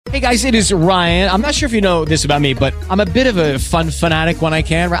Hey guys, it is Ryan. I'm not sure if you know this about me, but I'm a bit of a fun fanatic when I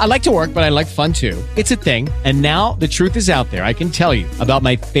can. I like to work, but I like fun too. It's a thing. And now the truth is out there. I can tell you about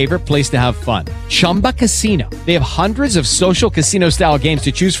my favorite place to have fun. Chumba Casino. They have hundreds of social casino style games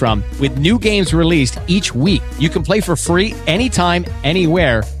to choose from with new games released each week. You can play for free anytime,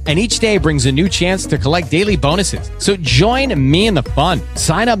 anywhere. And each day brings a new chance to collect daily bonuses. So join me in the fun.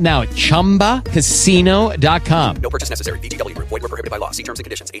 Sign up now at ChumbaCasino.com. No purchase necessary. VGW. Void where prohibited by law. See terms and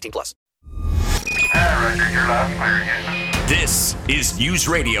conditions. 18+. This is News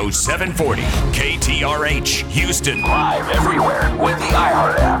Radio 740 KTRH Houston. Live everywhere with the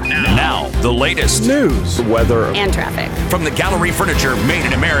iHeart app. Now, the latest news, weather, and traffic from the Gallery Furniture Made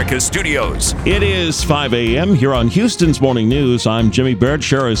in America studios. It is 5 a.m. here on Houston's Morning News. I'm Jimmy Baird.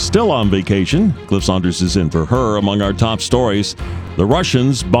 Shara is still on vacation. Cliff Saunders is in for her. Among our top stories, the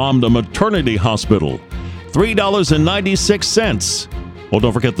Russians bombed a maternity hospital. $3.96. Well,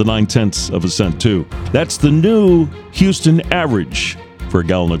 don't forget the 9/10 of a cent, too. That's the new Houston average for a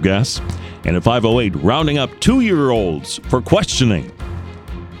gallon of gas. And at 5:08, rounding up 2-year-olds for questioning.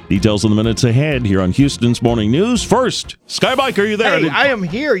 Details in the minutes ahead here on Houston's Morning News. First, Sky Mike, are you there? Hey, I am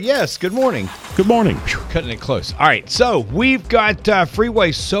here. Yes. Good morning. Good morning. Cutting it close. All right. So we've got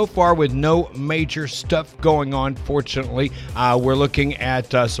freeways so far with no major stuff going on, fortunately. We're looking at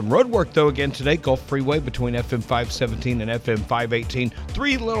some road work, though, again today. Gulf Freeway between FM 517 and FM 518.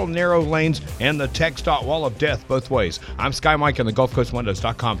 3 little narrow lanes and the TxDOT wall of death both ways. I'm Sky Mike on the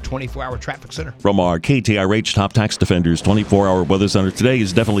GulfCoastWindows.com 24-hour traffic center. From our KTRH Top Tax Defenders 24-hour weather center, today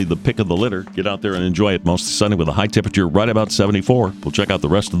is definitely the pick of the litter. Get out there and enjoy it. Mostly sunny with a high temperature right about 74. We'll check out the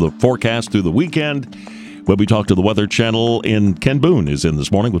rest of the forecast through the weekend when we talk to the Weather Channel. Ken Boone is in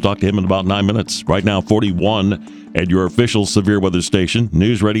this morning. We'll talk to him in about 9 minutes. Right now, 41 at your official severe weather station,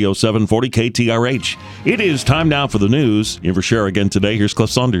 News Radio 740 KTRH. It is time now for the news. In for Share again today. Here's Cliff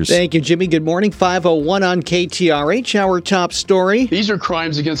Saunders. Thank you, Jimmy. Good morning. 5:01 on KTRH. Our top story. These are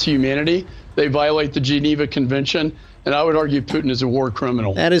crimes against humanity. They violate the Geneva Convention. And I would argue Putin is a war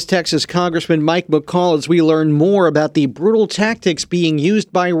criminal. That is Texas Congressman Mike McCall as we learn more about the brutal tactics being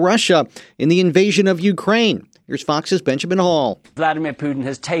used by Russia in the invasion of Ukraine. Here's Fox's Benjamin Hall. Vladimir Putin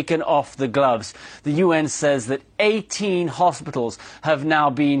has taken off the gloves. The UN says that 18 hospitals have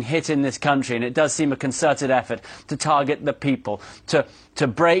now been hit in this country, and it does seem a concerted effort to target the people, to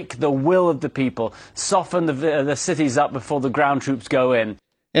break the will of the people, soften the cities up before the ground troops go in.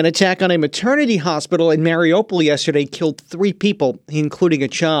 An attack on a maternity hospital in Mariupol yesterday killed 3 people, including a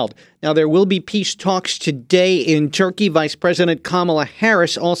child. Now, there will be peace talks today in Turkey. Vice President Kamala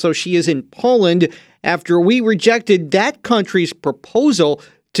Harris, also she is in Poland, after we rejected that country's proposal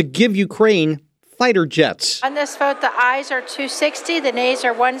to give Ukraine fighter jets. On this vote, the ayes are 260, the nays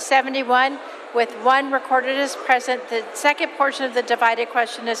are 171. With 1 recorded as present, the second portion of the divided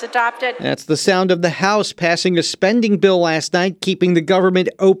question is adopted. That's the sound of the House passing a spending bill last night, keeping the government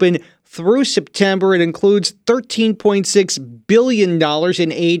open through September. It includes $13.6 billion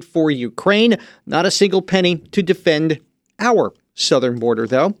in aid for Ukraine. Not a single penny to defend our southern border,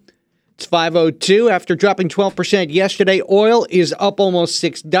 though. It's 5:02. After dropping 12% yesterday, oil is up almost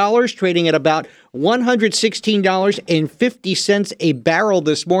 $6, trading at about $116.50 a barrel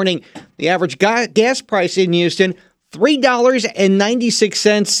this morning. The average gas price in Houston,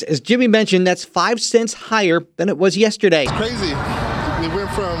 $3.96. As Jimmy mentioned, that's 5 cents higher than it was yesterday. It's crazy. It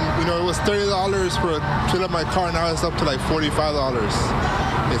went from, it was $30 for fill up my car. Now it's up to like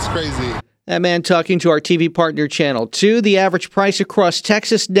 $45. It's crazy. That man talking to our TV partner, Channel 2. The average price across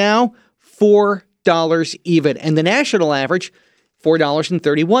Texas now, $4 even. And the national average,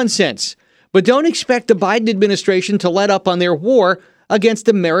 $4.31. But don't expect the Biden administration to let up on their war against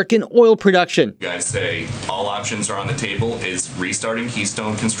American oil production. You guys say all options are on the table. Is restarting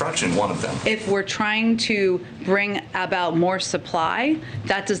Keystone construction one of them? If we're trying to bring about more supply,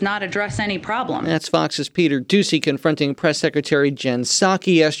 that does not address any problem. That's Fox's Peter Doocy confronting Press Secretary Jen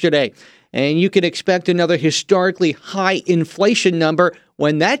Psaki yesterday. And you can expect another historically high inflation number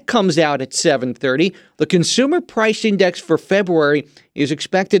when that comes out at 7:30. The Consumer Price Index for February is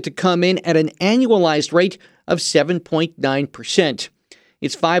expected to come in at an annualized rate of 7.9%.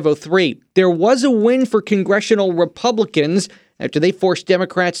 It's 5:03. There was a win for congressional Republicans after they forced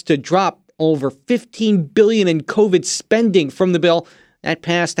Democrats to drop over $15 billion in COVID spending from the bill that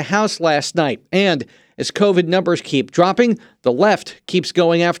passed the House last night. And as COVID numbers keep dropping, the left keeps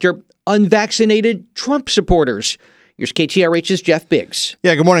going after unvaccinated Trump supporters. Here's KTRH's Jeff Biggs.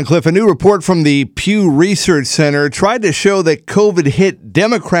 Yeah, good morning, Cliff. A new report from the Pew Research Center tried to show that COVID hit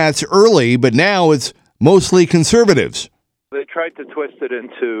Democrats early, but now it's mostly conservatives. They tried to twist it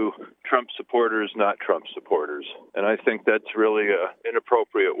into Trump supporters, not Trump supporters. And I think that's really an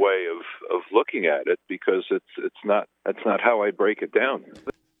inappropriate way of looking at it, because that's not how I break it down.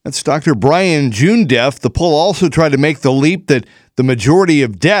 That's Dr. Brian Jundeff. The poll also tried to make the leap that the majority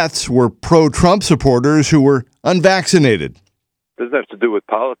of deaths were pro-Trump supporters who were unvaccinated. It doesn't have to do with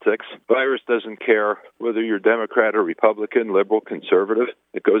politics. Virus doesn't care whether you're Democrat or Republican, liberal, conservative.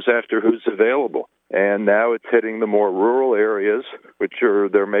 It goes after who's available. And now it's hitting the more rural areas,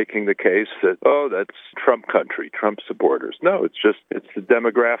 they're making the case that, that's Trump country, Trump supporters. No, it's the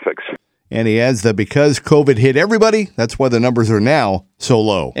demographics. And he adds that because COVID hit everybody, that's why the numbers are now so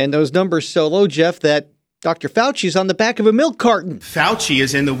low. And those numbers so low, Jeff, that Dr. Fauci's on the back of a milk carton. Fauci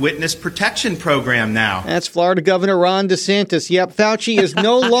is in the witness protection program now. That's Florida Governor Ron DeSantis. Yep, Fauci is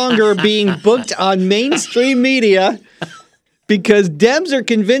no longer being booked on mainstream media because Dems are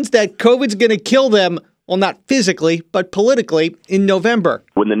convinced that COVID's going to kill them. Well, not physically, but politically in November.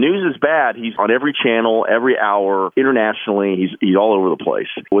 When the news is bad, he's on every channel, every hour, internationally. He's all over the place.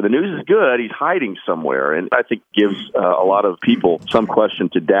 When the news is good, he's hiding somewhere, and I think gives a lot of people some question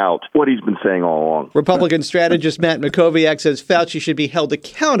to doubt what he's been saying all along. Republican strategist Matt Mackowiak says Fauci should be held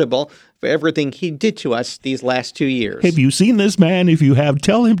accountable for everything he did to us these last 2 years. Have you seen this man? If you have,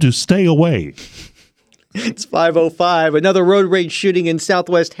 tell him to stay away. It's 5:05. Another road rage shooting in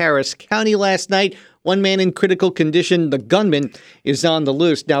southwest Harris County last night. One man in critical condition, the gunman, is on the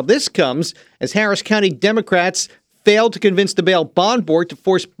loose. Now, this comes as Harris County Democrats failed to convince the bail bond board to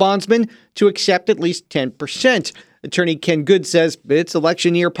force bondsmen to accept at least 10%. Attorney Ken Good says it's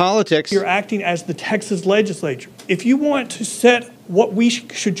election year politics. You're acting as the Texas legislature. If you want to set what we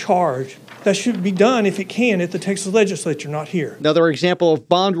should charge, that should be done, if it can, at the Texas legislature, not here. Another example of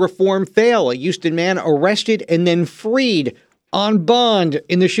bond reform fail. A Houston man arrested and then freed on bond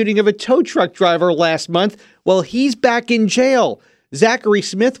in the shooting of a tow truck driver last month. Well, he's back in jail. Zachary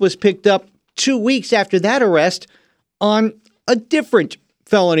Smith was picked up 2 weeks after that arrest on a different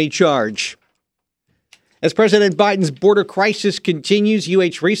felony charge. As President Biden's border crisis continues,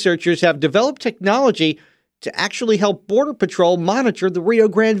 UH researchers have developed technology to actually help Border Patrol monitor the Rio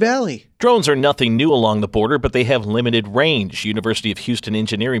Grande Valley. Drones are nothing new along the border, but they have limited range. University of Houston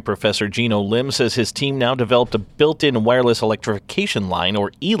engineering professor Gino Lim says his team now developed a built-in wireless electrification line,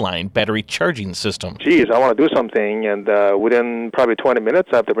 or E-line, battery charging system. Geez, I want to do something, and within probably 20 minutes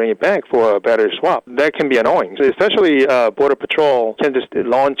I have to bring it back for a battery swap. That can be annoying, especially Border Patrol can just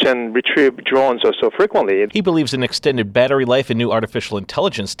launch and retrieve drones so frequently. He believes an extended battery life and new artificial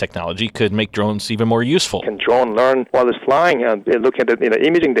intelligence technology could make drones even more useful. Can drone learn while it's flying and look at the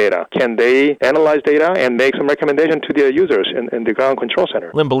imaging data? Can they analyze data and make some recommendation to their users in the ground control center?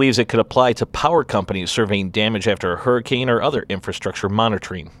 Lim believes it could apply to power companies surveying damage after a hurricane or other infrastructure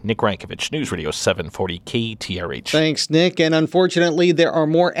monitoring. Nick Rankovich, News Radio 740 KTRH. Thanks, Nick. And unfortunately, there are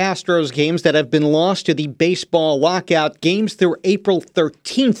more Astros games that have been lost to the baseball lockout. Games through April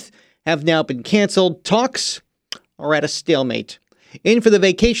 13th have now been canceled. Talks are at a stalemate. In for the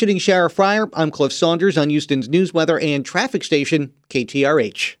vacationing shower fryer, I'm Cliff Saunders on Houston's news, weather, and traffic station,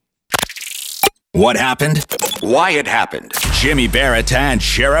 KTRH. What happened? Why it happened. Jimmy Barrett and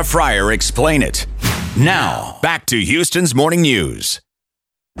Sheriff Fryer explain it. Now, back to Houston's Morning News.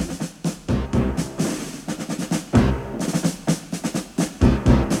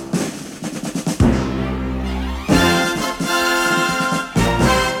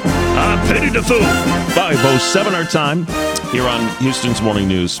 Pity the fool. 5:07 our time here on Houston's Morning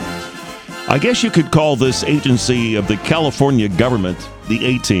News. I guess you could call this agency of the California government the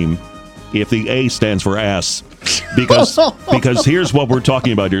A-Team, if the A stands for ass. Because here's what we're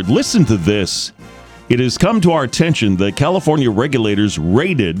talking about here. Listen to this. It has come to our attention that California regulators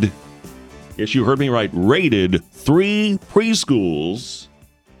raided, yes, you heard me right, raided 3 preschools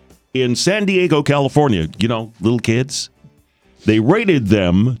in San Diego, California. You know, little kids. They raided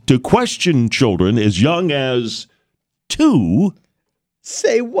them to question children as young as 2.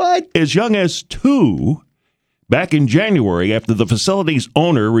 Say what? As young as 2 back in January after the facility's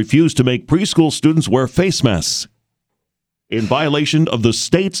owner refused to make preschool students wear face masks in violation of the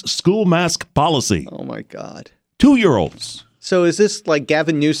state's school mask policy. Oh, my God. 2-year-olds. So is this like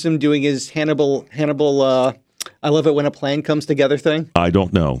Gavin Newsom doing his Hannibal, I love it when a plan comes together thing? I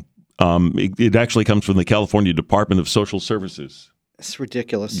don't know. It actually comes from the California Department of Social Services. It's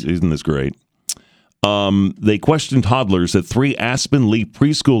ridiculous. Isn't this great? They questioned toddlers at 3 Aspen Lee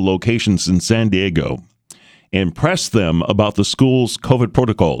preschool locations in San Diego and pressed them about the school's COVID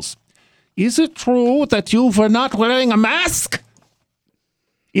protocols. Is it true that you were not wearing a mask?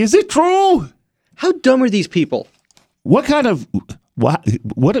 Is it true? How dumb are these people? What kind of what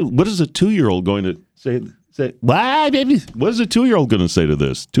is a 2-year-old going to say? Say, why, baby? What is a 2-year-old going to say to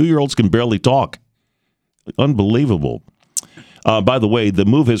this? 2-year-olds can barely talk. Unbelievable. By the way, the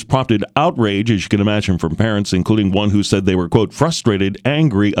move has prompted outrage, as you can imagine, from parents, including one who said they were, quote, frustrated,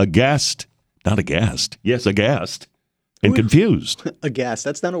 angry, aghast. Not aghast. Yes, aghast. And confused. Aghast.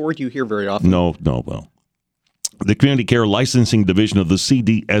 That's not a word you hear very often. No, well. The Community Care Licensing Division of the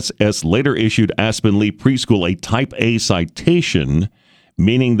CDSS later issued Aspen Lee Preschool a Type A citation,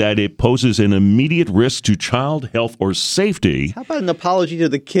 meaning that it poses an immediate risk to child health or safety. How about an apology to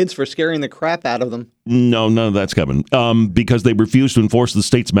the kids for scaring the crap out of them? No, none of that's coming. Because they refused to enforce the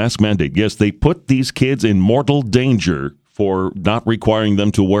state's mask mandate. Yes, they put these kids in mortal danger for not requiring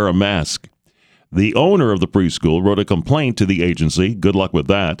them to wear a mask. The owner of the preschool wrote a complaint to the agency. Good luck with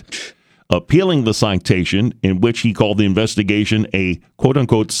that. Appealing the citation, in which he called the investigation a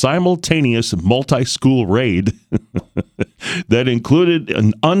quote-unquote simultaneous multi-school raid that included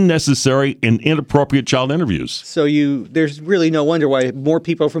an unnecessary and inappropriate child interviews. So there's really no wonder why more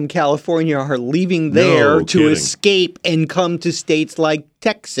people from California are leaving there to escape and come to states like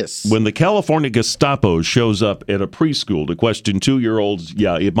Texas. When the California Gestapo shows up at a preschool to question 2-year-olds,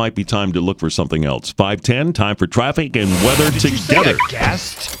 yeah, it might be time to look for something else. 5:10, time for traffic and weather together.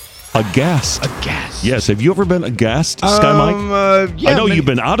 Aghast. Yes. Have you ever been aghast, Sky Mike? Yeah, I know you've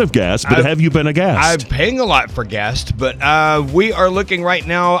been out of gas, but have you been aghast? I'm paying a lot for gas, but we are looking right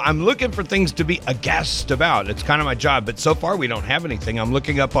now. I'm looking for things to be aghast about. It's kind of my job, but so far we don't have anything. I'm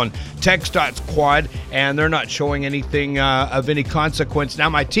looking up on TxDOT's quad, and they're not showing anything of any consequence. Now,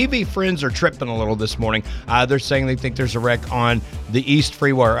 my TV friends are tripping a little this morning. They're saying they think there's a wreck on the East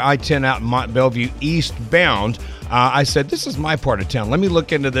Freeway, or I-10 out in Mont Bellevue eastbound. I said, this is my part of town. Let me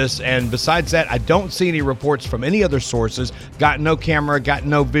look into this. And besides that, I don't see any reports from any other sources. Got no camera, got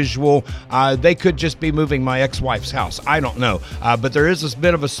no visual. They could just be moving my ex-wife's house. I don't know. But there is this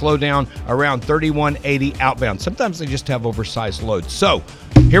bit of a slowdown around 3180 outbound. Sometimes they just have oversized loads. So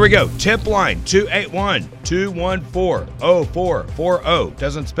here we go. Tip line 281-214-0440.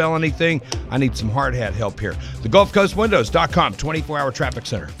 Doesn't spell anything. I need some hard hat help here. The GulfCoastWindows.com 24-hour traffic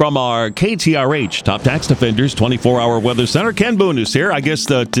center. From our KTRH Top Tax Defenders 24-hour weather center, Ken Boone is here. I guess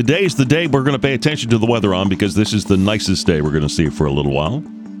today's the day we're going to pay attention to the weather on, because this is the nicest day we're going to see for a little while.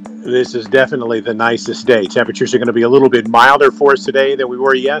 This is definitely the nicest day. Temperatures are going to be a little bit milder for us today than we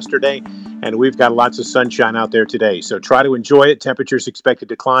were yesterday, and we've got lots of sunshine out there today. So try to enjoy it. Temperatures expected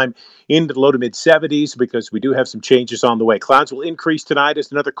to climb into the low to mid 70s because we do have some changes on the way. Clouds will increase tonight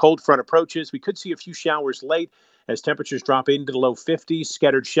as another cold front approaches. We could see a few showers late as temperatures drop into the low 50s.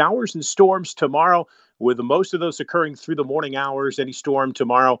 Scattered showers and storms tomorrow, with most of those occurring through the morning hours. Any storm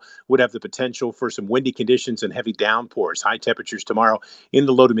tomorrow would have the potential for some windy conditions and heavy downpours. High temperatures tomorrow in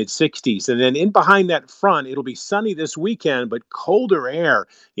the low to mid 60s. And then in behind that front, it'll be sunny this weekend, but colder air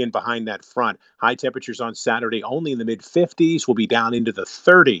in behind that front. High temperatures on Saturday only in the mid 50s. Will be down into the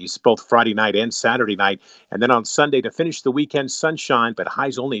 30s both Friday night and Saturday night. And then on Sunday to finish the weekend, sunshine, but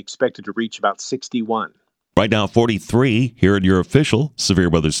highs only expected to reach about 61. Right now, 43 here at your official severe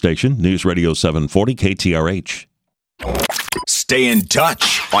weather station, News Radio 740 KTRH. Stay in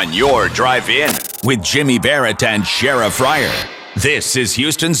touch on your drive in with Jimmy Barrett and Sheriff Fryer. This is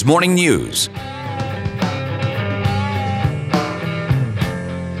Houston's Morning News.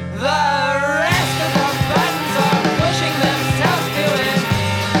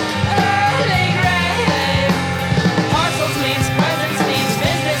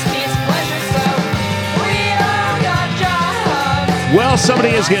 Well,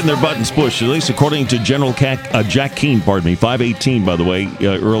 somebody is getting their buttons pushed, at least according to General Jack Keane, 5:18, by the way,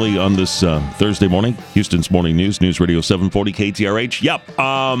 early on this Thursday morning. Houston's Morning News, News Radio 740 KTRH. Yep,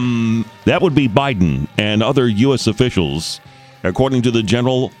 that would be Biden and other U.S. officials. According to the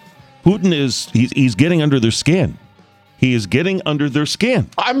general, Putin he's getting under their skin. He is getting under their skin.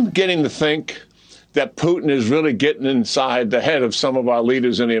 I'm getting to think that Putin is really getting inside the head of some of our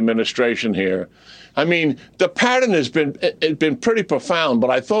leaders in the administration here. I mean, the pattern has been pretty profound, but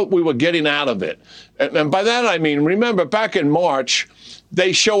I thought we were getting out of it. And by that I mean, remember back in March,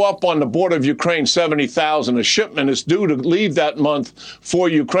 they show up on the border of Ukraine, 70,000. A shipment is due to leave that month for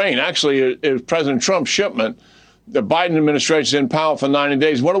Ukraine. Actually, it was President Trump's shipment. The Biden administration is in power for 90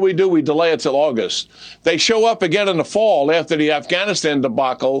 days. What do? We delay it till August. They show up again in the fall after the Afghanistan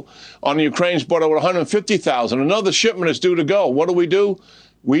debacle on the Ukraine's border with 150,000. Another shipment is due to go. What do?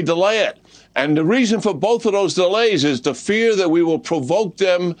 We delay it. And the reason for both of those delays is the fear that we will provoke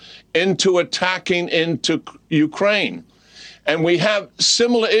them into attacking into Ukraine. And we have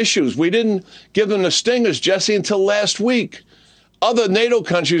similar issues. We didn't give them the stingers, Jesse, until last week. Other NATO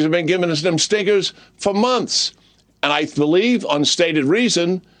countries have been giving us them stingers for months. And I believe, unstated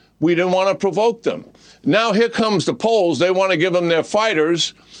reason, we didn't want to provoke them. Now here comes the Poles. They want to give them their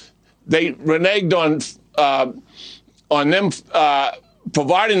fighters. They reneged on them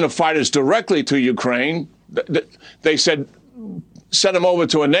providing the fighters directly to Ukraine. They said, send them over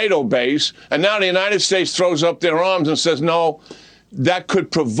to a NATO base. And now the United States throws up their arms and says, no, that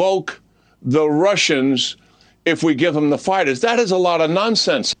could provoke the Russians if we give them the fighters. That is a lot of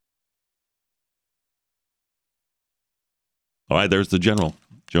nonsense. All right, there's the General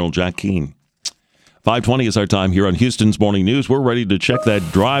Jack Keane. 5:20 is our time here on Houston's Morning News. We're ready to check that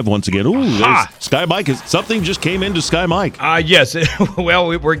drive once again. Ooh, there's Sky Mike. Something just came into Sky Mike. Yes. Well,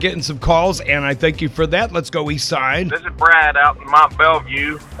 we're getting some calls, and I thank you for that. Let's go east side. This is Brad out in Mont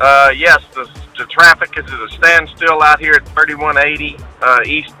Bellevue. Yes, the traffic is at a standstill out here at 3180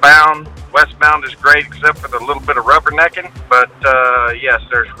 eastbound. Westbound is great except for the little bit of rubbernecking. But, yes,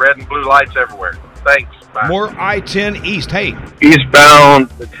 there's red and blue lights everywhere. Thanks. Bye. More I-10 east. Hey. Eastbound,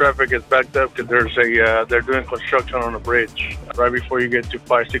 the traffic is backed up because they're doing construction on a bridge. Right before you get to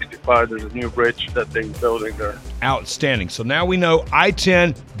 565, there's a new bridge that they're building there. Outstanding. So now we know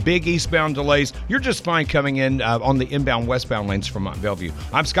I-10, big eastbound delays. You're just fine coming in on the inbound westbound lanes from Mont Bellevue.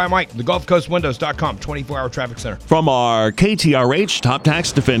 I'm Sky Mike, the GulfCoastWindows.com 24-hour traffic center. From our KTRH Top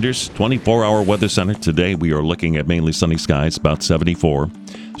Tax Defenders 24-hour weather center, today we are looking at mainly sunny skies, about 74.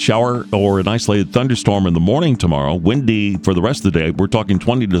 Shower or an isolated thunderstorm in the morning tomorrow. Windy for the rest of the day. We're talking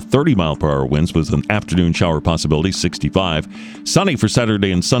 20 to 30 mile per hour winds with an afternoon shower possibility, 65. Sunny for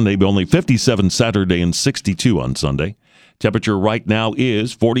Saturday and Sunday, but only 57 Saturday and 62 on Sunday. Temperature right now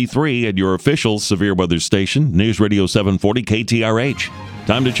is 43 at your official severe weather station, News Radio 740 KTRH.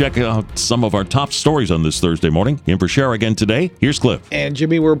 Time to check out some of our top stories on this Thursday morning. In for Cher again today, here's Cliff. And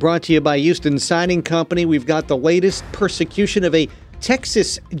Jimmy, we're brought to you by Houston Siding Company. We've got the latest persecution of a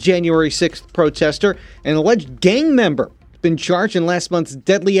Texas January 6th protester, an alleged gang member, been charged in last month's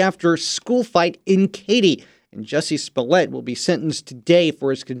deadly after-school fight in Katy. And Jesse Smollett will be sentenced today for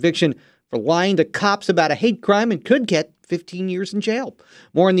his conviction for lying to cops about a hate crime and could get 15 years in jail.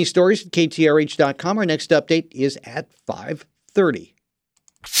 More on these stories at KTRH.com. Our next update is at 5:30.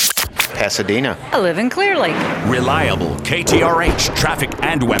 Pasadena. I live in Clear Lake. Reliable KTRH traffic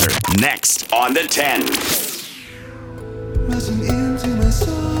and weather. Next on the 10. Rushing into my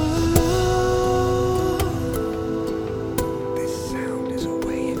soul. This sound is a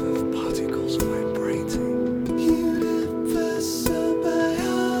wave of particles vibrating. Universal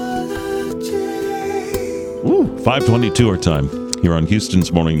biology. Ooh, 5:22 our time here on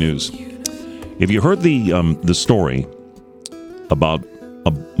Houston's Morning News. Have you heard the story about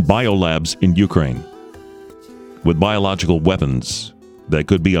biolabs in Ukraine with biological weapons that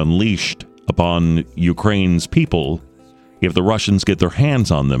could be unleashed upon Ukraine's people if the Russians get their hands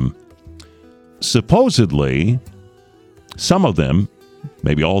on them? Supposedly, some of them,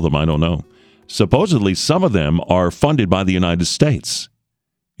 maybe all of them, I don't know, supposedly some of them are funded by the United States.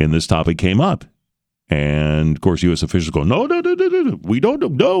 And this topic came up. And, of course, U.S. officials go, no, we don't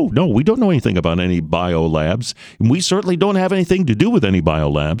know anything about any biolabs. And we certainly don't have anything to do with any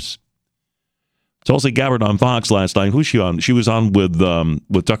biolabs. Tulsi Gabbard on Fox last night. Who's she on? She was on with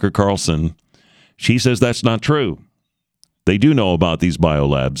Tucker Carlson. She says that's not true. They do know about these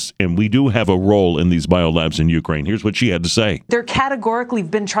biolabs, and we do have a role in these biolabs in Ukraine. Here's what she had to say. They're categorically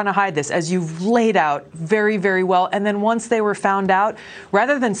been trying to hide this, as you've laid out very, very well. And then once they were found out,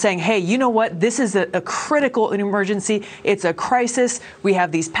 rather than saying, hey, you know what, this is a critical emergency, it's a crisis, we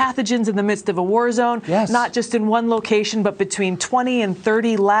have these pathogens in the midst of a war zone, not just in one location, but between 20 and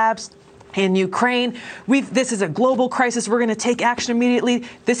 30 labs in Ukraine. This is a global crisis. We're going to take action immediately.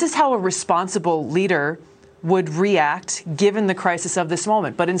 This is how a responsible leader would react given the crisis of this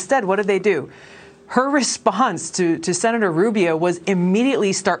moment. But instead, what did they do? Her response to Senator Rubio was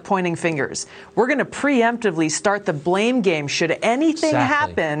immediately start pointing fingers. We're going to preemptively start the blame game should anything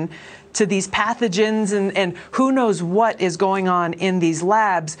happen to these pathogens and who knows what is going on in these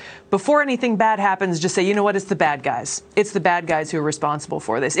labs. Before anything bad happens, just say, you know what, it's the bad guys. It's the bad guys who are responsible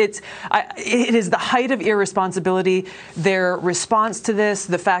for this. It is the height of irresponsibility. Their response to this,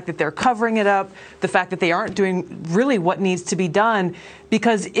 the fact that they're covering it up, the fact that they aren't doing really what needs to be done.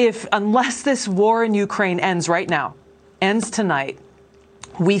 Because unless this war in Ukraine ends right now, ends tonight,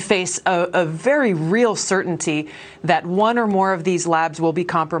 we face a very real certainty that one or more of these labs will be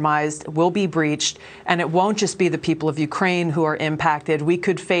compromised, will be breached, and it won't just be the people of Ukraine who are impacted. We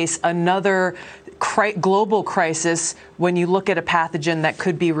could face another global crisis when you look at a pathogen that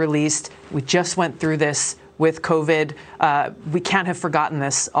could be released. We just went through this with COVID. We can't have forgotten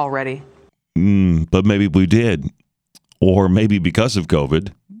this already. But maybe we did. Or maybe because of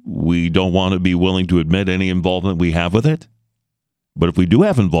COVID, we don't want to be willing to admit any involvement we have with it. But if we do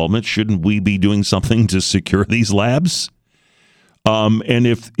have involvement, shouldn't we be doing something to secure these labs? And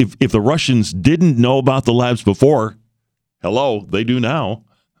if the Russians didn't know about the labs before, hello, they do now.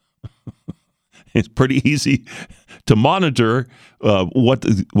 It's pretty easy to monitor what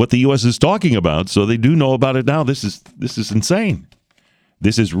the U.S. is talking about, so they do know about it now. This is insane.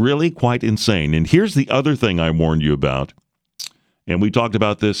 This is really quite insane. And here's the other thing I warned you about, and we talked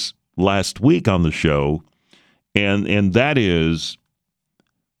about this last week on the show, and that is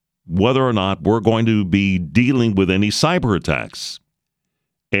whether or not we're going to be dealing with any cyber attacks.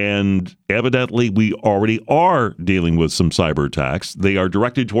 And evidently, we already are dealing with some cyber attacks. They are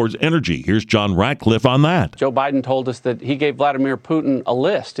directed towards energy. Here's John Ratcliffe on that. Joe Biden told us that he gave Vladimir Putin a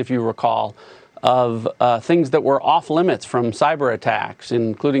list, if you recall, of things that were off limits from cyber attacks,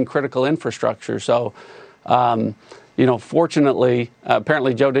 including critical infrastructure. So, fortunately,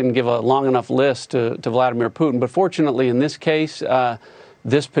 apparently Joe didn't give a long enough list to Vladimir Putin. But fortunately, in this case,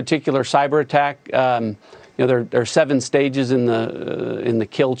 this particular cyber attack, there are 7 stages in the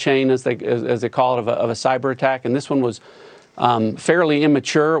kill chain, as they call it, of a cyber attack, and this one was fairly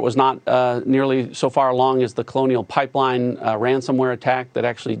immature. It was not nearly so far along as the Colonial Pipeline ransomware attack that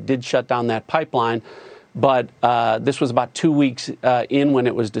actually did shut down that pipeline, but this was about 2 weeks in when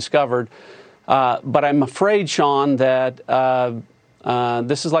it was discovered. But I'm afraid, Sean, that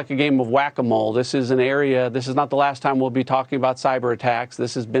this is like a game of whack-a-mole. This is an area. This is not the last time we'll be talking about cyber attacks.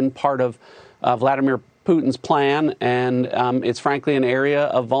 This has been part of Vladimir Putin's plan, and it's frankly an area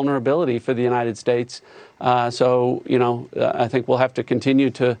of vulnerability for the United States. I think we'll have to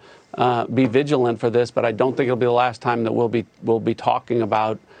continue to be vigilant for this, but I don't think it'll be the last time that we'll be talking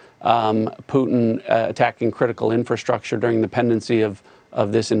about Putin attacking critical infrastructure during the pendency of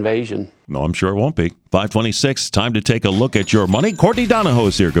this invasion. No, I'm sure it won't be. 526, time to take a look at your money. Courtney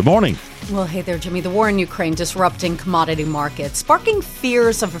Donahoe's here. Good morning. Well, hey there, Jimmy. The war in Ukraine disrupting commodity markets, sparking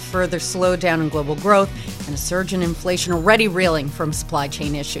fears of a further slowdown in global growth and a surge in inflation already reeling from supply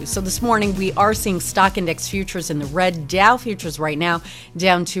chain issues. So this morning, we are seeing stock index futures in the red. Dow futures right now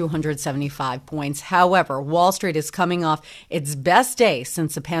down 275 points. However, Wall Street is coming off its best day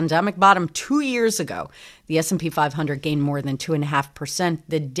since the pandemic bottom 2 years ago. The S&P 500 gained more than 2.5%.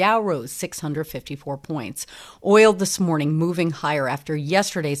 The Dow rose 654 points. Oil this morning moving higher after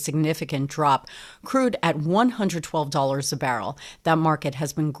yesterday's significant drop. Crude at $112 a barrel. That market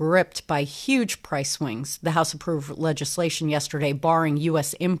has been gripped by huge price swings. The House approved legislation yesterday barring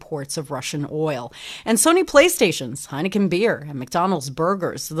U.S. imports of Russian oil. And Sony PlayStations, Heineken beer, and McDonald's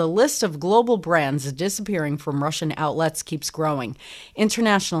burgers. The list of global brands disappearing from Russian outlets keeps growing.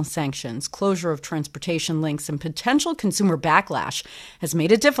 International sanctions, closure of transportation links, and potential consumer backlash has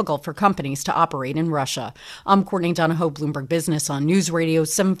made it difficult for companies to operate in Russia. I'm Courtney Donahoe, Bloomberg Business on News Radio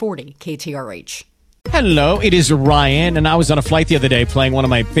 740 KTRH. Hello, it is Ryan, and I was on a flight the other day playing one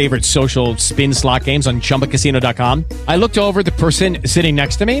of my favorite social spin slot games on ChumbaCasino.com. I looked over at the person sitting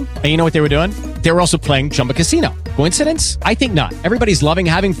next to me, and you know what they were doing? They were also playing Chumba Casino. Coincidence? I think not. Everybody's loving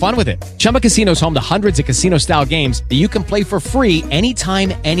having fun with it. Chumba Casino is home to hundreds of casino-style games that you can play for free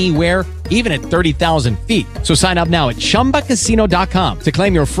anytime, anywhere, even at 30,000 feet. So sign up now at ChumbaCasino.com to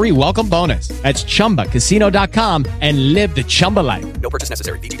claim your free welcome bonus. That's ChumbaCasino.com and live the Chumba life. No purchase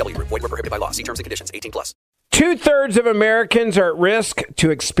necessary. VGW. Void where prohibited by law. See terms and conditions. 18+. 2/3 of Americans are at risk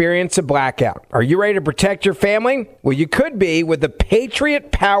to experience a blackout. Are you ready to protect your family? Well, you could be with the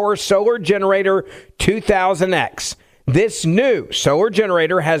Patriot Power Solar Generator 2000X. This new solar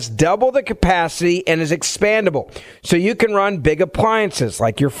generator has double the capacity and is expandable, so you can run big appliances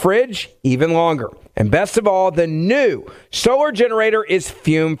like your fridge even longer. And best of all, the new solar generator is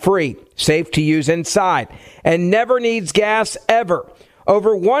fume-free, safe to use inside, and never needs gas ever.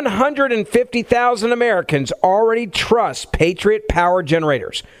 Over 150,000 Americans already trust Patriot Power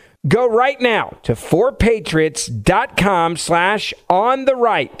Generators. Go right now to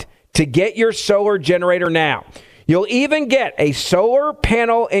 4patriots.com/ontherright to get your solar generator now. You'll even get a solar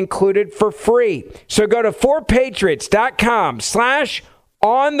panel included for free. So go to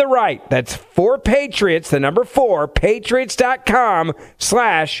 4patriots.com/ontherright. That's 4patriots, the number 4,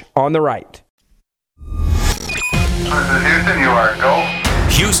 patriots.com/ontherright. Houston, you are go.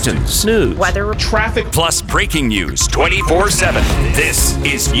 Houston's news, weather, traffic, plus breaking news 24/7. This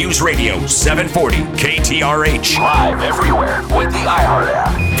is News Radio 740 KTRH. Live everywhere with the iHeart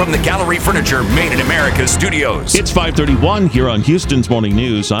app. From the Gallery Furniture Made in America studios. It's 5:31 here on Houston's Morning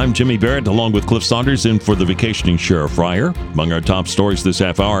News. I'm Jimmy Barrett along with Cliff Saunders in for the vacationing Sheriff Fryer. Among our top stories this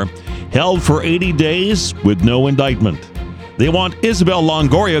half hour, held for 80 days with no indictment. They want Isabel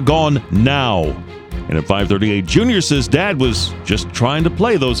Longoria gone now. And at 5:38, Junior says Dad was just trying to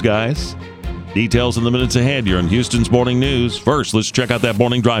play those guys. Details in the minutes ahead. You're on Houston's Morning News. First, let's check out that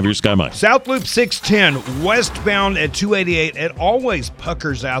morning drive. Here's Sky Mike. South Loop 610 westbound at 288. It always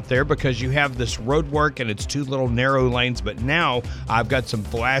puckers out there because you have this road work and it's two little narrow lanes. But now I've got some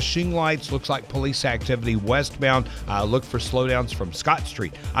flashing lights. Looks like police activity westbound. Look for slowdowns from Scott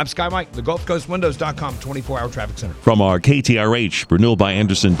Street. I'm Sky Mike, the GulfCoastWindows.com 24-hour traffic center. From our KTRH,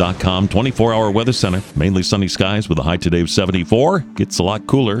 RenewalByAnderson.com 24-hour weather center. Mainly sunny skies with a high today of 74. Gets a lot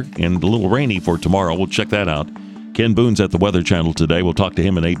cooler and a little rainy for tomorrow. We'll check that out. Ken Boone's at the Weather Channel today. We'll talk to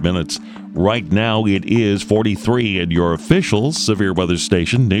him in 8 minutes. Right now, it is 43 at your official severe weather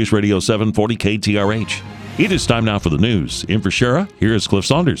station, News Radio 740 KTRH. It is time now for the news. In for Shara, here is Cliff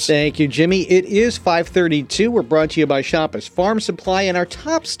Saunders. Thank you, Jimmy. It is 5:32. We're brought to you by Shoppers Farm Supply. And our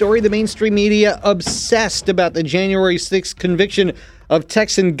top story, the mainstream media obsessed about the January 6th conviction of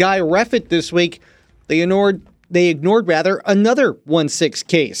Texan Guy Reffitt this week. They ignored another 1-6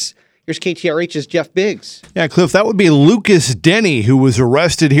 case. Here's KTRH's Jeff Biggs. Yeah, Cliff, that would be Lucas Denny, who was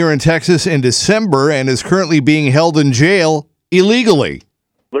arrested here in Texas in December and is currently being held in jail illegally.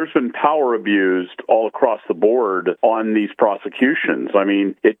 There's been power abused all across the board on these prosecutions. I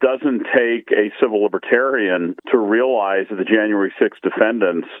mean, it doesn't take a civil libertarian to realize that the January 6th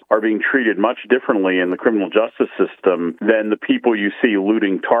defendants are being treated much differently in the criminal justice system than the people you see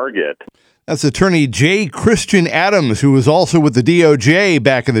looting Target. That's attorney J. Christian Adams, who was also with the DOJ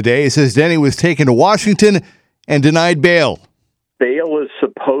back in the day. He says Denny was taken to Washington and denied bail. Bail is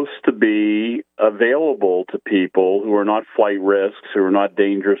supposed to be available to people who are not flight risks, who are not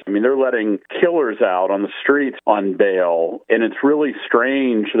dangerous. I mean, they're letting killers out on the streets on bail, and it's really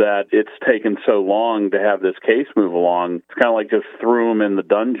strange that it's taken so long to have this case move along. It's kind of like just threw him in the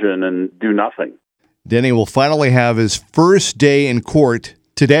dungeon and do nothing. Denny will finally have his first day in court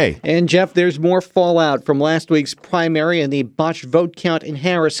today. And Jeff, there's more fallout from last week's primary and the botched vote count in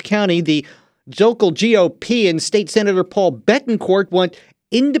Harris County. The local GOP and State Senator Paul Bettencourt want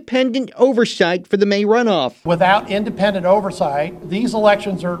independent oversight for the May runoff. Without independent oversight, these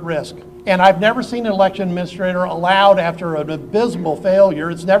elections are at risk. And I've never seen an election administrator allowed after an abysmal failure.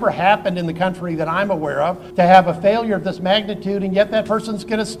 It's never happened in the country that I'm aware of to have a failure of this magnitude, and yet that person's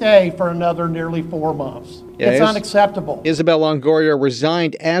going to stay for another nearly 4 months. It's unacceptable. Isabel Longoria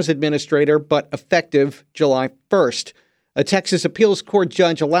resigned as administrator, but effective July 1st. A Texas appeals court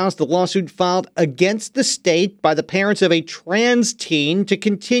judge allows the lawsuit filed against the state by the parents of a trans teen to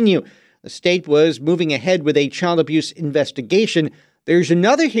continue. The state was moving ahead with a child abuse investigation. There's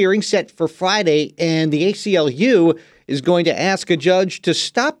another hearing set for Friday, and the ACLU is going to ask a judge to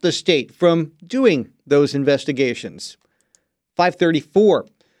stop the state from doing those investigations. 5:34.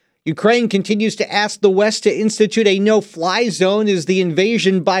 Ukraine continues to ask the West to institute a no-fly zone as the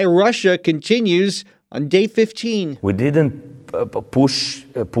invasion by Russia continues on day 15. We didn't push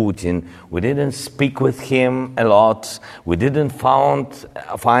Putin. We didn't speak with him a lot. We didn't find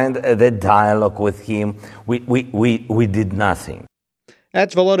the dialogue with him. We did nothing.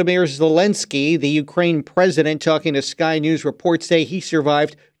 That's Volodymyr Zelensky, the Ukraine president, talking to Sky News. Reports say he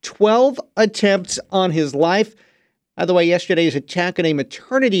survived 12 attempts on his life. By the way, yesterday's attack on a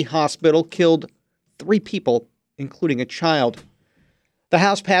maternity hospital killed 3 people, including a child. The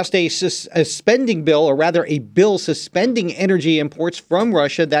House passed a spending bill, or rather a bill suspending energy imports from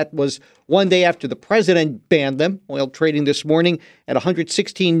Russia. That was one day after the president banned them. Oil trading this morning at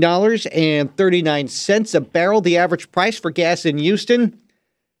 $116.39 a barrel. The average price for gas in Houston.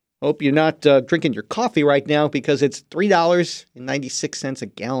 Hope you're not drinking your coffee right now because it's $3.96 a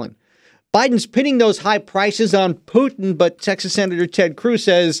gallon. Biden's pinning those high prices on Putin, but Texas Senator Ted Cruz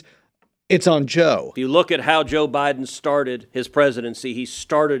says it's on Joe. If you look at how Joe Biden started his presidency, he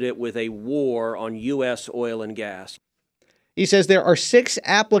started it with a war on U.S. oil and gas. He says there are 6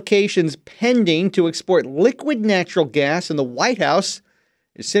 applications pending to export liquid natural gas, and the White House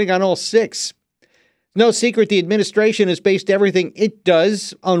is sitting on all 6. No secret the administration has based everything it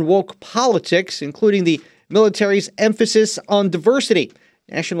does on woke politics, including the military's emphasis on diversity.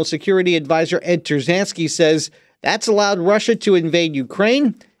 National Security Advisor Ed Terzansky says that's allowed Russia to invade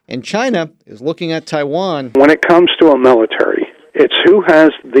Ukraine, and China is looking at Taiwan. When it comes to a military, it's who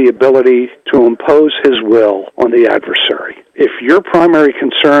has the ability to impose his will on the adversary. If your primary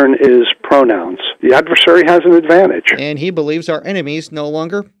concern is pronouns, the adversary has an advantage. And he believes our enemies no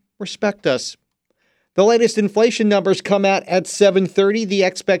longer respect us. The latest inflation numbers come out at 7:30. The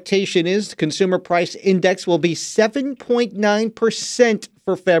expectation is the consumer price index will be 7.9%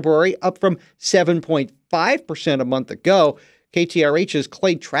 for February, up from 7.5% a month ago. KTRH's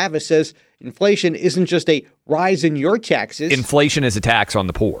Clay Travis says inflation isn't just a rise in your taxes. Inflation is a tax on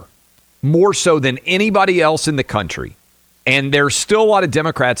the poor, more so than anybody else in the country. And there's still a lot of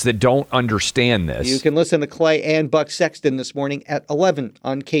Democrats that don't understand this. You can listen to Clay and Buck Sexton this morning at 11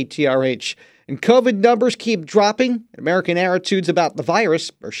 on KTRH. And COVID numbers keep dropping, and American attitudes about the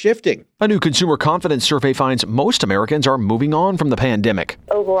virus are shifting. A new consumer confidence survey finds most Americans are moving on from the pandemic.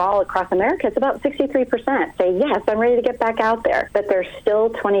 Overall, across America, it's about 63% say, yes, I'm ready to get back out there. But there's still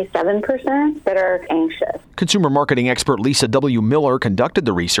 27% that are anxious. Consumer marketing expert Lisa W. Miller conducted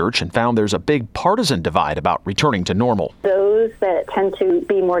the research and found there's a big partisan divide about returning to normal. Those that tend to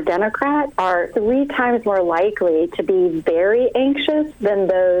be more Democrat are 3 times more likely to be very anxious than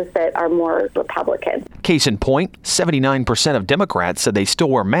those that are more Republican. Case in point, 79% of Democrats said they still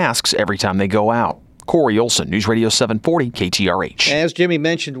wear masks every time they go out. Corey Olson, News Radio 740, KTRH. As Jimmy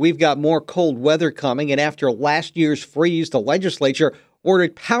mentioned, we've got more cold weather coming, and after last year's freeze, the legislature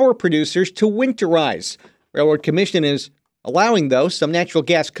ordered power producers to winterize. Railroad Commission is allowing, though, some natural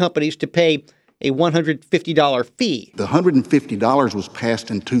gas companies to pay a $150 fee. The $150 was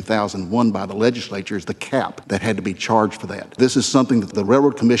passed in 2001 by the legislature as the cap that had to be charged for that. This is something that the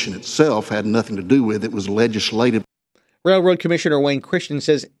Railroad Commission itself had nothing to do with. It was legislative. Railroad Commissioner Wayne Christian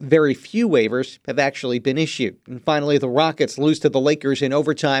says very few waivers have actually been issued. And finally, the Rockets lose to the Lakers in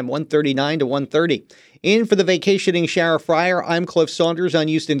overtime, 139-130. In for the vacationing Shara Fryer, I'm Cliff Saunders on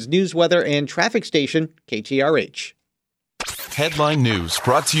Houston's news, weather, and traffic station, KTRH. Headline News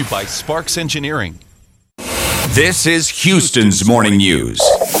brought to you by Sparks Engineering. This is Houston's Morning News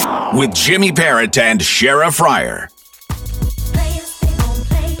with Jimmy Barrett and Shara Fryer.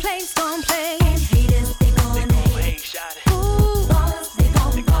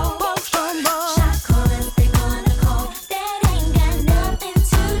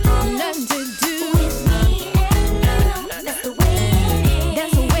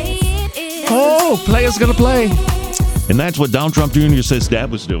 Oh, players gonna play. And that's what Donald Trump Jr. says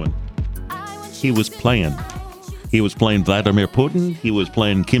Dad was doing. He was playing. He was playing Vladimir Putin. He was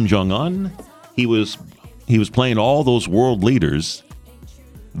playing Kim Jong-un. He was playing all those world leaders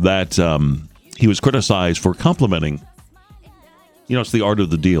that he was criticized for complimenting. You know, it's the art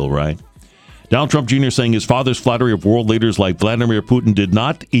of the deal, right? Donald Trump Jr. saying his father's flattery of world leaders like Vladimir Putin did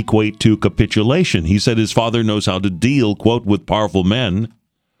not equate to capitulation. He said his father knows how to deal, quote, with powerful men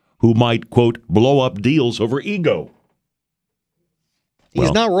who might, quote, blow up deals over ego.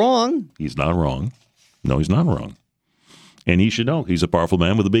 He's not wrong. He's not wrong. No, he's not wrong. And he should know. He's a powerful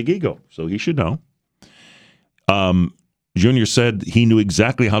man with a big ego, so he should know. Junior said he knew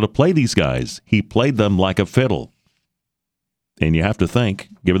exactly how to play these guys. He played them like a fiddle. And you have to think,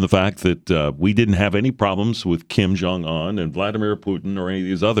 given the fact that we didn't have any problems with Kim Jong-un and Vladimir Putin or any of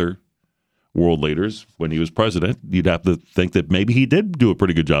these other world leaders when he was president, you'd have to think that maybe he did do a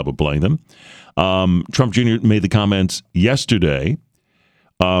pretty good job of playing them. Trump Jr. made the comments yesterday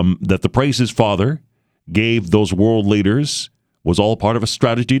that the praise his father gave those world leaders was all part of a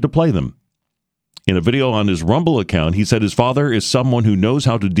strategy to play them. In a video on his Rumble account, he said his father is someone who knows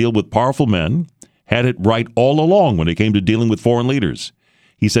how to deal with powerful men, had it right all along when it came to dealing with foreign leaders.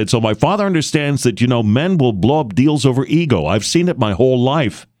 He said, so my father understands that, men will blow up deals over ego. I've seen it my whole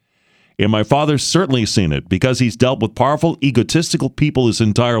life. And my father's certainly seen it because he's dealt with powerful, egotistical people his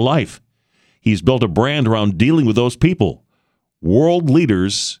entire life. He's built a brand around dealing with those people. World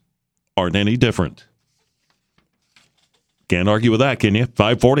leaders aren't any different. Can't argue with that, can you?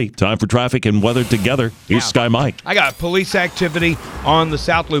 5:40, time for traffic and weather together. Here's Sky Mike. I got police activity on the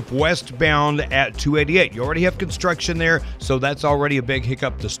South Loop westbound at 288. You already have construction there, so that's already a big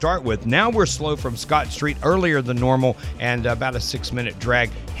hiccup to start with. Now we're slow from Scott Street earlier than normal and about a 6-minute drag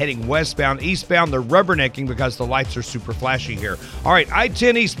heading westbound. Eastbound, they're rubbernecking because the lights are super flashy here. All right,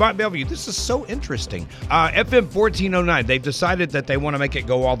 I-10 East Mont Bellevue. This is so interesting. FM 1409, they've decided that they want to make it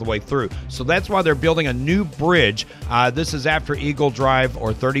go all the way through. So that's why they're building a new bridge. This is after Eagle Drive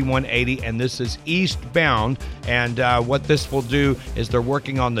or 3180, and this is eastbound. And what this will do is they're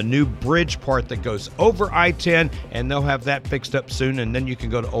working on the new bridge part that goes over I-10, and they'll have that fixed up soon, and then you can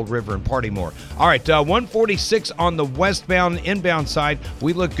go to Old River and party more. All right, 146 on the westbound, inbound side.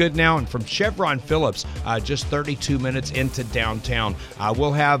 We look good now, and from Chevron Phillips, just 32 minutes into downtown.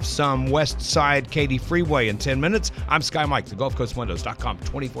 We'll have some west side Katy Freeway in 10 minutes. I'm Sky Mike, the GulfCoastWindows.com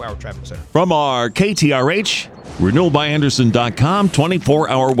 24-hour traffic center. From our KTRH, RenewalByAnderson.com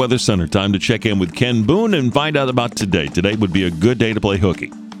 24-hour weather center. Time to check in with Ken Boone and find out about today. Today would be a good day to play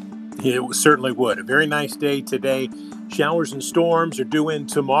hooky. It certainly would. A very nice day today. Showers and storms are due in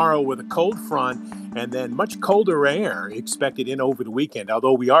tomorrow with a cold front, and then much colder air expected in over the weekend,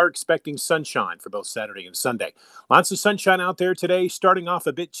 although we are expecting sunshine for both Saturday and Sunday. Lots of sunshine out there today, starting off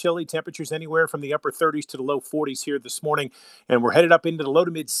a bit chilly. Temperatures anywhere from the upper 30s to the low 40s here this morning, and we're headed up into the low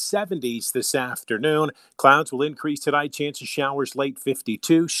to mid 70s this afternoon. Clouds will increase tonight, chance of showers late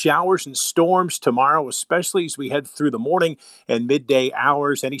 52. Showers and storms tomorrow, especially as we head through the morning and midday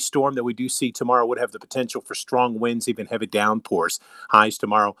hours. Any storm that we do see tomorrow would have the potential for strong winds, even heavy downpours. Highs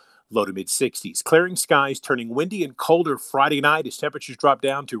tomorrow, low to mid 60s. Clearing skies, turning windy and colder Friday night as temperatures drop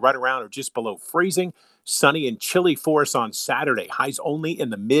down to right around or just below freezing. Sunny and chilly for us on Saturday. Highs only in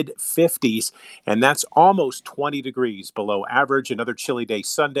the mid 50s, and that's almost 20 degrees below average. Another chilly day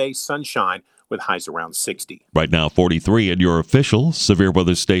Sunday, sunshine with highs around 60. Right now, 43 at your official severe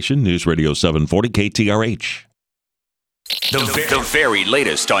weather station, News Radio 740 KTRH. The very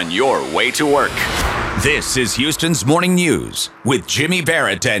latest on your way to work. This is Houston's Morning News with Jimmy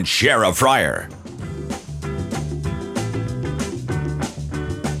Barrett and Shara Fryer.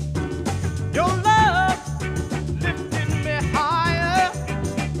 Your love lifted me higher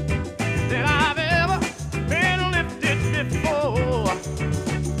than I've ever been lifted before.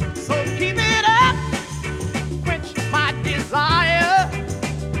 So keep it up, quench my desire,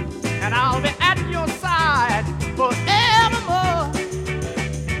 and I'll be at your side forevermore.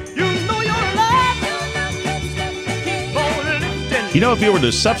 You know your love keeps on lifting. You know, if you were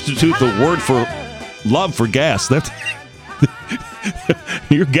to substitute the word for love for gas, that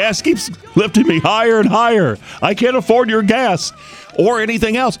your gas keeps lifting me higher and higher. I can't afford your gas or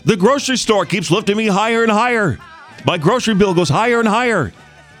anything else. The grocery store keeps lifting me higher and higher. My grocery bill goes higher and higher.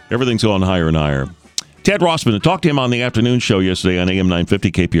 Everything's going higher and higher. Ted Rossman, I talked to him on the afternoon show yesterday on AM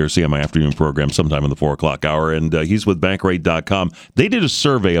 950 KPRC on my afternoon program sometime in the 4 o'clock hour, and he's with Bankrate.com. They did a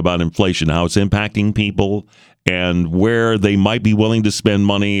survey about inflation, how it's impacting people, and where they might be willing to spend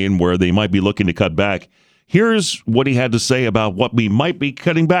money and where they might be looking to cut back. Here's what he had to say about what we might be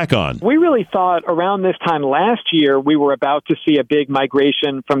cutting back on. We really thought around this time last year we were about to see a big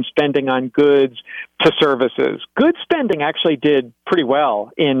migration from spending on goods to services. Goods spending actually did pretty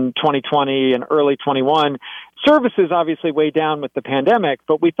well in 2020 and early 21. Services obviously way down with the pandemic,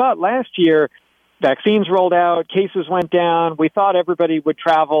 but we thought last year vaccines rolled out, cases went down, we thought everybody would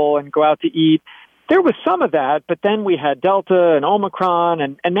travel and go out to eat. There was some of that, but then we had Delta and Omicron,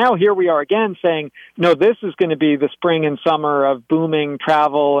 and now here we are again saying, no, this is going to be the spring and summer of booming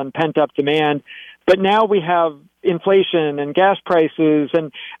travel and pent-up demand. But now we have inflation and gas prices,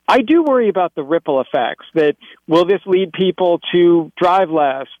 and I do worry about the ripple effects. That will this lead people to drive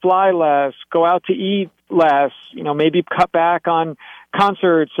less, fly less, go out to eat less, maybe cut back on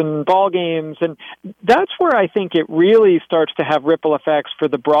concerts and ball games, and that's where I think it really starts to have ripple effects for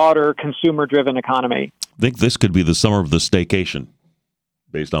the broader consumer-driven economy. I think this could be the summer of the staycation,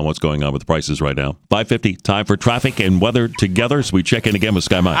 based on what's going on with the prices right now. 5:50, time for traffic and weather together, so we check in again with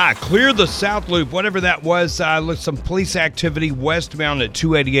Sky Mike. Clear the South Loop, whatever that was. Look, some police activity westbound at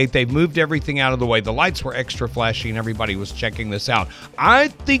 288. They've moved everything out of the way. The lights were extra flashy, and everybody was checking this out. I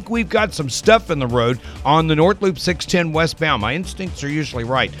think we've got some stuff in the road on the North Loop 610 westbound. My instincts are usually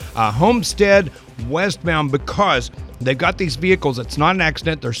right. Homestead westbound, because they've got these vehicles. It's not an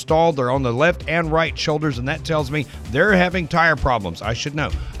accident. They're stalled. They're on the left and right shoulders, and that tells me they're having tire problems. I should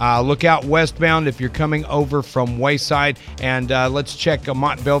know. Look out westbound if you're coming over from Wayside, and let's check a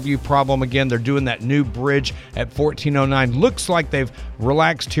Mont Bellevue problem again. They're doing that new bridge at 1409. Looks like they've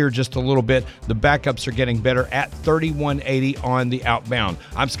relaxed here just a little bit. The backups are getting better at 3180 on the outbound.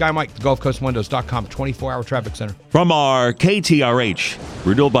 I'm Sky Mike, the GulfCoastWindows.com 24-hour traffic center. From our KTRH,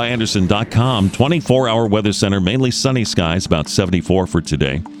 RedillByAnderson.com 24-hour weather center, mainly sunny skies, about 74 for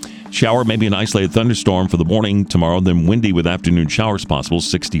today. Shower, maybe an isolated thunderstorm for the morning tomorrow, then windy with afternoon showers possible,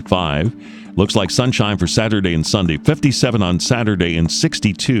 65. Looks like sunshine for Saturday and Sunday, 57 on Saturday and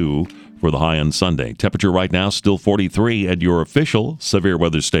 62 for the high on Sunday. Temperature right now still 43 at your official severe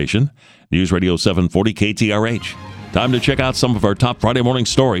weather station, News Radio 740 KTRH. Time to check out some of our top Friday morning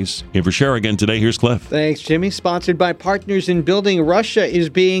stories. In for Share again today, here's Cliff. Thanks, Jimmy. Sponsored by Partners in Building. Russia is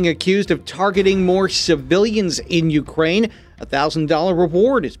being accused of targeting more civilians in Ukraine. A $1,000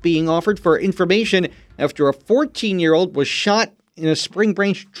 reward is being offered for information after a 14-year-old was shot in a Spring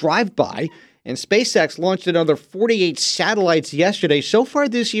Branch drive-by. And SpaceX launched another 48 satellites yesterday. So far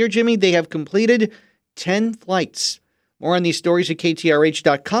this year, Jimmy, they have completed 10 flights. More on these stories at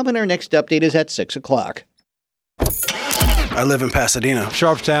KTRH.com, and our next update is at 6 o'clock. I live in Pasadena.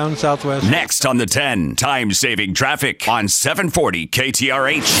 Sharpstown, Southwest. Next on the 10, time-saving traffic on 740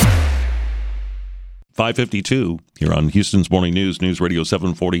 KTRH. 5:52 here on Houston's Morning News, News Radio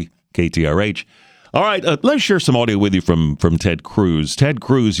 740 KTRH. All right, let's share some audio with you from Ted Cruz. Ted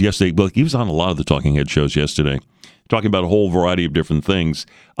Cruz yesterday, well, he was on a lot of the Talking Head shows yesterday, talking about a whole variety of different things,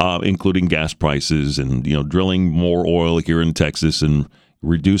 including gas prices and drilling more oil here in Texas and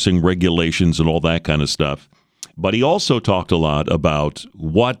reducing regulations and all that kind of stuff. But he also talked a lot about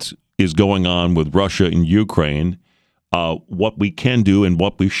what is going on with Russia and Ukraine, what we can do and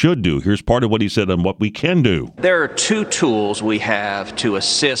what we should do. Here's part of what he said on what we can do. There are two tools we have to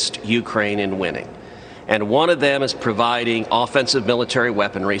assist Ukraine in winning. And one of them is providing offensive military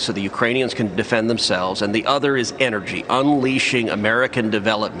weaponry so the Ukrainians can defend themselves. And the other is energy, unleashing American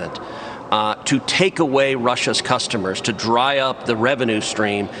development to take away Russia's customers, to dry up the revenue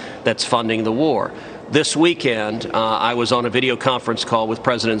stream that's funding the war. This weekend, I was on a video conference call with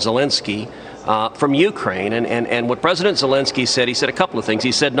President Zelensky from Ukraine. And what President Zelensky said, he said a couple of things.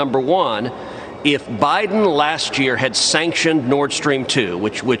 He said, number one, if Biden last year had sanctioned Nord Stream 2,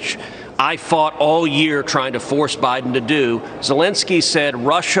 which I fought all year trying to force Biden to do, Zelensky said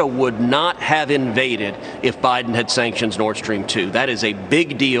Russia would not have invaded if Biden had sanctioned Nord Stream 2. That is a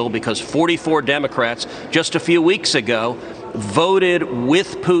big deal because 44 Democrats just a few weeks ago voted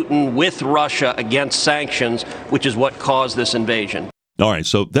with Putin, with Russia, against sanctions, which is what caused this invasion. All right,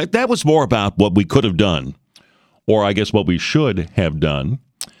 so that was more about what we could have done, or I guess what we should have done.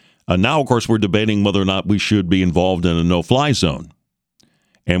 Now, of course, we're debating whether or not we should be involved in a no-fly zone.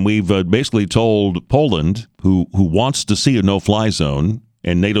 And we've basically told Poland, who wants to see a no-fly zone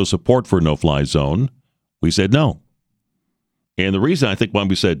and NATO support for a no-fly zone, we said no. And the reason I think why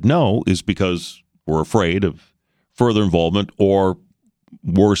we said no is because we're afraid of further involvement, or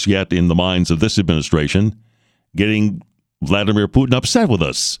worse yet, in the minds of this administration, getting Vladimir Putin upset with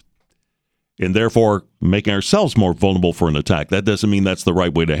us and therefore making ourselves more vulnerable for an attack. That doesn't mean that's the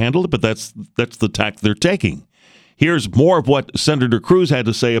right way to handle it, but that's the tack they're taking. Here's more of what Senator Cruz had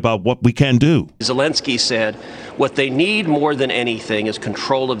to say about what we can do. Zelensky said what they need more than anything is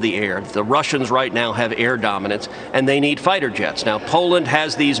control of the air. The Russians right now have air dominance, and they need fighter jets. Now, Poland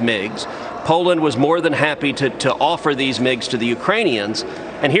has these MiGs. Poland was more than happy to offer these MiGs to the Ukrainians.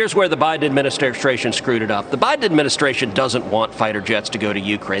 And here's where the Biden administration screwed it up. The Biden administration doesn't want fighter jets to go to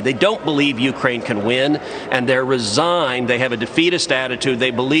Ukraine. They don't believe Ukraine can win, and they're resigned. They have a defeatist attitude.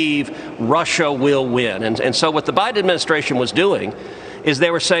 They believe Russia will win. And so what the Biden administration was doing is they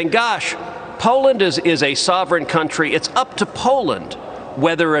were saying, gosh, Poland is a sovereign country. It's up to Poland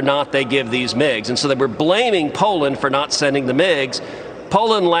whether or not they give these MiGs. And so they were blaming Poland for not sending the MiGs.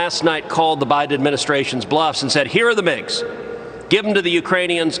 Poland last night called the Biden administration's bluffs and said, here are the MiGs. Give them to the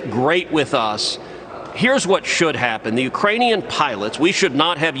Ukrainians, great with us. Here's what should happen. The Ukrainian pilots, we should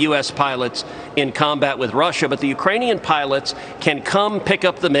not have U.S. pilots in combat with Russia, but the Ukrainian pilots can come pick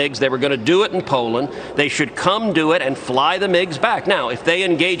up the MiGs. They were going to do it in Poland. They should come do it and fly the MiGs back. Now, if they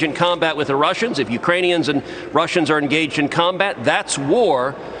engage in combat with the Russians, if Ukrainians and Russians are engaged in combat, that's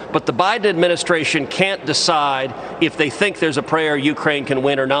war. But the Biden administration can't decide if they think there's a prayer Ukraine can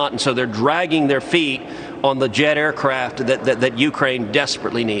win or not, and so they're dragging their feet on the jet aircraft that Ukraine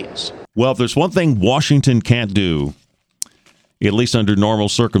desperately needs. Well, if there's one thing Washington can't do, at least under normal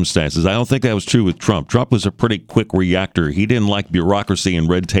circumstances, I don't think that was true with Trump. Trump was a pretty quick reactor. He didn't like bureaucracy and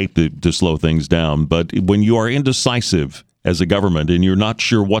red tape to slow things down. But when you are indecisive as a government and you're not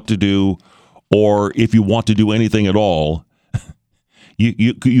sure what to do, or if you want to do anything at all,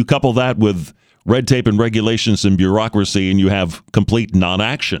 you couple that with red tape and regulations and bureaucracy, and you have complete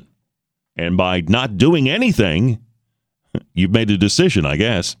non-action. And by not doing anything, you've made a decision, I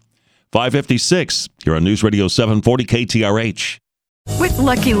guess. 5:56 here on News Radio 740 KTRH. With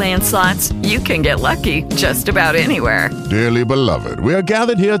Lucky Land Slots, you can get lucky just about anywhere. Dearly beloved, we are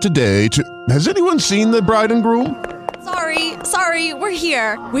gathered here today to... Has anyone seen the bride and groom? Sorry, we're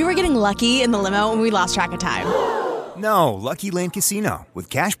here. We were getting lucky in the limo and we lost track of time. No, Lucky Land Casino, with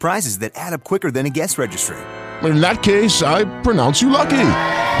cash prizes that add up quicker than a guest registry. In that case, I pronounce you lucky.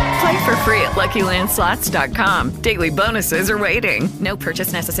 Play for free at LuckyLandSlots.com. Daily bonuses are waiting. No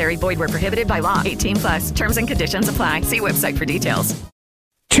purchase necessary. Void where prohibited by law. 18+. Terms and conditions apply. See website for details.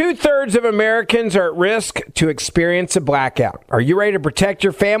 2/3 of Americans are at risk to experience a blackout. Are you ready to protect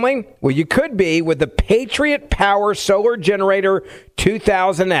your family? Well, you could be with the Patriot Power Solar Generator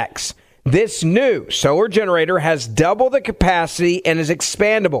 2000X. This new solar generator has double the capacity and is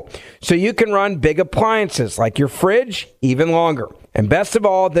expandable, so you can run big appliances like your fridge even longer. And best of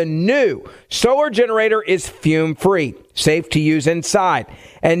all, the new solar generator is fume-free, safe to use inside,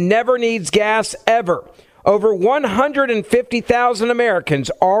 and never needs gas ever. Over 150,000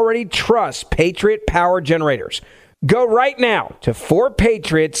 Americans already trust Patriot Power Generators. Go right now to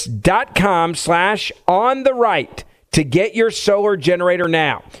 4patriots.com/ontherright to get your solar generator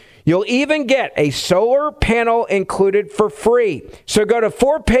now. You'll even get a solar panel included for free. So go to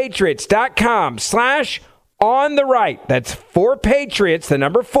 4patriots.com/on-the-right. That's 4patriots, the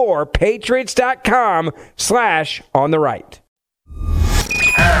number 4, patriots.com/on-the-right.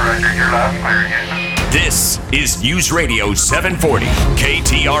 This is News Radio 740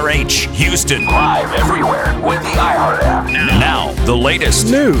 KTRH Houston. Live everywhere with the iHeart app. Now, the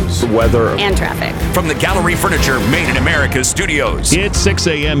latest news, weather, and traffic from the Gallery Furniture Made in America studios. It's 6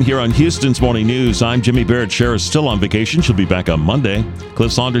 a.m. here on Houston's Morning News. I'm Jimmy Barrett. Cher is still on vacation. She'll be back on Monday.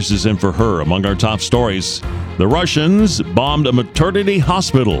 Cliff Saunders is in for her. Among our top stories, the Russians bombed a maternity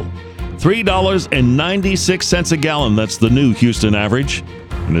hospital. $3.96 a gallon. That's the new Houston average.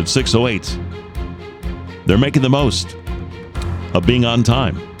 And at 6:08, they're making the most of being on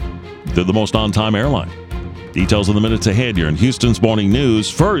time. They're the most on-time airline. Details in the minutes ahead here in Houston's Morning News.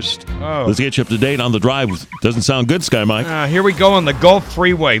 First, let's get you up to date on the drive. Doesn't sound good, Sky Mike. Here we go on the Gulf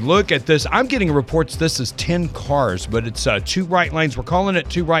Freeway. Look at this. I'm getting reports this is 10 cars, but it's 2 right lanes. We're calling it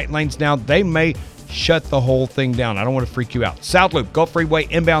 2 right lanes now. They may shut the whole thing down. I don't want to freak you out. South Loop, Gulf Freeway,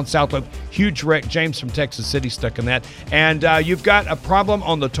 inbound South Loop. Huge wreck. James from Texas City stuck in that. And you've got a problem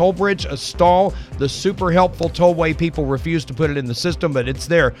on the toll bridge, a stall. The super helpful tollway people refuse to put it in the system, but it's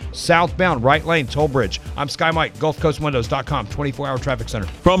there. Southbound, right lane, toll bridge. I'm Sky Mike, GulfCoastWindows.com, 24-hour traffic center.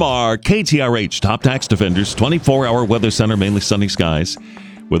 From our KTRH Top Tax Defenders 24-hour weather center, mainly sunny skies,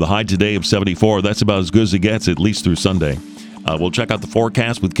 with a high today of 74. That's about as good as it gets, at least through Sunday. We'll check out the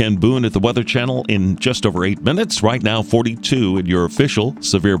forecast with Ken Boone at the Weather Channel in just over 8 minutes. Right now, 42 at your official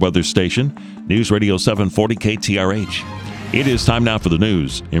severe weather station, News Radio 740 KTRH. It is time now for the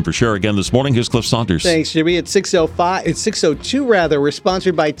news. And for sure, again this morning, here's Cliff Saunders. Thanks, Jimmy. It's 6:05. It's 6:02 rather. We're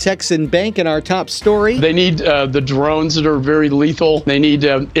sponsored by Texan Bank, and our top story. They need the drones that are very lethal. They need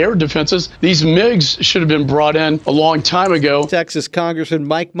air defenses. These MiGs should have been brought in a long time ago. Texas Congressman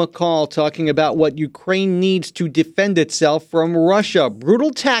Mike McCall talking about what Ukraine needs to defend itself from Russia.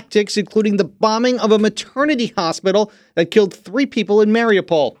 Brutal tactics, including the bombing of a maternity hospital that killed 3 people in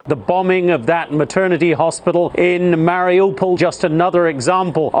Mariupol. The bombing of that maternity hospital in Mariupol, just another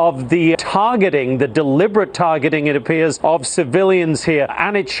example of the targeting, the deliberate targeting, it appears, of civilians here.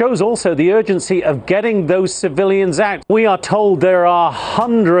 And it shows also the urgency of getting those civilians out. We are told there are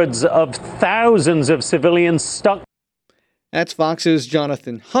hundreds of thousands of civilians stuck. That's Fox's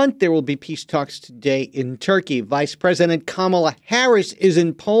Jonathan Hunt. There will be peace talks today in Turkey. Vice President Kamala Harris is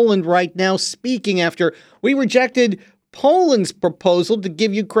in Poland right now speaking after we rejected Poland's proposal to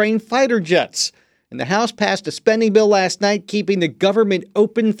give Ukraine fighter jets. And the House passed a spending bill last night, keeping the government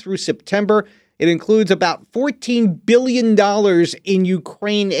open through September. It includes about $14 billion in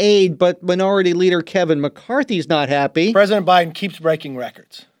Ukraine aid, but Minority Leader Kevin McCarthy's not happy. President Biden keeps breaking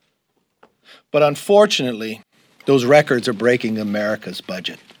records. But unfortunately, those records are breaking America's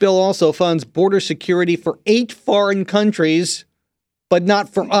budget. Bill also funds border security for 8 foreign countries, but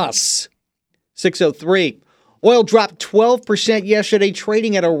not for us. 6:03. Oil dropped 12% yesterday,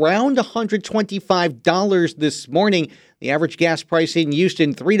 trading at around $125 this morning. The average gas price in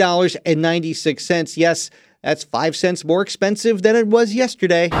Houston, $3.96. Yes, that's 5 cents more expensive than it was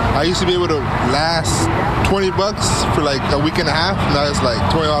yesterday. I used to be able to last $20 for like a week and a half. Now it's like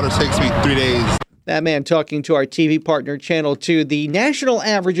 $20 takes me 3 days. That man talking to our TV partner, Channel 2. The national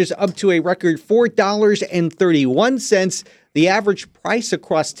average is up to a record $4.31. The average price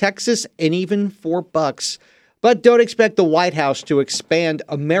across Texas, and even $4. But don't expect the White House to expand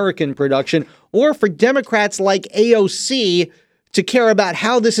American production or for Democrats like AOC to care about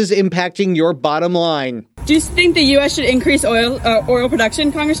how this is impacting your bottom line. Do you think the U.S. should increase oil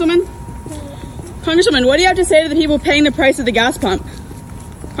production, Congresswoman? Congresswoman, what do you have to say to the people paying the price of the gas pump?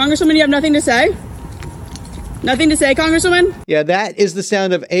 Congresswoman, you have nothing to say? Nothing to say, Congresswoman? Yeah, that is the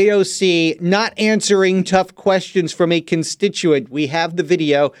sound of AOC not answering tough questions from a constituent. We have the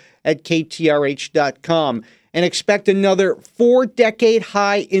video at KTRH.com. And expect another 4-decade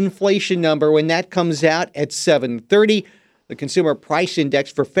high inflation number when that comes out at 7:30. The Consumer Price Index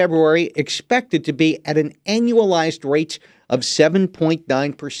for February expected to be at an annualized rate of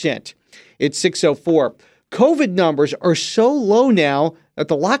 7.9%. It's 6:04. COVID numbers are so low now that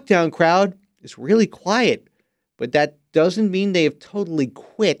the lockdown crowd is really quiet. But that doesn't mean they have totally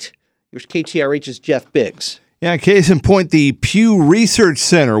quit. Here's KTRH's Jeff Biggs. Yeah, case in point, the Pew Research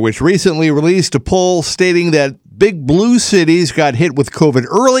Center, which recently released a poll stating that big blue cities got hit with COVID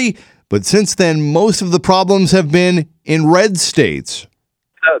early, but since then, most of the problems have been in red states.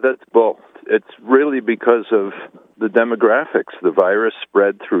 That's both. It's really because of the demographics. The virus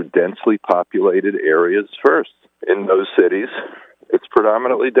spread through densely populated areas first. In those cities, it's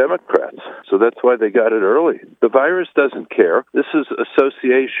predominantly Democrats. So that's why they got it early. The virus doesn't care. This is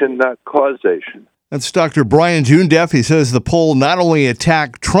association, not causation. That's Dr. Brian Joondaff. He says the poll not only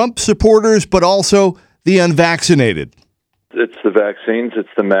attacked Trump supporters, but also the unvaccinated. It's the vaccines, it's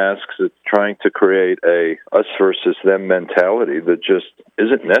the masks, it's trying to create a us versus them mentality that just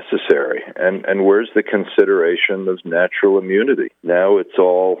isn't necessary. And where's the consideration of natural immunity? Now it's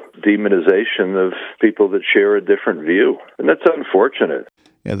all demonization of people that share a different view. And that's unfortunate.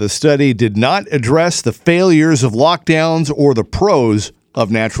 Yeah, the study did not address the failures of lockdowns or the pros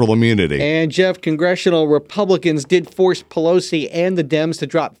of natural immunity. And Jeff, congressional Republicans did force Pelosi and the Dems to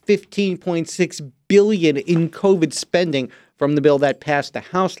drop $15.6 billion in COVID spending from the bill that passed the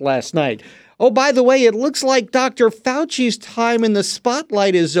House last night. Oh, by the way, it looks like Dr. Fauci's time in the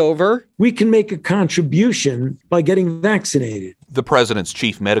spotlight is over. We can make a contribution by getting vaccinated. The president's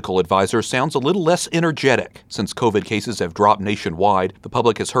chief medical advisor sounds a little less energetic. Since COVID cases have dropped nationwide, the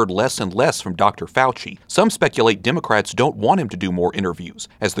public has heard less and less from Dr. Fauci. Some speculate Democrats don't want him to do more interviews,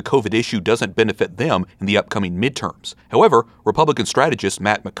 as the COVID issue doesn't benefit them in the upcoming midterms. However, Republican strategist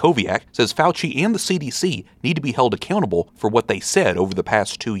Matt Mackowiak says Fauci and the CDC need to be held accountable for what they said over the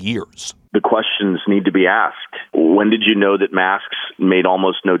past 2 years. The questions need to be asked. When did you know that masks made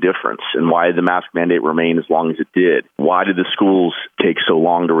almost no difference? And why did the mask mandate remain as long as it did? Why did the schools take so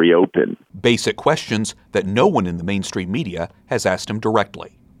long to reopen? Basic questions that no one in the mainstream media has asked him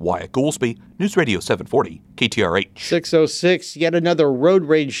directly. Wyatt Goolsby, News Radio 740, KTRH. 6:06, yet another road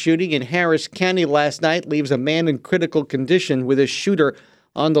rage shooting in Harris County last night leaves a man in critical condition with a shooter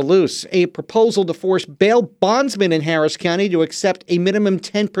on the loose. A proposal to force bail bondsmen in Harris County to accept a minimum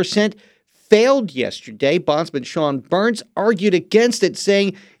 10% failed yesterday. Bondsman Sean Burns argued against it,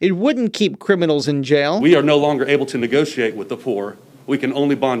 saying it wouldn't keep criminals in jail. We are no longer able to negotiate with the poor. We can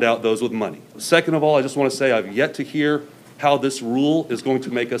only bond out those with money. Second of all, I just want to say I've yet to hear how this rule is going to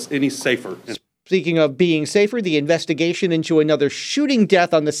make us any safer. Speaking of being safer, the investigation into another shooting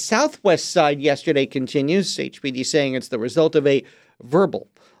death on the southwest side yesterday continues. HPD saying it's the result of a verbal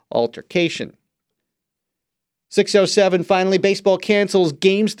altercation. 6:07, finally, baseball cancels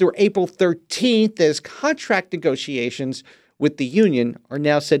games through April 13th as contract negotiations with the union are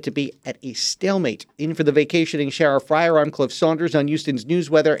now said to be at a stalemate. In for the vacationing Shara Fryer, I'm Cliff Saunders on Houston's news,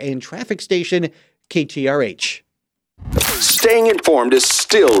 weather, and traffic station, KTRH. Staying informed is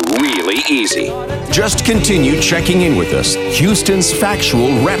still really easy. Just continue checking in with us. Houston's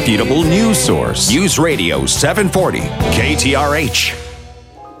factual, reputable news source. News Radio 740, KTRH.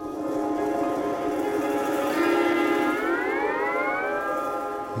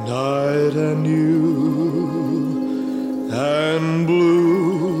 Night and you and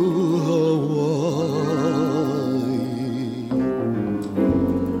blue Hawaii.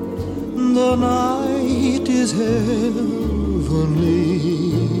 The night is heavenly,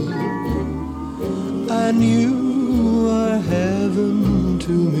 and you are heaven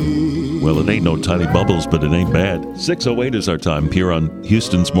to me. Well, it ain't no tiny bubbles, but it ain't bad. 6:08 is our time here on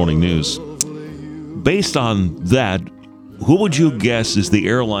Houston's Morning News. Based on that, who would you guess is the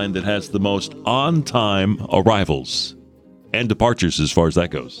airline that has the most on-time arrivals and departures as far as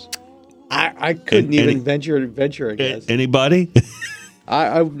that goes? I couldn't even venture a guess. Anybody?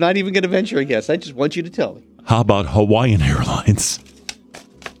 I'm not even going to venture a guess. I just want you to tell me. How about Hawaiian Airlines?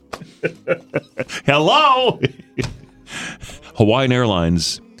 Hello? Hawaiian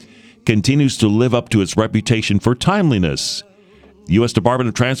Airlines continues to live up to its reputation for timeliness. U.S. Department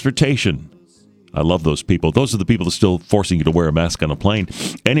of Transportation. I love those people. Those are the people that are still forcing you to wear a mask on a plane.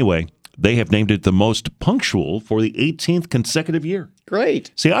 Anyway, they have named it the most punctual for the 18th consecutive year.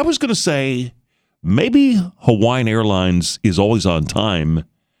 Great. See, I was going to say maybe Hawaiian Airlines is always on time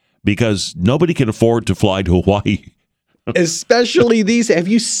because nobody can afford to fly to Hawaii. Especially these. Have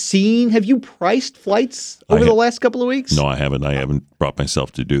you priced flights over the last couple of weeks? No, I haven't. I haven't brought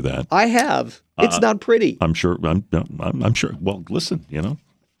myself to do that. I have. It's not pretty. I'm sure. I'm sure. Well, listen,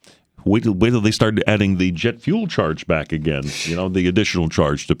 wait till they start adding the jet fuel charge back again. The additional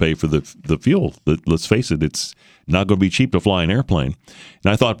charge to pay for the fuel. Let's face it, it's not going to be cheap to fly an airplane.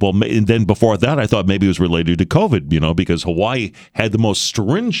 And I thought, and then before that, I thought maybe it was related to COVID, because Hawaii had the most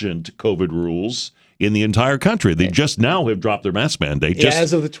stringent COVID rules in the entire country. They just now have dropped their mask mandate.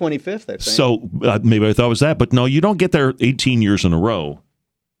 As of the 25th, I think. So maybe I thought it was that. But no, you don't get there 18 years in a row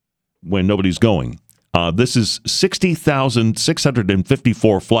when nobody's going. This is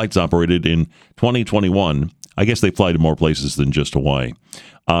 60,654 flights operated in 2021. I guess they fly to more places than just Hawaii.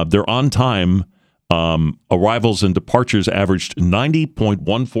 Their on-time arrivals and departures averaged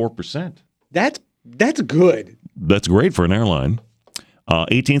 90.14%. That's good. That's great for an airline.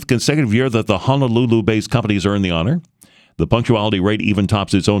 18th consecutive year that the Honolulu-based companies earned the honor. The punctuality rate even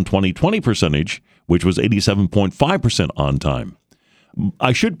tops its own 2020 percentage, which was 87.5% on time.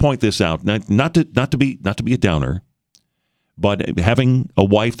 I should point this out, not to be a downer, but having a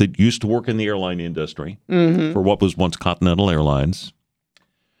wife that used to work in the airline industry for what was once Continental Airlines,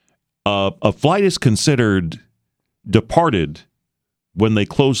 a flight is considered departed when they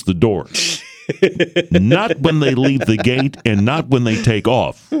close the door. Not when they leave the gate and not when they take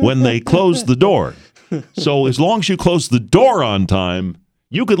off. When they close the door. So as long as you close the door on time,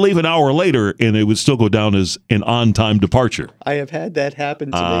 you could leave an hour later and it would still go down as an on-time departure. I have had that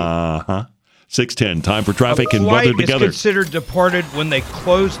happen to me. Uh-huh. 6:10, time for traffic and weather together. A flight is considered departed when they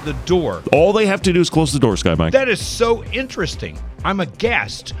close the door. All they have to do is close the door, Sky Mike. That is so interesting. I'm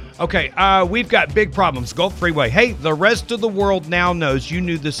aghast. Okay, we've got big problems. Gulf Freeway. Hey, the rest of the world now knows. You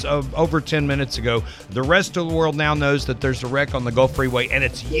knew this over 10 minutes ago. The rest of the world now knows that there's a wreck on the Gulf Freeway, and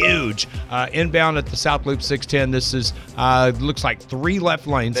it's huge. Inbound at the South Loop 610. This is looks like 3 left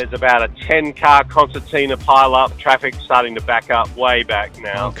lanes. There's about a 10-car concertina pile-up. Traffic starting to back up way back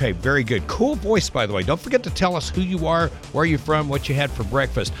now. Okay, very good. Cool voice, by the way. Don't forget to tell us who you are, where you're from, what you had for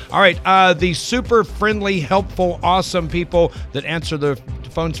breakfast. All right, the super friendly, helpful, awesome people that answer the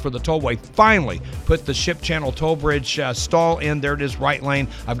phones for the tollway finally put the Ship Channel toll bridge stall in. There it is, right lane.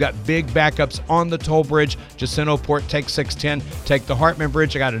 I've got big backups on the toll bridge. Jacinto Port, take 610, take the Hartman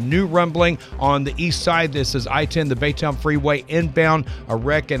Bridge. I got a new rumbling on the east side. This is I-10, the Baytown Freeway inbound, a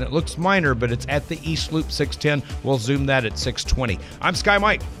wreck, and it looks minor, but it's at the East Loop 610. We'll zoom that at 620. I'm Sky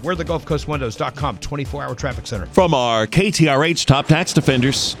Mike. We're the GulfCoastWindows.com 24-hour traffic center. From our KTRH Top Tax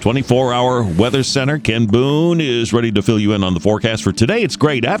Defenders 24-hour weather center, Ken Boone is ready to fill you in on the forecast for today. It's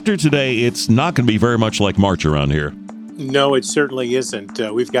great. After today, it's not going to be very much like March around here. No, it certainly isn't.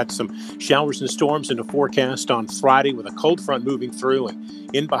 We've got some showers and storms in the forecast on Friday with a cold front moving through,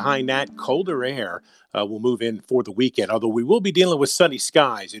 and in behind that, colder air will move in for the weekend. Although we will be dealing with sunny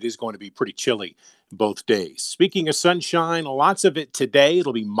skies, it is going to be pretty chilly both days. Speaking of sunshine, lots of it today.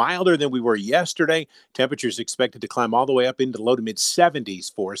 It'll be milder than we were yesterday. Temperatures expected to climb all the way up into low to mid 70s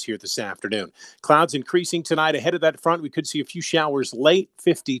for us here this afternoon. Clouds increasing tonight. Ahead of that front, we could see a few showers late,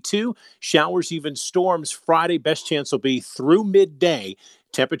 52. Showers, even storms Friday. Best chance will be through midday.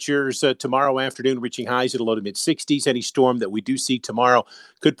 Temperatures tomorrow afternoon reaching highs at a low to mid 60s. Any storm that we do see tomorrow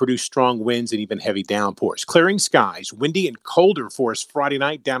could produce strong winds and even heavy downpours. Clearing skies, windy and colder for us Friday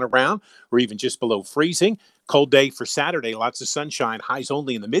night, down around or even just below freezing. Cold day for Saturday, lots of sunshine, highs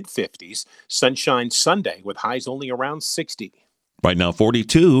only in the mid 50s. Sunshine Sunday with highs only around 60. Right now,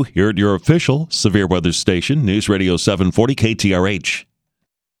 42 here at your official severe weather station, News Radio 740 KTRH.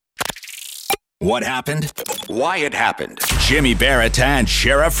 What happened? Why it happened? Jimmy Barrett and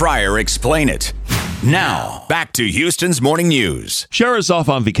Sheriff Fryer explain it. Now, back to Houston's Morning News. Shara's off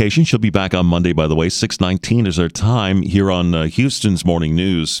on vacation. She'll be back on Monday, by the way. 6:19 is our time here on Houston's Morning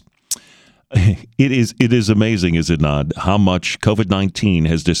News. It is amazing, is it not, how much COVID-19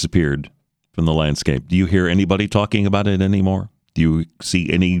 has disappeared from the landscape. Do you hear anybody talking about it anymore? Do you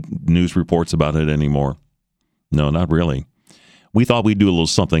see any news reports about it anymore? No, not really. We thought we'd do a little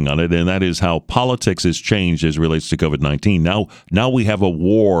something on it, and that is how politics has changed as it relates to COVID-19. Now we have a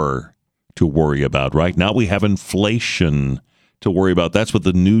war to worry about, right? Now we have inflation to worry about. That's what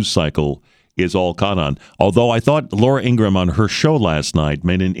the news cycle is all caught on. Although I thought Laura Ingraham on her show last night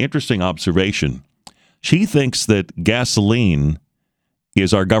made an interesting observation. She thinks that gasoline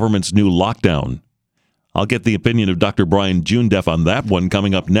is our government's new lockdown. I'll get the opinion of Dr. Brian Junedef on that one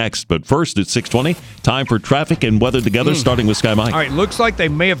coming up next. But first, it's 6:20. Time for traffic and weather together, starting with Sky Mike. All right, looks like they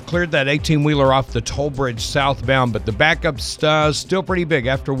may have cleared that 18-wheeler off the toll bridge southbound, but the backup's still pretty big.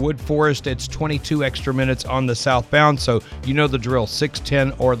 After Wood Forest, it's 22 extra minutes on the southbound, so you know the drill,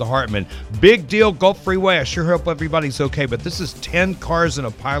 610 or the Hartman. Big deal, Gulf Freeway. I sure hope everybody's okay, but this is 10 cars in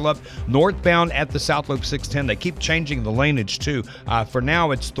a pileup northbound at the South Loop 610. They keep changing the laneage, too. For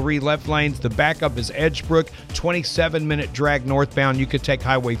now, it's 3 left lanes. The backup is Edgebrook, 27-minute drag northbound. You could take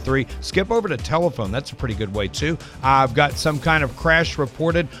Highway 3. Skip over to Telephone. That's a pretty good way, too. I've got some kind of crash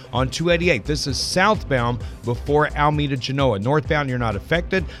reported on 288. This is southbound before Alameda Genoa. Northbound, you're not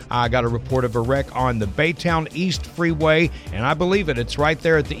affected. I got a report of a wreck on the Baytown East Freeway, and I believe it. It's right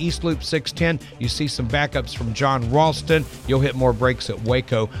there at the East Loop 610. You see some backups from John Ralston. You'll hit more brakes at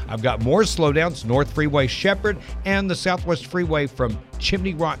Waco. I've got more slowdowns, North Freeway Shepherd, and the Southwest Freeway from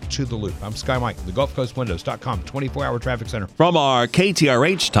Chimney Rock to the Loop. I'm Sky Mike, the GulfCoastWindows.com 24-hour traffic center. From our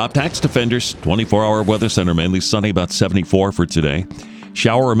KTRH Top Tax Defenders 24-hour weather center, mainly sunny, about 74 for today.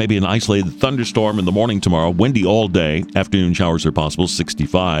 Shower or maybe an isolated thunderstorm in the morning tomorrow. Windy all day. Afternoon showers are possible,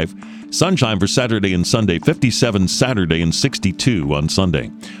 65. Sunshine for Saturday and Sunday, 57 Saturday and 62 on Sunday.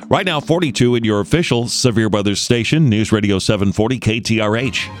 Right now, 42 at your official severe weather station, News Radio 740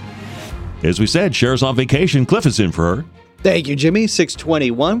 KTRH. As we said, Cher's on vacation. Cliff is in for her. Thank you, Jimmy.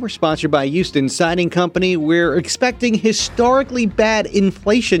 621. We're sponsored by Houston Siding Company. We're expecting historically bad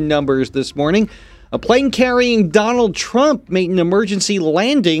inflation numbers this morning. A plane carrying Donald Trump made an emergency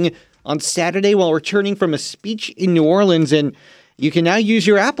landing on Saturday while returning from a speech in New Orleans. And you can now use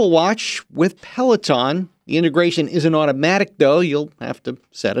your Apple Watch with Peloton. The integration isn't automatic, though. You'll have to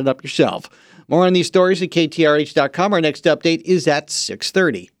set it up yourself. More on these stories at KTRH.com. Our next update is at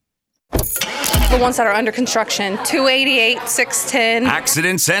 6:30. The ones that are under construction, 288, 610.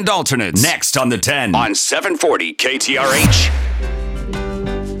 Accidents and alternates. Next on the 10 on 740 KTRH.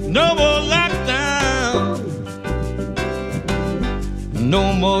 No more lockdown.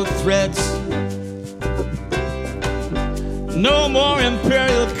 No more threats. No more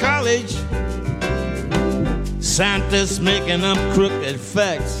Imperial College. Scientists making up crooked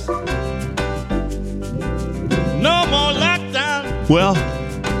facts. No more lockdown. Well,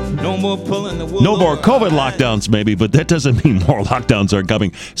 no more pulling the wool. no more COVID lockdowns, maybe, but that doesn't mean more lockdowns are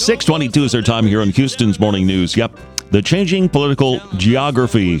coming. 6:22 is our time here on Houston's Morning News. Yep, the changing political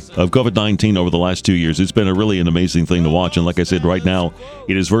geography of COVID-19 over the last 2 years. It's been an amazing thing to watch. And like I said, right now,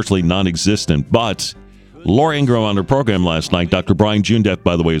 it is virtually non-existent. But Laura Ingraham on her program last night, Dr. Brian Jundeff,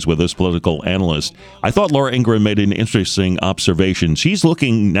 by the way, is with us, political analyst. I thought Laura Ingraham made an interesting observation. She's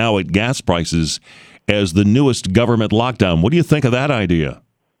looking now at gas prices as the newest government lockdown. What do you think of that idea?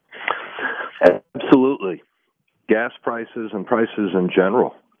 Absolutely. Gas prices and prices in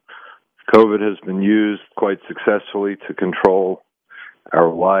general. COVID has been used quite successfully to control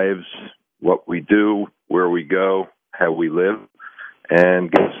our lives, what we do, where we go, how we live.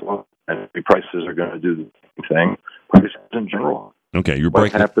 And guess what? Energy prices are going to do the same thing. Prices in general. Okay, you're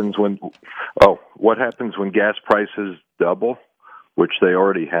breaking. What happens when gas prices double, which they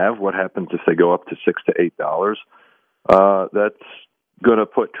already have? What happens if they go up to $6 to $8? That's going to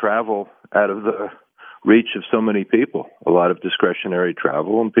put travel out of the reach of so many people. A lot of discretionary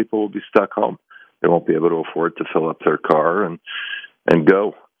travel, and people will be stuck home. They won't be able to afford to fill up their car and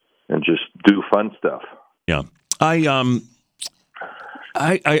go and just do fun stuff. Yeah, I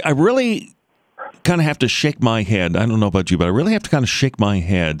really kind of have to shake my head. I don't know about you, but I really have to kind of shake my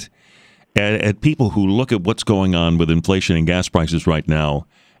head at people who look at what's going on with inflation and gas prices right now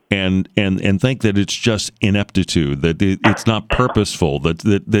and think that it's just ineptitude, that it's not purposeful, that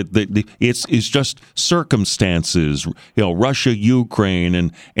it's just circumstances, Russia,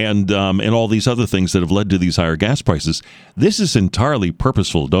 Ukraine, and all these other things that have led to these higher gas prices. This is entirely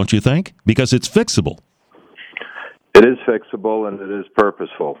purposeful, don't you think? Because it's fixable. It is fixable and it is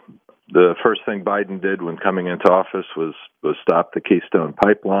purposeful. The first thing Biden did when coming into office was stop the Keystone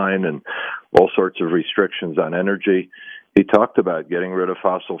Pipeline and all sorts of restrictions on energy. He talked about getting rid of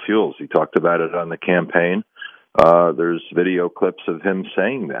fossil fuels. He talked about it on the campaign. There's video clips of him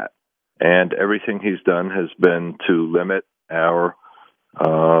saying that. And everything he's done has been to limit our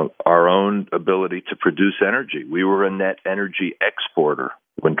own ability to produce energy. We were a net energy exporter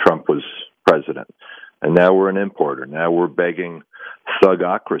when Trump was president. And now we're an importer. Now we're begging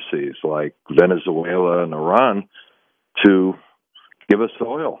thugocracies like Venezuela and Iran to give us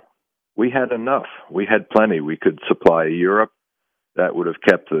oil. We had enough. We had plenty. We could supply Europe. That would have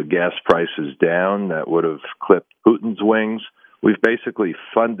kept the gas prices down. That would have clipped Putin's wings. We've basically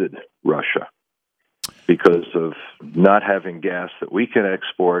funded Russia because of not having gas that we can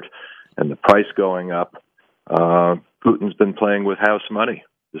export and the price going up. Putin's been playing with house money.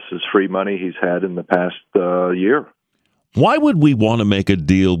 This is free money he's had in the past year. Why would we want to make a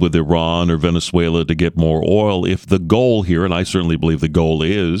deal with Iran or Venezuela to get more oil if the goal here, and I certainly believe the goal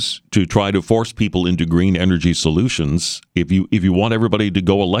is, to try to force people into green energy solutions? If you want everybody to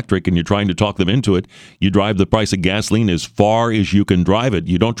go electric and you're trying to talk them into it, you drive the price of gasoline as far as you can drive it.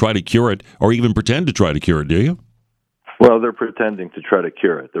 You don't try to cure it or even pretend to try to cure it, do you? Well, they're pretending to try to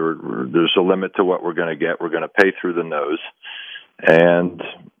cure it. There's a limit to what we're going to get. We're going to pay through the nose. And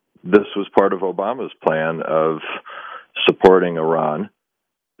this was part of Obama's plan of supporting Iran,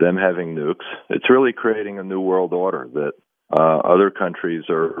 them having nukes. It's really creating a new world order that other countries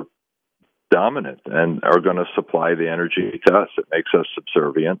are dominant and are going to supply the energy to us. It makes us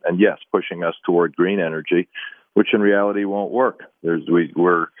subservient, and yes, pushing us toward green energy, which in reality won't work.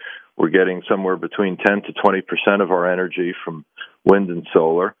 We're getting somewhere between 10 to 20% of our energy from wind and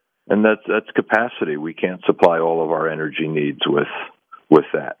solar, and that's capacity. We can't supply all of our energy needs with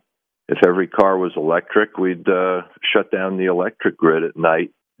that. If every car was electric, we'd shut down the electric grid at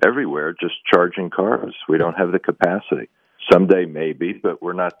night everywhere, just charging cars. We don't have the capacity. Someday maybe, but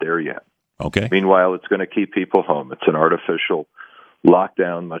we're not there yet. Okay. Meanwhile, it's going to keep people home. It's an artificial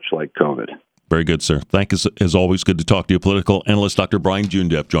lockdown, much like COVID. Very good, sir. Thank you, as always. Good to talk to you. Political analyst Dr. Brian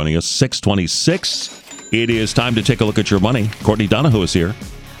Joondapp joining us. 6:26. It is time to take a look at your money. Courtney Donahoe is here.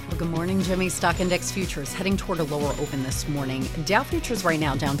 Well, good morning, Jimmy. Stock index futures heading toward a lower open this morning. Dow futures right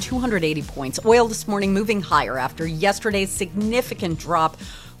now down 280 points. Oil this morning moving higher after yesterday's significant drop.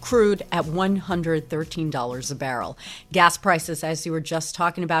 Crude at $113 a barrel. Gas prices, as you were just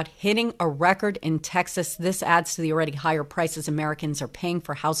talking about, hitting a record in Texas. This adds to the already higher prices Americans are paying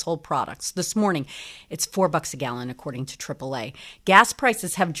for household products. This morning, it's $4 a gallon, according to AAA. Gas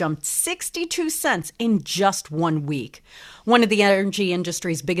prices have jumped 62 cents in just 1 week. One of the energy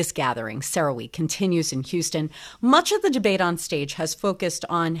industry's biggest gatherings, CERAWeek, continues in Houston. Much of the debate on stage has focused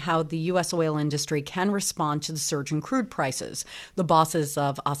on how the U.S. oil industry can respond to the surge in crude prices. The bosses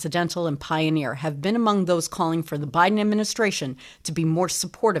of Occidental and Pioneer have been among those calling for the Biden administration to be more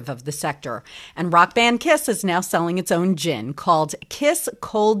supportive of the sector. And rock band Kiss is now selling its own gin called Kiss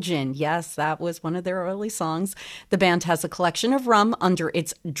Cold Gin. Yes, that was one of their early songs. The band has a collection of rum under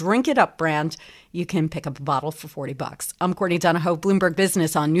its Drink It Up brand. You can pick up a bottle for $40. I'm Courtney Donahoe, Bloomberg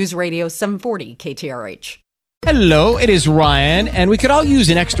Business on News Radio 740 KTRH. Hello, it is Ryan, and we could all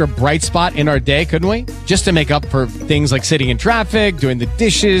use an extra bright spot in our day, couldn't we? Just to make up for things like sitting in traffic, doing the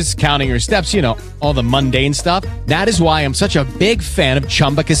dishes, counting your steps, you know, all the mundane stuff. That is why I'm such a big fan of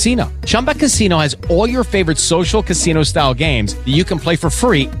Chumba Casino. Chumba Casino has all your favorite social casino-style games that you can play for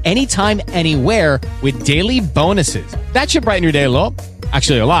free anytime, anywhere with daily bonuses. That should brighten your day a little.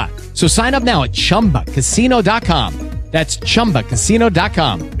 Actually, a lot. So sign up now at ChumbaCasino.com. That's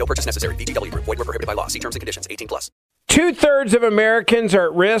ChumbaCasino.com. No purchase necessary. VGW Group. Void where prohibited by law. See terms and conditions. 18+. 2/3 of Americans are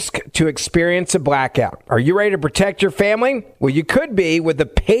at risk to experience a blackout. Are you ready to protect your family? Well, you could be with the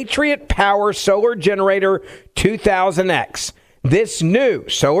Patriot Power Solar Generator 2000X. This new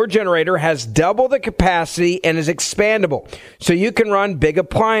solar generator has double the capacity and is expandable, so you can run big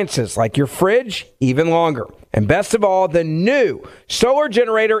appliances like your fridge even longer. And best of all, the new solar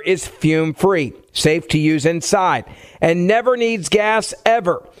generator is fume-free, safe to use inside, and never needs gas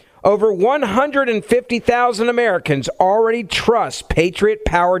ever. Over 150,000 Americans already trust Patriot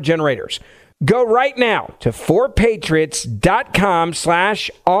Power Generators. Go right now to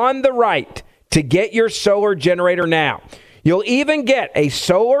 4patriots.com/ontherright to get your solar generator now. You'll even get a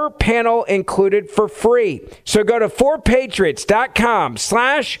solar panel included for free. So go to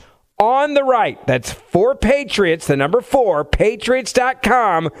 4patriots.com/ontherright. That's 4patriots, the number 4,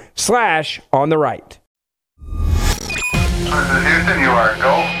 patriots.com/ontherright. Houston, you are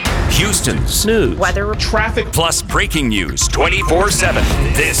go. Houston's news, weather, traffic, plus breaking news 24/7.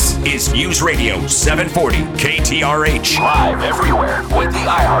 This is News Radio 740 KTRH. Live everywhere with the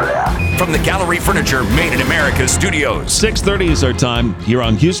iHeart app. From the Gallery Furniture Made in America studios. 6:30 is our time here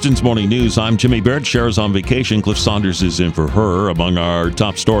on Houston's Morning News. I'm Jimmy Baird. Cher's on vacation. Cliff Saunders is in for her. Among our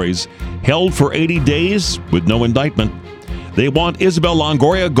top stories, held for 80 days with no indictment. They want Isabel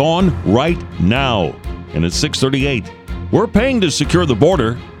Longoria gone right now. And it's 6:38. We're paying to secure the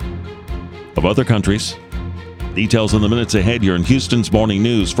border of other countries. Details in the minutes ahead here in Houston's Morning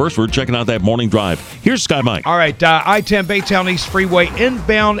News. First, we're checking out that morning drive. Here's Sky Mike. All right, I-10 Baytown East Freeway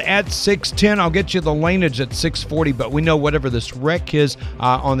inbound at 610. I'll get you the laneage at 640, but we know whatever this wreck is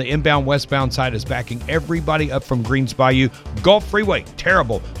on the inbound westbound side is backing everybody up from Greens Bayou. Gulf Freeway,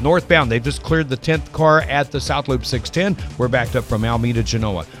 terrible. Northbound, they've just cleared the 10th car at the South Loop 610. We're backed up from Alameda,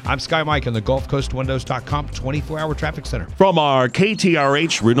 Genoa. I'm Sky Mike in the GulfCoastWindows.com 24-hour traffic center. From our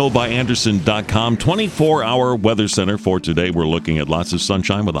KTRH RenewalByAnderson.com 24-hour weather center for today, we're looking at lots of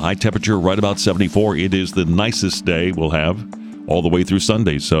sunshine with a high temperature right about 74. It is the nicest day we'll have all the way through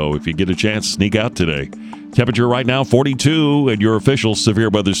Sunday, so if you get a chance, sneak out today. Temperature right now 42 at your official severe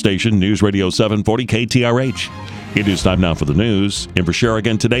weather station, News Radio 740 KTRH. It is time now for the news. In for Cher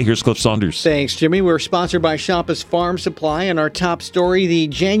again today, here's Cliff Saunders. Thanks, Jimmy. We're sponsored by Shoppa's Farm Supply, and our top story, the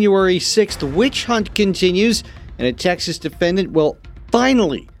January 6th witch hunt continues, and a Texas defendant will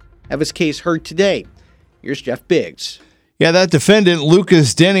finally have his case heard today. Here's Jeff Biggs. Yeah, that defendant,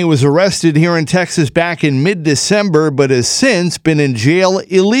 Lucas Denny, was arrested here in Texas back in mid-December, but has since been in jail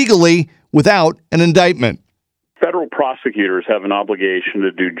illegally without an indictment. Federal prosecutors have an obligation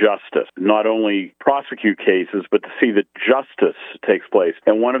to do justice, not only prosecute cases, but to see that justice takes place.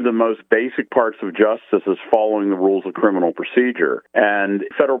 And one of the most basic parts of justice is following the rules of criminal procedure. And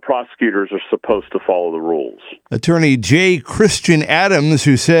federal prosecutors are supposed to follow the rules. Attorney J. Christian Adams,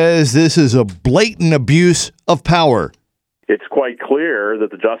 who says this is a blatant abuse of power. It's quite clear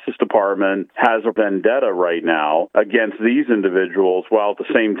that the Justice Department has a vendetta right now against these individuals, while at the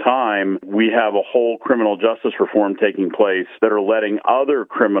same time we have a whole criminal justice reform taking place that are letting other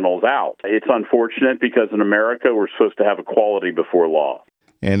criminals out. It's unfortunate because in America we're supposed to have equality before law.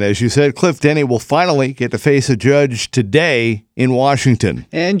 And as you said, Cliff Denny will finally get to face a judge today in Washington.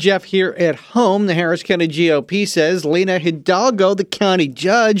 And Jeff, here at home, the Harris County GOP says Lena Hidalgo, the county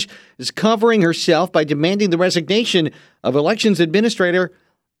judge, is covering herself by demanding the resignation of Elections Administrator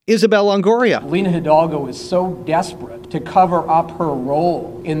Isabel Longoria. Lena Hidalgo is so desperate to cover up her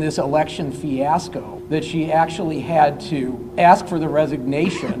role in this election fiasco that she actually had to ask for the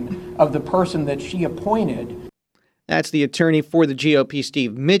resignation of the person that she appointed. That's the attorney for the GOP,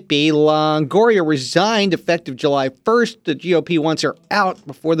 Steve Mitby. Longoria resigned effective July 1st. The GOP wants her out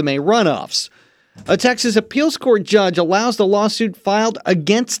before the May runoffs. A Texas appeals court judge allows the lawsuit filed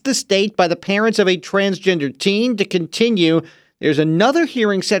against the state by the parents of a transgender teen to continue. There's another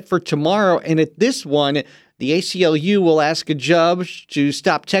hearing set for tomorrow, and at this one, the ACLU will ask a judge to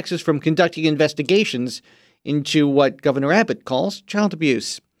stop Texas from conducting investigations into what Governor Abbott calls child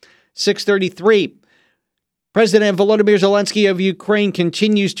abuse. 6:33. President Volodymyr Zelensky of Ukraine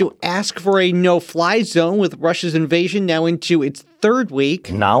continues to ask for a no-fly zone with Russia's invasion now into its third week.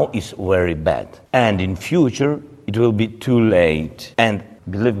 Now is very bad, and in future it will be too late. And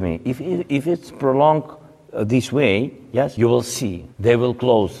believe me, if it's prolonged this way, yes, you will see they will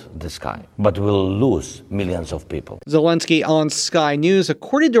close the sky, but we'll lose millions of people. Zelensky on Sky News.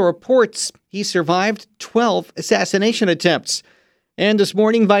 According to reports, he survived 12 assassination attempts. And this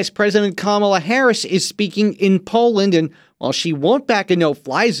morning, Vice President Kamala Harris is speaking in Poland, and while she won't back a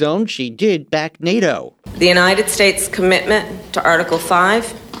no-fly zone, she did back NATO. The United States' commitment to Article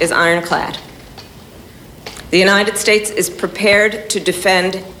 5 is ironclad. The United States is prepared to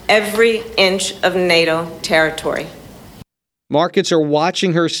defend every inch of NATO territory. Markets are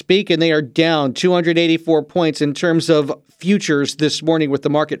watching her speak, and they are down 284 points in terms of futures this morning, with the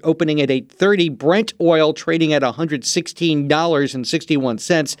market opening at 8:30. Brent oil trading at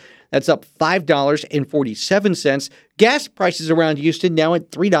 $116.61. That's up $5.47. Gas prices around Houston now at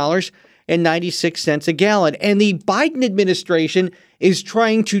 $3.96 a gallon. And the Biden administration is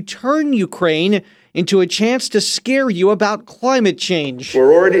trying to turn Ukraine into a chance to scare you about climate change.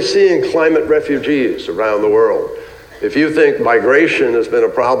 We're already seeing climate refugees around the world. If you think migration has been a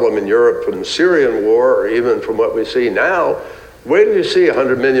problem in Europe from the Syrian war, or even from what we see now, wait till you see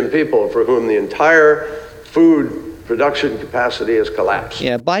 100 million people for whom the entire food production capacity has collapsed.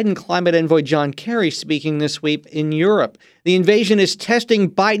 Yeah, Biden climate envoy John Kerry speaking this week in Europe. The invasion is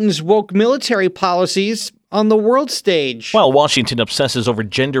testing Biden's woke military policies on the world stage. While Washington obsesses over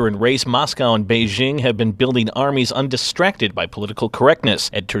gender and race, Moscow and Beijing have been building armies undistracted by political correctness.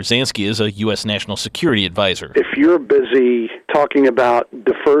 Ed Terzansky is a U.S. national security advisor. If you're busy talking about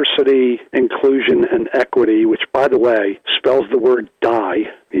diversity, inclusion, and equity, which, by the way, spells the word die,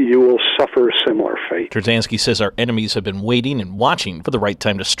 you will suffer a similar fate. Terzansky says our enemies have been waiting and watching for the right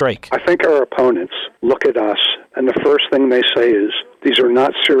time to strike. I think our opponents look at us, and the first thing they say is, these are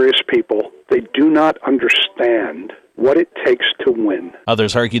not serious people. They do not understand what it takes to win.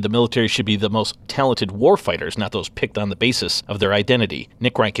 Others argue the military should be the most talented warfighters, not those picked on the basis of their identity.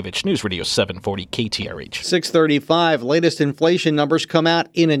 Nick Rankovich, News Radio 740 KTRH. 6:35. Latest inflation numbers come out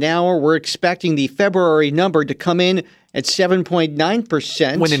in an hour. We're expecting the February number to come in at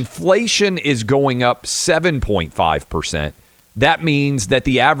 7.9%. When inflation is going up 7.5%, that means that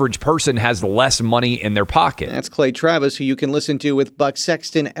the average person has less money in their pocket. That's Clay Travis, who you can listen to with Buck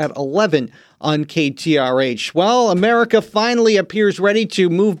Sexton at 11 on KTRH. Well, America finally appears ready to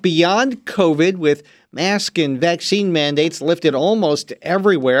move beyond COVID, with mask and vaccine mandates lifted almost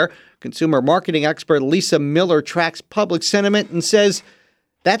everywhere. Consumer marketing expert Lisa Miller tracks public sentiment and says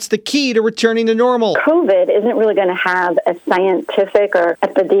that's the key to returning to normal. COVID isn't really going to have a scientific or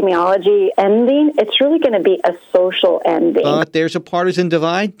epidemiology ending. It's really going to be a social ending. But there's a partisan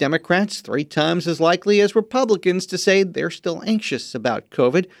divide. Democrats 3 times as likely as Republicans to say they're still anxious about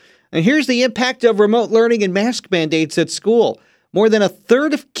COVID. And here's the impact of remote learning and mask mandates at school. More than a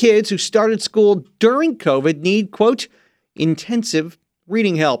third of kids who started school during COVID need, quote, intensive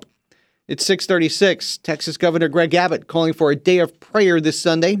reading help. It's 6:36. Texas Governor Greg Abbott calling for a day of prayer this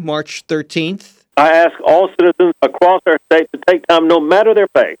Sunday, March 13th. I ask all citizens across our state to take time, no matter their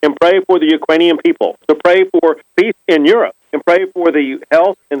faith, and pray for the Ukrainian people, to pray for peace in Europe, and pray for the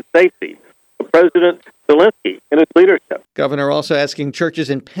health and safety of President Zelensky and his leadership. Governor also asking churches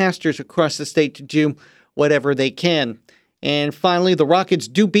and pastors across the state to do whatever they can. And finally, the Rockets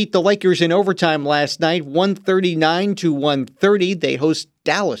do beat the Lakers in overtime last night, 139-130. They host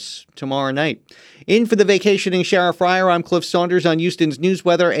Dallas tomorrow night. In for the vacationing Shara Fryer, I'm Cliff Saunders on Houston's news,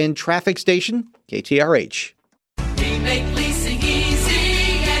 weather, and traffic station, KTRH. We make leasing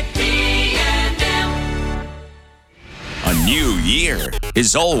easy at P&M. A new year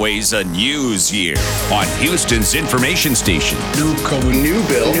is always a news year on Houston's information station. New code, new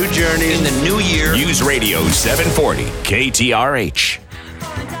bill, new journey in the new year. News Radio 740 KTRH.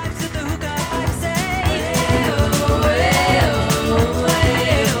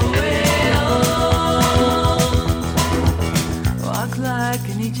 Walk like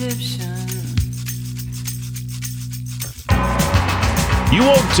an Egyptian. You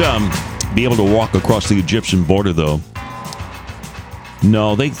won't be able to walk across the Egyptian border, though.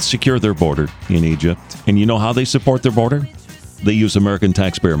 No, they secure their border in Egypt. And you know how they support their border? They use American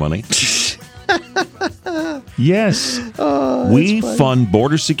taxpayer money. Yes. We fund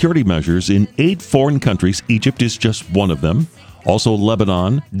border security measures in 8 foreign countries. Egypt is just one of them. Also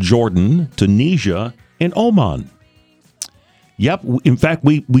Lebanon, Jordan, Tunisia, and Oman. Yep. In fact,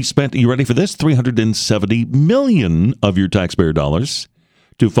 we spent, you ready for this? $370 million of your taxpayer dollars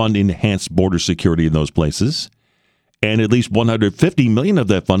to fund enhanced border security in those places. And at least $150 million of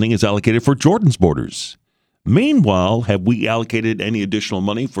that funding is allocated for Jordan's borders. Meanwhile, have we allocated any additional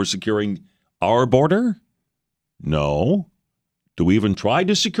money for securing our border? No. Do we even try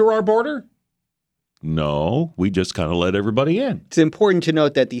to secure our border? No. We just kind of let everybody in. It's important to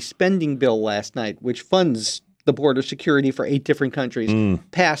note that the spending bill last night, which funds the border security for 8 different countries,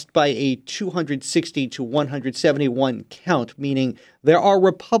 passed by a 260 to 171 count, meaning there are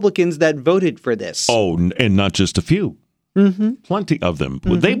Republicans that voted for this. Oh, and not just a few. Mm-hmm. Plenty of them.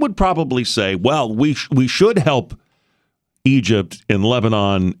 Mm-hmm. They would probably say, well, we should help Egypt and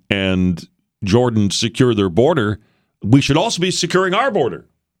Lebanon and Jordan secure their border. We should also be securing our border.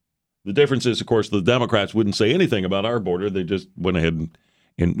 The difference is, of course, the Democrats wouldn't say anything about our border. They just went ahead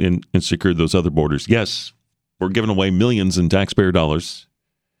and secured those other borders. Yes, we're giving away millions in taxpayer dollars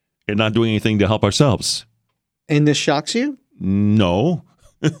and not doing anything to help ourselves. And this shocks you? No,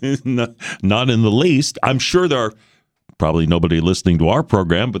 not in the least. I'm sure there are probably nobody listening to our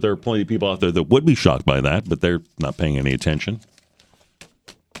program, but there are plenty of people out there that would be shocked by that, but they're not paying any attention.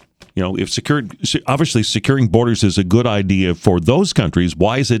 You know, obviously securing borders is a good idea for those countries.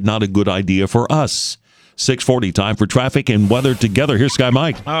 Why is it not a good idea for us? 6:40, time for traffic and weather together. Here's Sky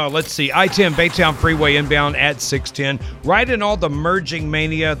Mike. Oh, let's see. I-10 Baytown Freeway inbound at 610. Right in all the merging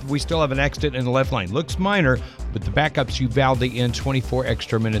mania, we still have an exit in the left lane. Looks minor, but the backup's Uvalde in 24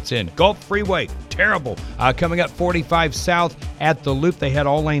 extra minutes in. Gulf Freeway, terrible. Coming up 45 south at the loop. They had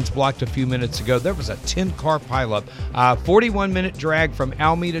all lanes blocked a few minutes ago. There was a 10-car pileup. 41-minute drag from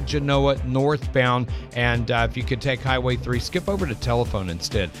Alameda, Genoa, northbound. And if you could take Highway 3, skip over to Telephone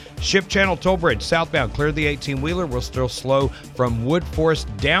instead. Ship Channel Toll Bridge, southbound, clear the 18-wheeler. We're still slow from Wood Forest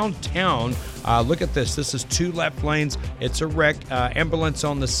downtown. Look at this. This is 2 left lanes. It's a wreck. Ambulance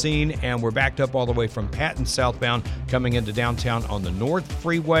on the scene, and we're backed up all the way from Patton southbound coming into downtown on the North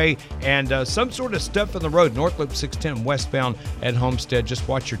Freeway. And some sort of stuff in the road. North Loop 610 westbound at Homestead. Just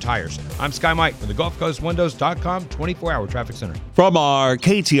watch your tires. I'm Sky Mike from the GulfCoastWindows.com 24-hour traffic center. From our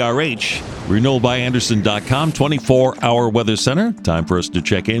KTRH, RenewalByAnderson.com 24-hour weather center. Time for us to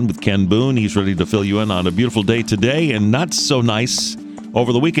check in with Ken Boone. He's ready to fill you in on a beautiful day today and not so nice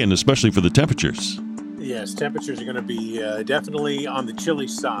over the weekend, especially for the temperatures. Yes, temperatures are going to be definitely on the chilly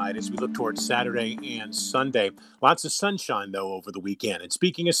side as we look towards Saturday and Sunday. Lots of sunshine, though, over the weekend. And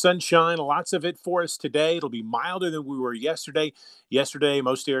speaking of sunshine, lots of it for us today. It'll be milder than we were yesterday. Yesterday,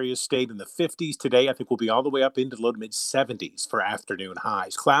 most areas stayed in the 50s. Today, I think we'll be all the way up into low to mid-70s for afternoon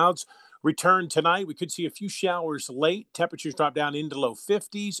highs. Clouds return tonight. We could see a few showers late. Temperatures drop down into low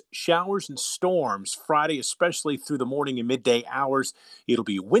 50s. Showers and storms Friday, especially through the morning and midday hours. It'll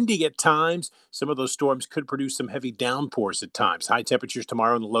be windy at times. Some of those storms could produce some heavy downpours at times. High temperatures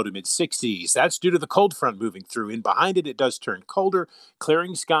tomorrow in the low to mid 60s. That's due to the cold front moving through. And behind it, it does turn colder.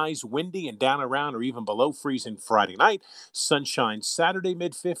 Clearing skies, windy and down around or even below freezing Friday night. Sunshine Saturday,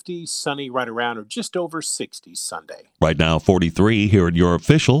 mid 50s. Sunny right around or just over 60s Sunday. Right now, 43 here at your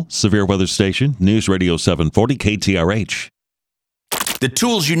official severe weather station, News Radio 740 KTRH. The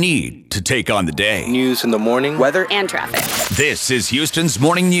tools you need to take on the day. News in the morning, weather, and traffic. This is Houston's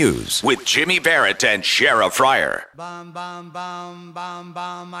Morning News with Jimmy Barrett and Shara Fryer. Bum, bum, bum, bum,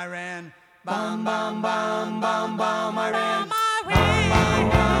 bum, Iran. Bum, bum, bum, bum, bum, Iran. Bum, bum,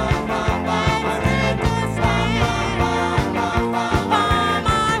 bum, bum, bum, Iran. Bum, bum, bum, bum,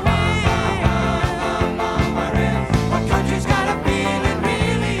 bum, Iran. What country's got a feeling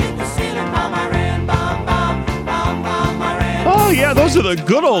really hit the ceiling? Bum, Iran. Bum, bum, bum, bum, Iran. Those are the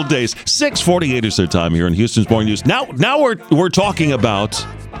good old days. 6:48 is their time here in Houston's Morning News. Now we're talking about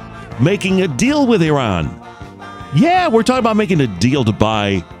making a deal with Iran. Yeah, we're talking about making a deal to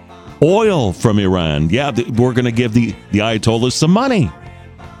buy oil from Iran. Yeah, we're going to give the Ayatollahs some money,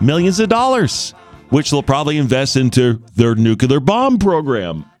 millions of dollars, which they'll probably invest into their nuclear bomb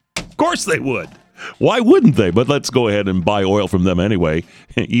program. Of course they would. Why wouldn't they? But let's go ahead and buy oil from them anyway,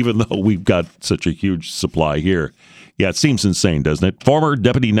 even though we've got such a huge supply here. Yeah, it seems insane, doesn't it? Former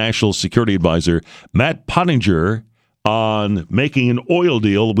Deputy National Security Advisor Matt Pottinger on making an oil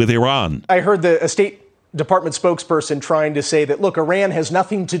deal with Iran. I heard a State Department spokesperson trying to say that, look, Iran has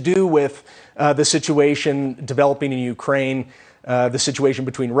nothing to do with the situation developing in Ukraine, the situation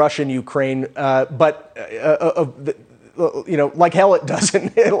between Russia and Ukraine, but like hell it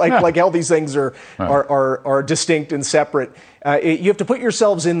doesn't. like hell these things are distinct and separate. You have to put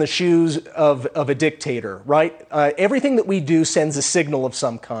yourselves in the shoes of a dictator, right? Everything that we do sends a signal of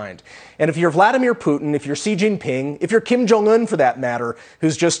some kind. And if you're Vladimir Putin, if you're Xi Jinping, if you're Kim Jong-un for that matter,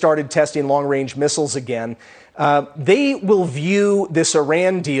 who's just started testing long-range missiles again, they will view this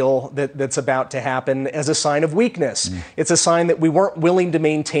Iran deal that's about to happen as a sign of weakness. It's a sign that we weren't willing to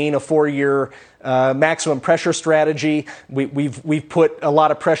maintain a 4-year maximum pressure strategy. We've put a lot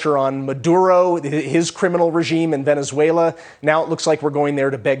of pressure on Maduro, his criminal regime in Venezuela. Now it looks like we're going there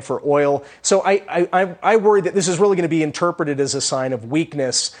to beg for oil. So I worry that this is really going to be interpreted as a sign of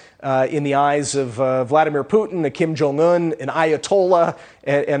weakness in the eyes of Vladimir Putin, Kim Jong-un, an Ayatollah,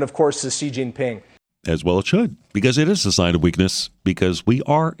 and of course, Xi Jinping. As well it should, because it is a sign of weakness, because we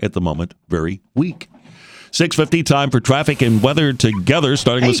are, at the moment, very weak. 6:50, time for traffic and weather together,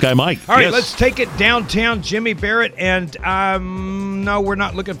 starting with Sky Mike. All right, let's take it downtown. Jimmy Barrett, and no, we're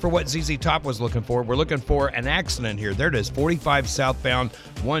not looking for what ZZ Top was looking for. We're looking for an accident here. There it is, 45 southbound,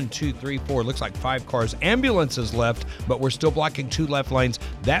 1, 2, 3, 4. Looks like 5 cars. Ambulances left, but we're still blocking 2 left lanes.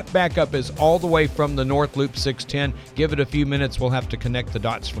 That backup is all the way from the North Loop 610. Give it a few minutes. We'll have to connect the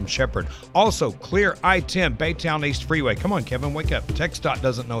dots from Shepherd. Also, clear I-10, Baytown East Freeway. Come on, Kevin, wake up. TxDOT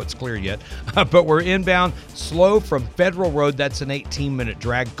doesn't know it's clear yet, but we're inbound. Slow from Federal Road. That's an 18-minute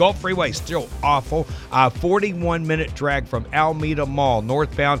drag. Gulf Freeway, still awful. 41-minute drag from Alameda Mall.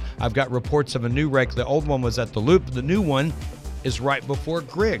 Northbound, I've got reports of a new wreck. The old one was at the Loop. The new one is right before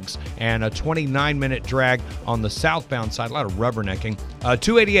Griggs, and a 29-minute drag on the southbound side. A lot of rubbernecking.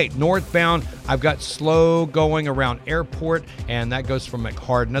 288 northbound, I've got slow going around Airport, and that goes from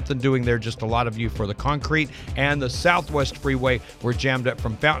McHard. Nothing doing there, just a lot of view for the concrete. And the Southwest Freeway, we're jammed up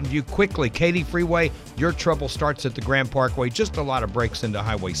from Fountain View. Quickly, Katy Freeway, your trouble starts at the Grand Parkway. Just a lot of breaks into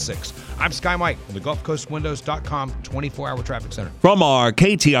Highway 6. I'm Sky Mike from the GulfCoastWindows.com 24-hour traffic center. From our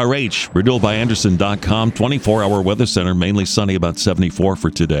KTRH, RedillByAnderson.com 24-hour weather center, mainly sunny, about 74 for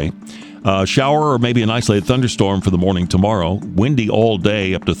today. Shower or maybe an isolated thunderstorm for the morning tomorrow. Windy all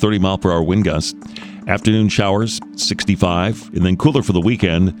day, up to 30 mile per hour wind gusts. Afternoon showers, 65, and then cooler for the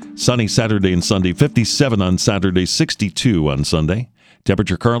weekend. Sunny Saturday and Sunday, 57 on Saturday, 62 on Sunday.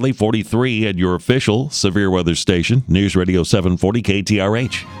 Temperature currently 43 at your official severe weather station, News Radio 740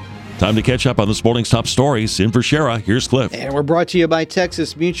 KTRH. Time to catch up on this morning's top stories. In for Shara, here's Cliff. And we're brought to you by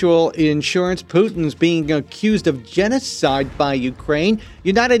Texas Mutual Insurance. Putin's being accused of genocide by Ukraine.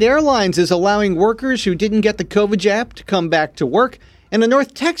 United Airlines is allowing workers who didn't get the COVID jab to come back to work. And a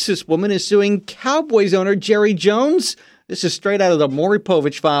North Texas woman is suing Cowboys owner Jerry Jones. This is straight out of the Maury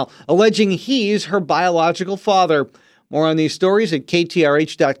Povich file, alleging he's her biological father. More on these stories at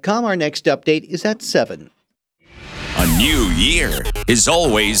KTRH.com. Our next update is at 7. A new year is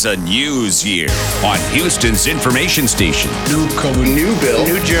always a news year on Houston's information station. New bill,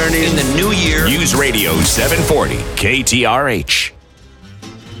 new journey in the new year. News Radio 740 KTRH.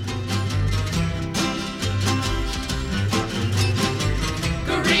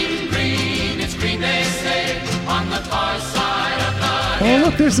 Green, it's green, they say, on the far side of the Oh,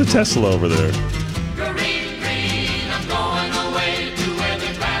 look, there's the Tesla over there.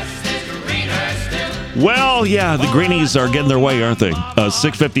 Well, yeah, the greenies are getting their way, aren't they?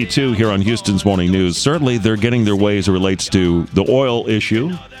 6:52 here on Houston's Morning News. Certainly, they're getting their way as it relates to the oil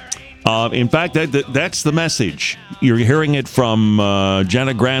issue. In fact, that's the message. You're hearing it from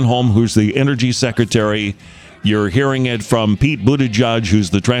Janet Granholm, who's the Energy Secretary. You're hearing it from Pete Buttigieg,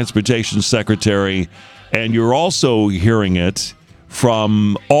 who's the Transportation Secretary. And you're also hearing it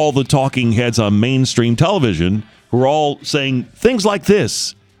from all the talking heads on mainstream television, who are all saying things like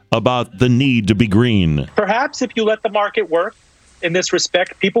this about the need to be green. Perhaps if you let the market work in this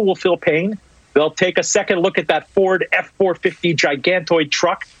respect, people will feel pain. They'll take a second look at that Ford F-450 gigantoid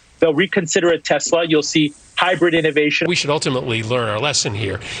truck. They'll reconsider a Tesla. You'll see hybrid innovation. We should ultimately learn our lesson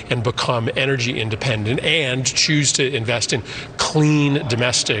here and become energy independent and choose to invest in clean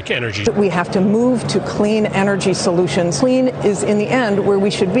domestic energy. We have to move to clean energy solutions. Clean is, in the end, where we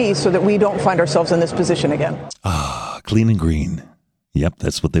should be so that we don't find ourselves in this position again. Clean and green. Yep,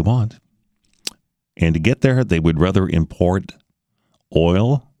 that's what they want. And to get there, they would rather import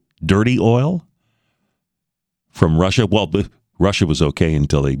oil, dirty oil, from Russia. Well, Russia was okay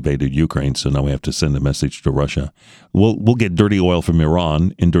until they invaded Ukraine, so now we have to send a message to Russia. We'll get dirty oil from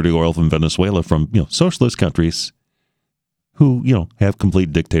Iran and dirty oil from Venezuela, from socialist countries who have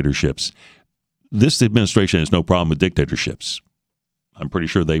complete dictatorships. This administration has no problem with dictatorships. I'm pretty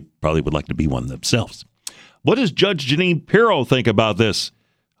sure they probably would like to be one themselves. What does Judge Jeanine Pirro think about this?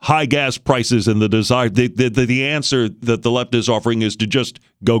 High gas prices and the desire, the answer that the left is offering is to just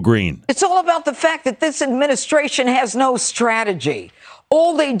go green. It's all about the fact that this administration has no strategy.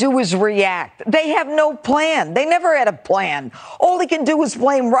 All they do is react. They have no plan. They never had a plan. All they can do is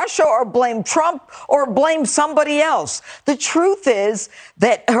blame Russia or blame Trump or blame somebody else. The truth is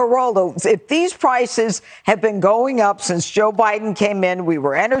that, Geraldo, if these prices have been going up since Joe Biden came in, we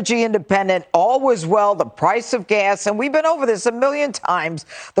were energy independent, all was well, the price of gas, and we've been over this a million times,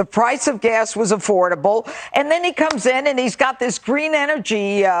 the price of gas was affordable, and then he comes in and he's got this green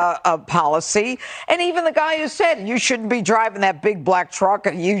energy policy, and even the guy who said you shouldn't be driving that big black truck,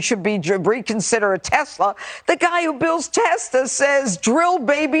 you should be reconsider a Tesla. The guy who builds Tesla says, drill,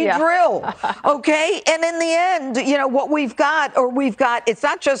 baby, drill. Okay. And in the end, what we've got, it's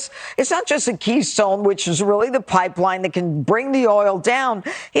not just a Keystone, which is really the pipeline that can bring the oil down.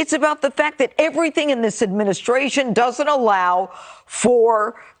 It's about the fact that everything in this administration doesn't allow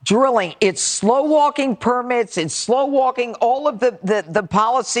for drilling. It's slow walking permits. It's slow walking all of the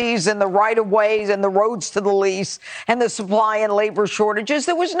policies and the right of ways and the roads to the lease and the supply and labor shortages.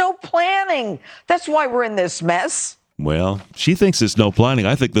 There was no planning. That's why we're in this mess. Well, she thinks it's no planning.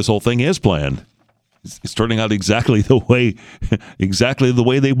 I think this whole thing is planned. It's turning out exactly the way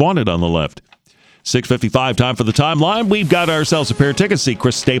they want it on the left. 6:55, time for the timeline. We've got ourselves a pair of tickets. See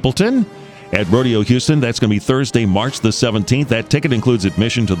Chris Stapleton at Rodeo Houston. That's going to be Thursday, March the 17th. That ticket includes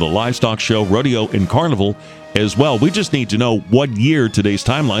admission to the livestock show, rodeo, and carnival as well. We just need to know what year today's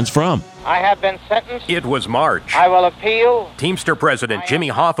timeline's from. I have been sentenced. It was March. I will appeal. Teamster President Jimmy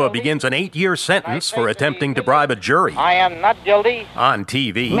Hoffa begins an 8-year sentence for attempting to bribe a jury. I am not guilty. On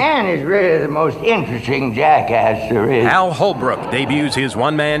TV. Man is really the most interesting jackass there is. Al Holbrook debuts his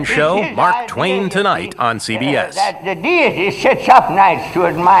one-man show, Mark Twain Tonight, on CBS. That the deity sits up nights to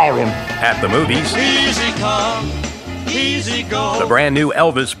admire him. At the movies. Easy come, easy go. The brand new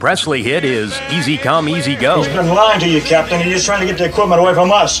Elvis Presley hit is Easy Come, Easy Go. He's been lying to you, Captain. He's just trying to get the equipment away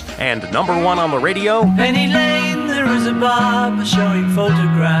from us. And number one on the radio. Penny Lane, there is a barber showing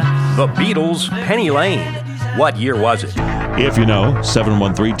photographs. The Beatles' Penny Lane. What year was it? If you know,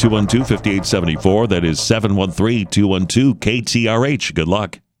 713-212-5874. That is 713-212-KTRH. Good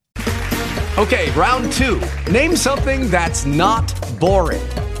luck. Okay, round two. Name something that's not boring.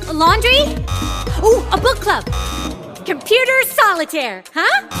 A laundry? Ooh, a book club. Computer solitaire,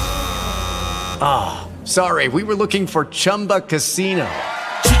 huh? Ah, oh, sorry. We were looking for Chumba Casino.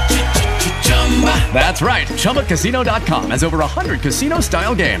 That's right. ChumbaCasino.com has over 100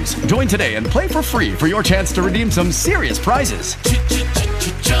 casino-style games. Join today and play for free for your chance to redeem some serious prizes.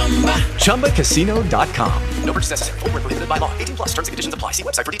 ChumbaCasino.com. No purchase necessary. Void where prohibited by law. 18+. Terms and conditions apply. See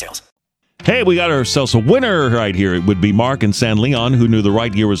website for details. Hey, we got ourselves a winner right here. It would be Mark in San Leon, who knew the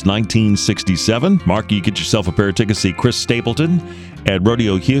right year was 1967. Mark, you get yourself a pair of tickets to see Chris Stapleton at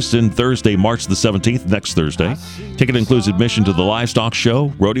Rodeo Houston Thursday, March the 17th, next Thursday. Ticket includes admission to the livestock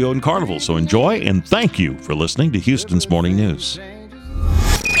show, rodeo, and carnival. So enjoy, and thank you for listening to Houston's Morning News.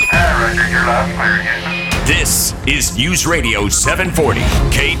 This is News Radio 740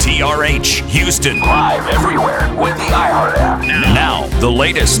 KTRH Houston. Live everywhere with the iHeart app. Now, the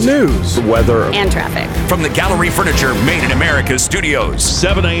latest news, weather, and traffic from the Gallery Furniture Made in America studios.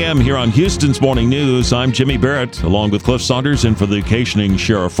 7 a.m. here on Houston's Morning News. I'm Jimmy Barrett, along with Cliff Saunders, and for the occasioning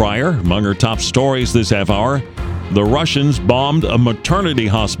Sheriff Fryer. Among our top stories this half hour, the Russians bombed a maternity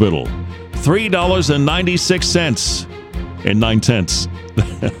hospital. $3.96.09.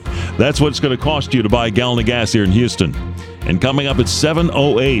 That's what it's going to cost you to buy a gallon of gas here in Houston. And coming up at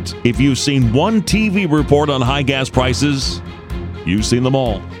 7:08, if you've seen one TV report on high gas prices, you've seen them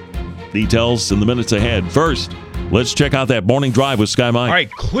all. Details in the minutes ahead. First, Let's check out that morning drive with Sky Mike. All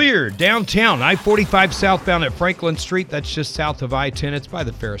right, clear downtown, I-45 southbound at Franklin Street. That's just south of I-10. It's by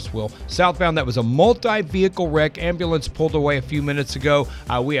the Ferris wheel. Southbound, that was a multi-vehicle wreck. Ambulance pulled away a few minutes ago.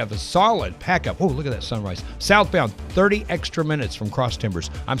 We have a solid pack-up. Oh, look at that sunrise. Southbound, 30 extra minutes from Cross Timbers.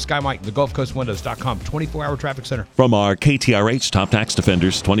 I'm Sky Mike, the GulfCoastWindows.com 24-hour traffic center. From our KTRH Top Tax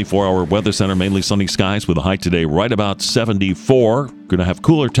Defenders 24-hour weather center, mainly sunny skies with a high today right about 74. Going to have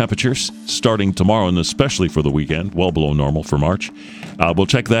cooler temperatures starting tomorrow and especially for the weekend, well below normal for March. We'll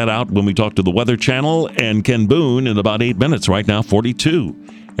check that out when we talk to the Weather Channel and Ken Boone in about 8 minutes. Right now, 42.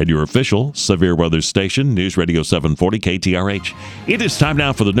 At your official severe weather station, News Radio 740 KTRH. It is time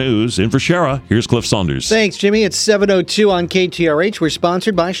now for the news. In for Shara, here's Cliff Saunders. Thanks, Jimmy. It's 7:02 on KTRH. We're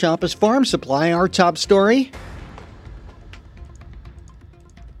sponsored by Shoppa's Farm Supply. Our top story.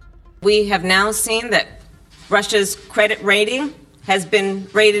 We have now seen that Russia's credit rating has been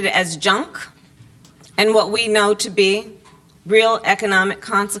rated as junk, and what we know to be real economic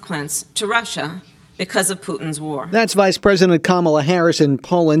consequence to Russia because of Putin's war. That's Vice President Kamala Harris in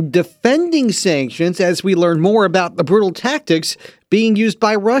Poland defending sanctions as we learn more about the brutal tactics being used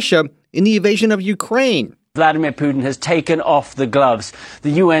by Russia in the invasion of Ukraine. Vladimir Putin has taken off the gloves.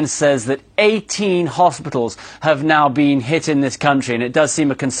 The UN says that 18 hospitals have now been hit in this country, and it does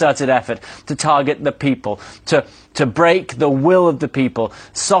seem a concerted effort to target the people, to break the will of the people,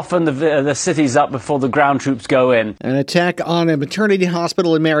 soften the cities up before the ground troops go in. An attack on a maternity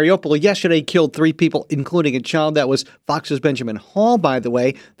hospital in Mariupol yesterday killed 3 people, including a child. That was Fox's Benjamin Hall, by the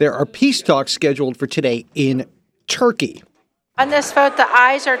way. There are peace talks scheduled for today in Turkey. On this vote, the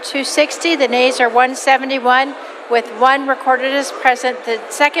ayes are 260, the nays are 171, with 1 recorded as present. The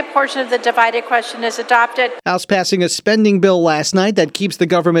second portion of the divided question is adopted. House passing a spending bill last night that keeps the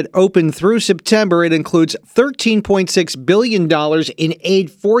government open through September. It includes $13.6 billion in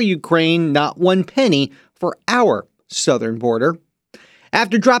aid for Ukraine, not 1 penny for our southern border.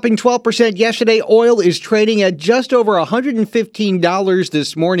 After dropping 12% yesterday, oil is trading at just over $115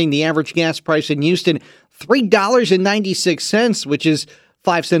 this morning. The average gas price in Houston, $3.96, which is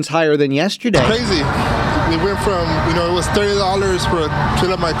 5 cents higher than yesterday. Crazy. It went from, it was $30 for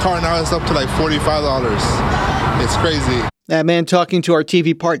fill up my car. Now it's up to like $45. It's crazy. That man talking to our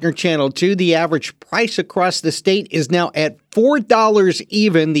TV partner, Channel 2. The average price across the state is now at $4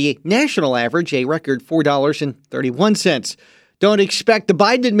 even. The national average, a record $4.31. Don't expect the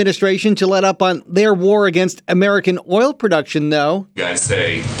Biden administration to let up on their war against American oil production, though. You guys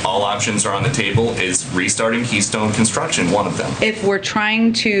say all options are on the table. Is restarting Keystone construction one of them? If we're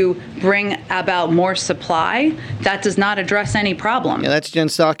trying to bring about more supply, that does not address any problem. Yeah, that's Jen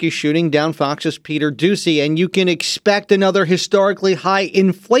Psaki shooting down Fox's Peter Doocy, and you can expect another historically high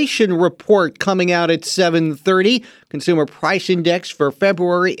inflation report coming out at 7:30. Consumer Price Index for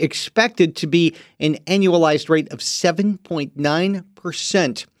February expected to be an annualized rate of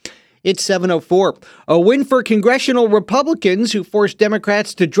 7.9%. It's 7:04. A win for congressional Republicans who forced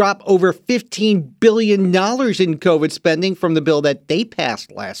Democrats to drop over $15 billion in COVID spending from the bill that they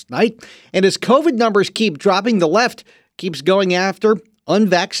passed last night. And as COVID numbers keep dropping, the left keeps going after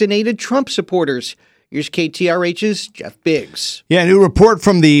unvaccinated Trump supporters. Here's KTRH's Jeff Biggs. Yeah, a new report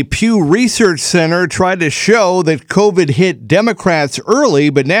from the Pew Research Center tried to show that COVID hit Democrats early,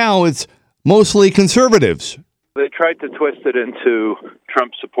 but now it's mostly conservatives. They tried to twist it into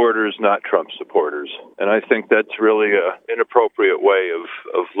Trump supporters, not Trump supporters. And I think that's really an inappropriate way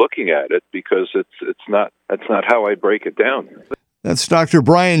of looking at it because that's not how I break it down. That's Dr.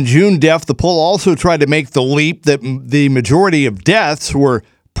 Brian Joondaff. The poll also tried to make the leap that the majority of deaths were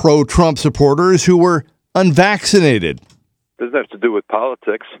pro-Trump supporters who were unvaccinated. It doesn't have to do with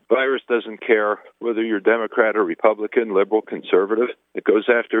politics. Virus doesn't care whether you're Democrat or Republican, liberal, conservative. It goes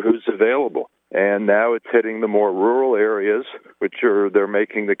after who's available. And now it's hitting the more rural areas, they're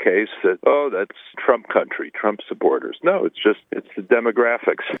making the case that, that's Trump country, Trump supporters. No, it's the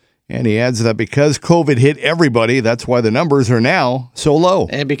demographics. And he adds that because COVID hit everybody, that's why the numbers are now so low.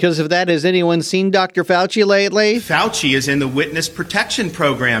 And because of that, has anyone seen Dr. Fauci lately? Fauci is in the witness protection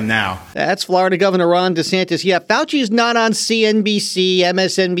program now. That's Florida Governor Ron DeSantis. Yeah, Fauci's not on CNBC,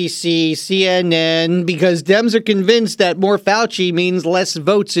 MSNBC, CNN, because Dems are convinced that more Fauci means less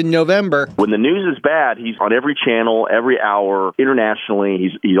votes in November. When the news is bad, he's on every channel, every hour,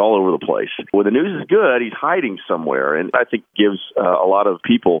 internationally. He's all over the place. When the news is good, he's hiding somewhere. And I think gives a lot of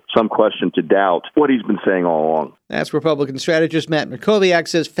people some question to doubt what he's been saying all along. That's Republican strategist Matt Merkoviak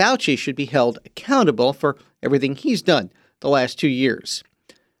says Fauci should be held accountable for everything he's done the last 2 years.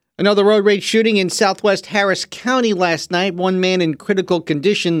 Another road rage shooting in southwest Harris County last night. 1 man in critical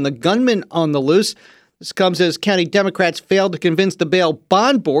condition, the gunman on the loose. This comes as county Democrats failed to convince the bail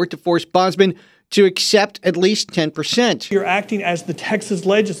bond board to force bondsman to accept at least 10%. You're acting as the Texas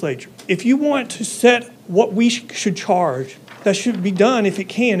legislature. If you want to set what we should charge, that should be done, if it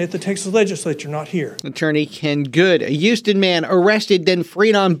can, at the Texas legislature, not here. Attorney Ken Good, a Houston man arrested then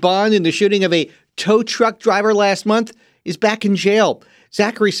freed on bond in the shooting of a tow truck driver last month, is back in jail.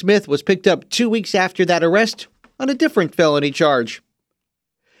 Zachary Smith was picked up 2 weeks after that arrest on a different felony charge.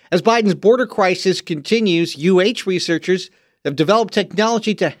 As Biden's border crisis continues, UH researchers have developed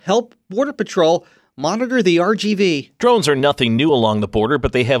technology to help Border Patrol monitor the RGV. Drones are nothing new along the border,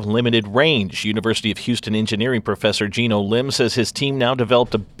 but they have limited range. University of Houston engineering professor Gino Lim says his team now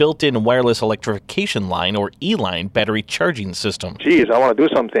developed a built-in wireless electrification line, or E-line, battery charging system. Geez, I want to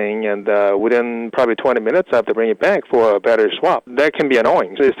do something, and within probably 20 minutes I have to bring it back for a battery swap. That can be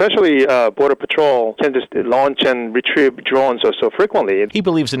annoying, especially Border Patrol can just launch and retrieve drones so frequently. He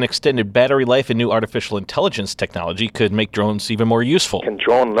believes an extended battery life and new artificial intelligence technology could make drones even more useful. Can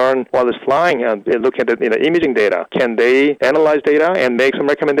drone learn while it's flying and look at the imaging data? Can they analyze data and make some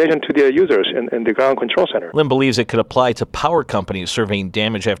recommendation to their users in the ground control center? Lim believes it could apply to power companies surveying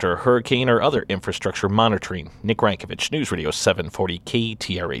damage after a hurricane or other infrastructure monitoring. Nick Rankovich, News Radio 740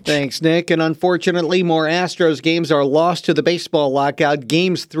 KTRH. Thanks, Nick. And unfortunately, more Astros games are lost to the baseball lockout.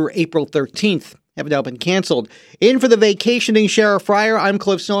 Games through April 13th have now been canceled. In for the vacationing Sheriff Fryer, I'm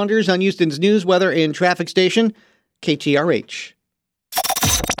Cliff Saunders on Houston's News, Weather, and Traffic Station, KTRH.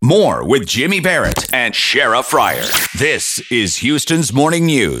 More with Jimmy Barrett and Sheriff Fryer. This is Houston's Morning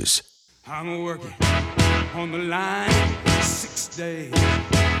News. I'm working on the line 6 days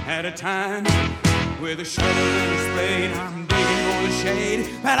at a time with a shovel and a spade. I'm digging for the shade,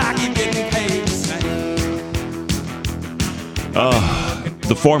 but I keep getting paid the same.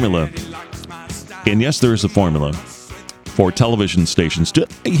 The formula. And yes, there is a formula for television stations.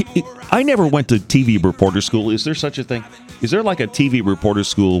 I never went to TV reporter school. Is there such a thing? Is there like a TV reporter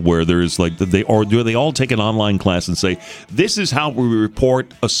school where there's like do they all take an online class and say, this is how we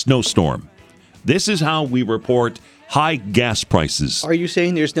report a snowstorm? This is how we report high gas prices. Are you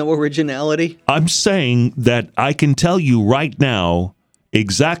saying there's no originality? I'm saying that I can tell you right now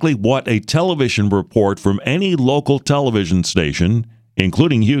exactly what a television report from any local television station,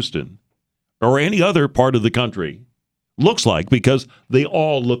 including Houston, or any other part of the country, looks like, because they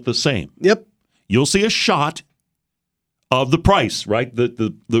all look the same. Yep. You'll see a shot of the price, right?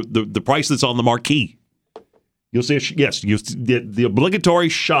 The price that's on the marquee. You'll see, the obligatory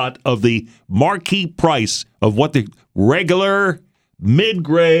shot of the marquee price of what the regular,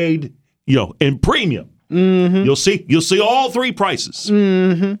 mid-grade, and premium. Mm-hmm. You'll see all three prices.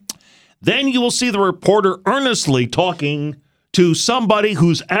 Mm-hmm. Then you will see the reporter earnestly talking to somebody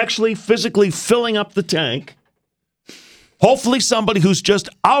who's actually physically filling up the tank. Hopefully somebody who's just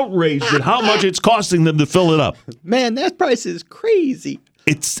outraged at how much it's costing them to fill it up. Man, that price is crazy.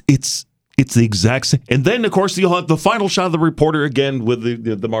 It's the exact same. And then, of course, you'll have the final shot of the reporter again with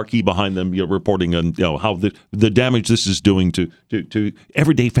the marquee behind them, reporting on how the damage this is doing to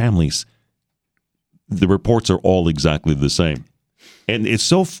everyday families. The reports are all exactly the same. And it's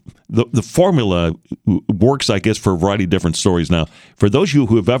the formula works, I guess, for a variety of different stories. Now, for those of you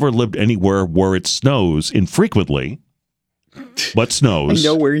who have ever lived anywhere where it snows infrequently, but snows. I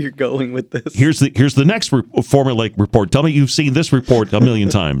know where you're going with this. Here's the next formulaic report. Tell me you've seen this report a million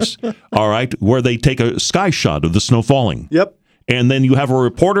times. All right, where they take a sky shot of the snow falling. Yep. And then you have a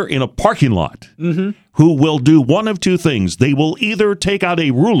reporter in a parking lot who will do one of two things. They will either take out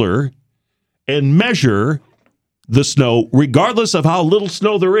a ruler and measure the snow, regardless of how little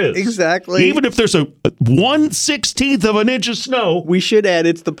snow there is. Exactly. Even if there's a 1/16 of an inch of snow. We should add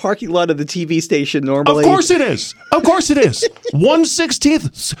it's the parking lot of the TV station normally. Of course it is.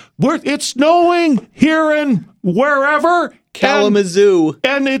 1/16. It's snowing here and wherever. Kalamazoo.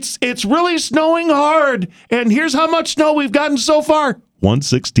 And it's really snowing hard. And here's how much snow we've gotten so far.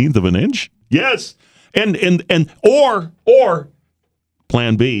 1/16 of an inch? Yes. Or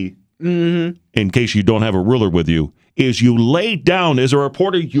plan B. Mm-hmm. In case you don't have a ruler with you, is you lay down, as a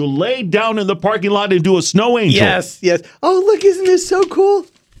reporter, you lay down in the parking lot and do a snow angel. Yes. Oh, look, isn't this so cool?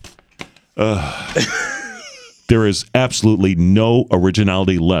 There is absolutely no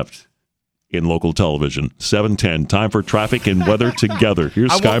originality left in local television. 7:10, time for traffic and weather together.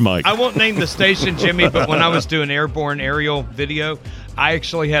 Here's Sky Mike. I won't name the station, Jimmy, but when I was doing airborne aerial video, I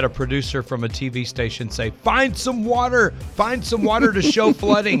actually had a producer from a TV station say, find some water to show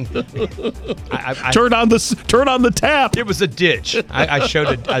flooding. Turn on the tap. It was a ditch.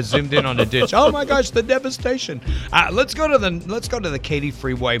 I zoomed in on a ditch. Oh my gosh, the devastation. Let's go to the Katy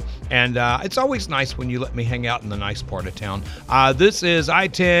Freeway, and it's always nice when you let me hang out in the nice part of town. This is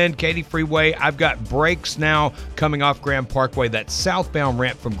I-10 Katy Freeway. I've got brakes now coming off Grand Parkway. That southbound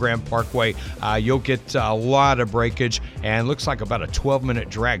ramp from Grand Parkway, you'll get a lot of breakage, and looks like about a 12-minute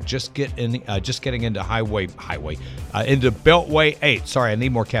drag just getting into into Beltway 8. Sorry, I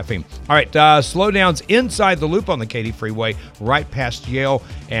need more caffeine. All right, slowdowns inside the loop on the Katy Freeway, right past Yale,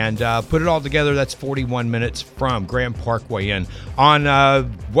 and put it all together, that's 41 minutes from Grand Parkway in. On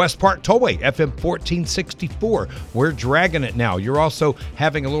West Park Tollway, FM 1464, we're dragging it now. You're also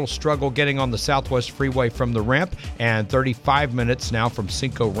having a little struggle getting on the Southwest Freeway from the ramp, and 35 minutes now from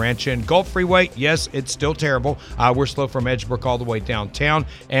Cinco Ranch in. Gulf Freeway, yes, it's still terrible. We're slow from Edgebrook all the way downtown.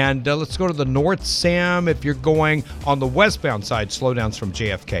 And let's go to the North Sam. If you're going on the westbound side, slowdowns from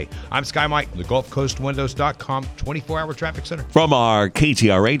JFK. I'm Sky Mike, the GulfCoastWindows.com 24-hour traffic center. From our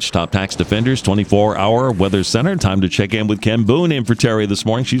KTRH Top Tax Defenders 24-hour weather center, time to check in with Ken Boone in for Terry this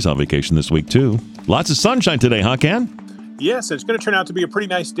morning. She's on vacation this week, too. Lots of sunshine today, huh, Ken? Yes, it's going to turn out to be a pretty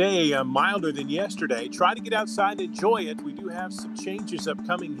nice day, milder than yesterday. Try to get outside and enjoy it. We do have some changes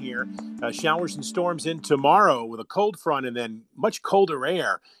upcoming here. Showers and storms in tomorrow with a cold front, and then much colder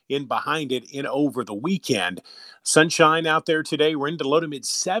air in behind it in over the weekend. Sunshine out there today. We're into low to mid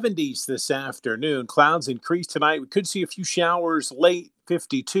 70s this afternoon. Clouds increase tonight. We could see a few showers late.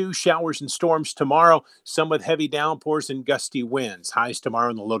 52 showers and storms tomorrow, some with heavy downpours and gusty winds. Highs tomorrow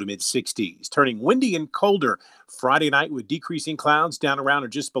in the low to mid 60s. Turning windy and colder Friday night with decreasing clouds down around or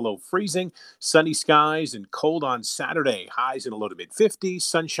just below freezing. Sunny skies and cold on Saturday. Highs in the low to mid 50s.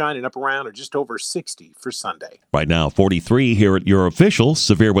 Sunshine and up around or just over 60 for Sunday. Right now, 43 here at your official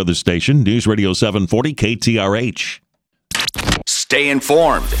severe weather station, News Radio 740 KTRH. Stay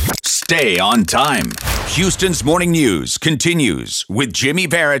informed. Stay on time. Houston's Morning News continues with Jimmy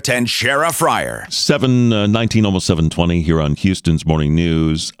Barrett and Shara Fryer. 7:19, almost 7:20 here on Houston's Morning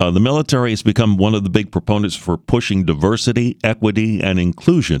News. The military has become one of the big proponents for pushing diversity, equity, and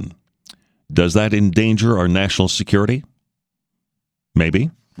inclusion. Does that endanger our national security?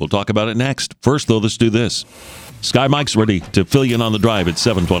 Maybe. We'll talk about it next. First, though, let's do this. Sky Mike's ready to fill you in on the drive at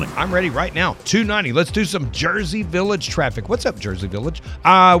 7:20. I'm ready right now. 290. Let's do some Jersey Village traffic. What's up, Jersey Village?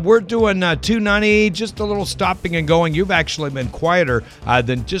 We're doing 290, just a little stopping and going. You've actually been quieter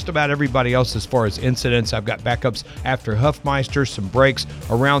than just about everybody else as far as incidents. I've got backups after Huffmeister, some breaks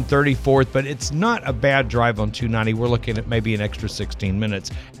around 34th, but it's not a bad drive on 290. We're looking at maybe an extra 16 minutes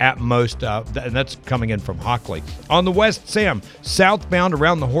at most, and that's coming in from Hockley. On the West Sam, southbound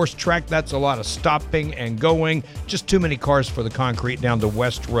around the horse track, that's a lot of stopping and going. Just too many cars for the concrete down the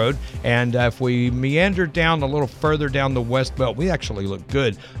West Road. And if we meander down a little further down the West Belt, we actually look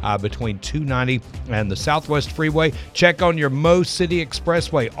good between 290 and the Southwest Freeway. Check on your Mo City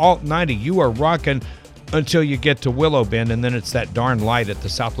Expressway. Alt 90, you are rocking until you get to Willow Bend, and then it's that darn light at the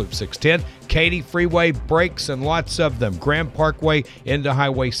South Loop 610. Katy Freeway, brakes and lots of them. Grand Parkway into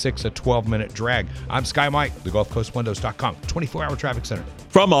Highway 6, a 12-minute drag. I'm Sky Mike, the GulfCoastWindows.com 24-hour traffic center.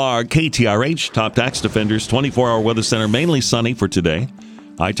 From our KTRH Top Tax Defenders 24-hour weather center, mainly sunny for today.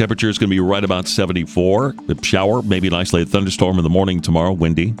 High temperature is going to be right about 74. The shower, maybe an isolated thunderstorm in the morning tomorrow.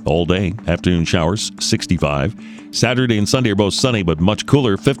 Windy all day. Afternoon showers, 65. Saturday and Sunday are both sunny, but much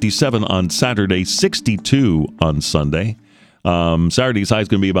cooler. 57 on Saturday, 62 on Sunday. Saturday's high is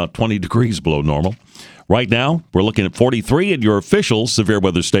going to be about 20 degrees below normal. Right now, we're looking at 43 at your official severe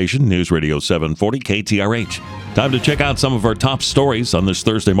weather station, News Radio 740 KTRH. Time to check out some of our top stories on this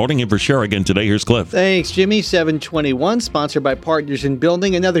Thursday morning. And for Shara again today, here's Cliff. Thanks, Jimmy. 721, sponsored by Partners in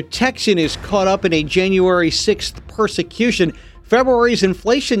Building. Another Texan is caught up in a January 6th persecution. February's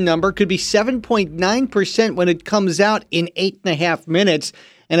inflation number could be 7.9% when it comes out in 8.5 minutes.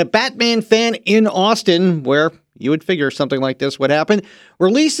 And a Batman fan in Austin, where you would figure something like this would happen,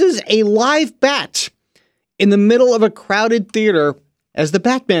 releases a live bat in the middle of a crowded theater as the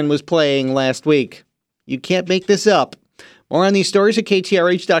Batman was playing last week. You can't make this up. More on these stories at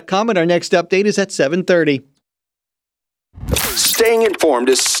KTRH.com, and our next update is at 7:30. Staying informed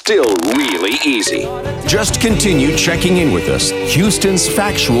is still really easy. Just continue checking in with us. Houston's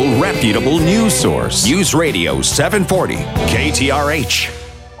factual, reputable news source. News Radio 740 KTRH.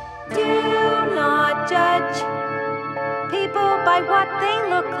 Do not judge people by what they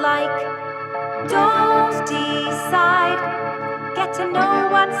look like. Don't decide. Get to know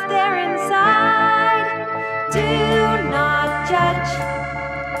what's there inside. Do not judge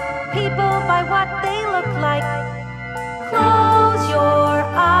people by what they look like. Close your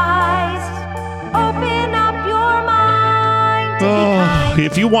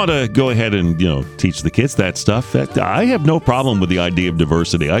if you want to go ahead and, teach the kids that stuff, I have no problem with the idea of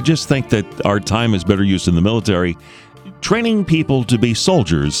diversity. I just think that our time is better used in the military. Training people to be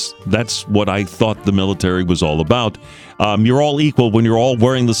soldiers, that's what I thought the military was all about. You're all equal when you're all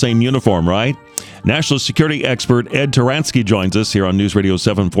wearing the same uniform, right? National security expert Ed Taransky joins us here on News Radio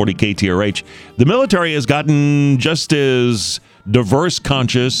 740 KTRH. The military has gotten just as diverse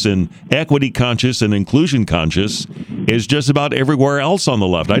conscious and equity conscious and inclusion conscious as just about everywhere else on the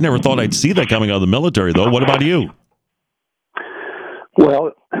left. I never thought I'd see that coming out of the military, though. What about you?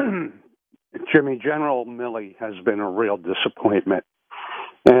 Well, Jimmy, General Milley has been a real disappointment.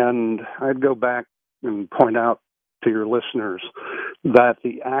 And I'd go back and point out to your listeners that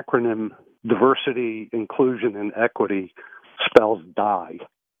the acronym Diversity, Inclusion, and Equity spells DIE.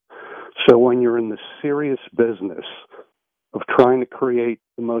 So when you're in the serious business of trying to create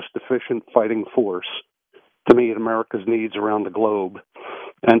the most efficient fighting force to meet America's needs around the globe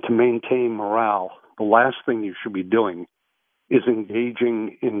and to maintain morale, the last thing you should be doing is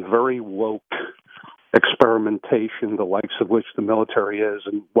engaging in very woke experimentation, the likes of which the military is.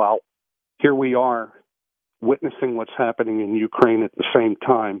 And while here we are witnessing what's happening in Ukraine at the same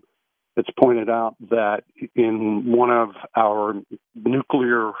time, it's pointed out that in one of our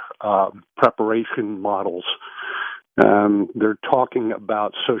nuclear preparation models, they're talking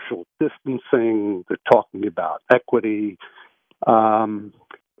about social distancing, they're talking about equity.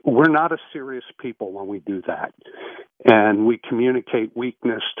 We're not a serious people when we do that. And we communicate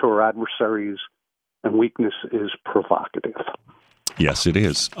weakness to our adversaries, and weakness is provocative. Yes, it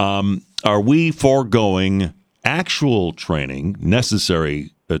is. Are we foregoing actual training,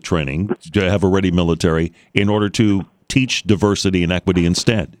 necessary training to have a ready military in order to teach diversity and equity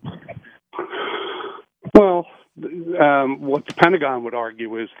instead? Well, what the Pentagon would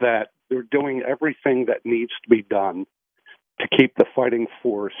argue is that they're doing everything that needs to be done to keep the fighting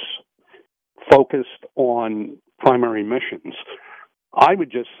force focused on primary missions. I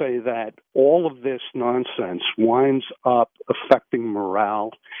would just say that all of this nonsense winds up affecting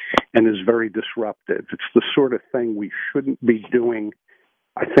morale and is very disruptive. It's the sort of thing we shouldn't be doing.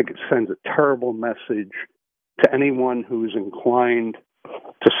 I think it sends a terrible message to anyone who's inclined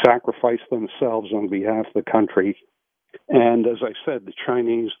to sacrifice themselves on behalf of the country. And as I said, the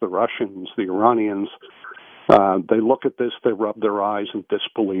Chinese, the Russians, the Iranians, they look at this, they rub their eyes in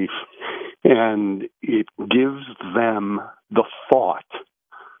disbelief, and it gives them the thought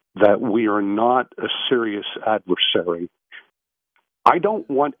that we are not a serious adversary. I don't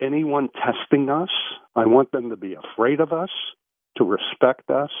want anyone testing us. I want them to be afraid of us, to respect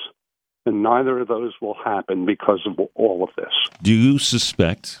us, and neither of those will happen because of all of this. Do you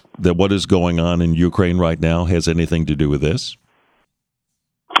suspect that what is going on in Ukraine right now has anything to do with this?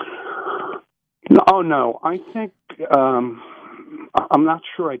 No. I think, I'm not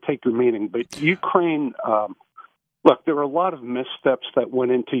sure I take your meaning, but Ukraine, look, there are a lot of missteps that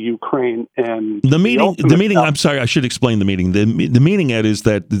went into Ukraine, and the meeting. I'm sorry, I should explain the meeting. The meaning, Ed, is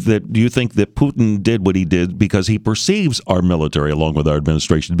that do you think that Putin did what he did because he perceives our military, along with our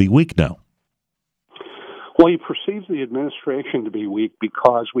administration, to be weak now? Well, he perceives the administration to be weak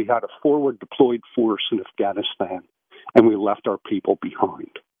because we had a forward deployed force in Afghanistan, and we left our people behind.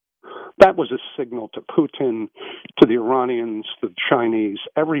 That was a signal to Putin, to the Iranians, to the Chinese.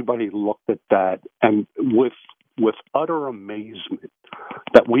 Everybody looked at that, and with utter amazement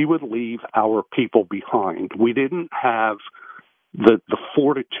that we would leave our people behind. We didn't have the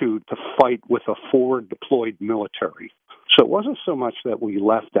fortitude to fight with a forward deployed military. So it wasn't so much that we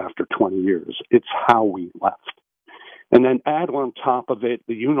left after 20 years, it's how we left. And then add on top of it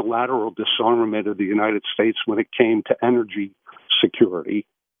the unilateral disarmament of the United States when it came to energy security.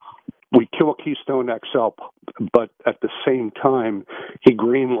 We kill Keystone XL, but at the same time, he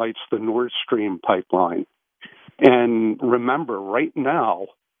greenlights the Nord Stream pipeline. And remember, right now,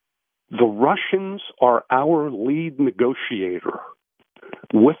 the Russians are our lead negotiator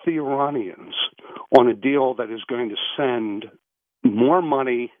with the Iranians on a deal that is going to send more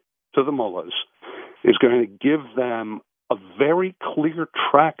money to the mullahs, is going to give them a very clear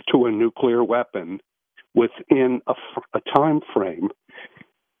track to a nuclear weapon within a time frame.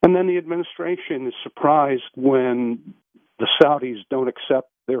 And then the administration is surprised when the Saudis don't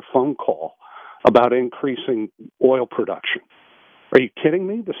accept their phone call about increasing oil production. Are you kidding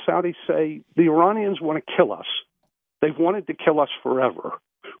me? The Saudis say the Iranians want to kill us. They've wanted to kill us forever.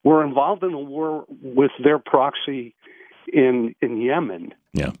 We're involved in a war with their proxy in Yemen.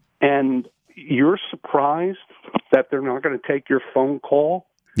 Yeah. And you're surprised that they're not going to take your phone call?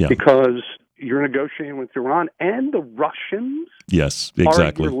 Yeah. Because you're negotiating with Iran, and the Russians yes,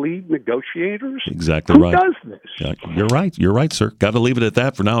 exactly. are your lead negotiators. Exactly Who right. does this? Yeah, you're right. You're right, sir. Got to leave it at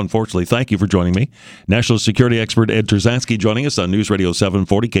that for now, unfortunately. Thank you for joining me. National security expert Ed Terzansky joining us on News Radio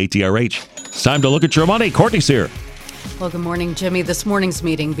 740 KTRH. It's time to look at your money. Courtney's here. Well, good morning, Jimmy. This morning's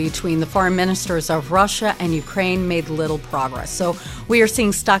meeting between the foreign ministers of Russia and Ukraine made little progress. So we are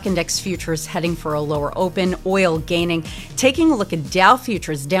seeing stock index futures heading for a lower open, oil gaining. Taking a look at Dow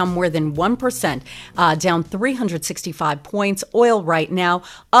futures, down more than 1%, down 365 points. Oil right now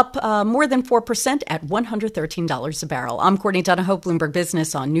up more than 4% at $113 a barrel. I'm Courtney Donahoe, Bloomberg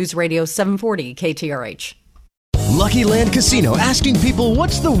Business on News Radio 740 KTRH. Lucky Land Casino, asking people,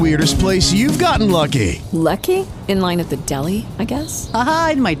 what's the weirdest place you've gotten lucky? Lucky? In line at the deli, I guess?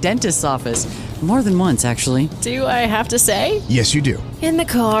 Aha, in my dentist's office. More than once, actually. Do I have to say? Yes, you do. In the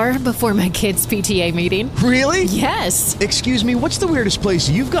car before my kids' PTA meeting. Really? Yes. Excuse me, what's the weirdest place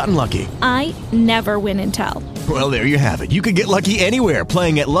you've gotten lucky? I never win and tell. Well, there you have it. You can get lucky anywhere,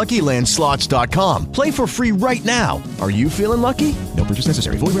 playing at LuckyLandSlots.com. Play for free right now. Are you feeling lucky? No purchase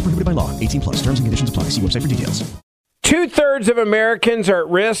necessary. Void where prohibited by law. 18+. Terms and conditions apply. See website for details. 2/3 of Americans are at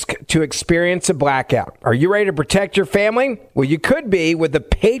risk to experience a blackout. Are you ready to protect your family? Well, you could be with the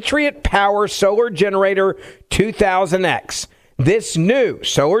Patriot Power Solar Generator 2000X. This new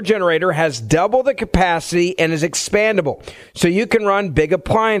solar generator has double the capacity and is expandable, so you can run big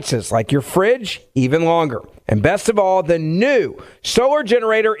appliances like your fridge even longer. And best of all, the new solar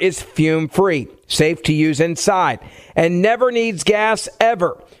generator is fume-free, safe to use inside, and never needs gas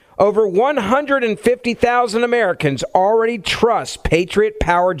ever. Over 150,000 Americans already trust Patriot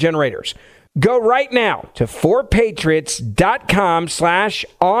Power Generators. Go right now to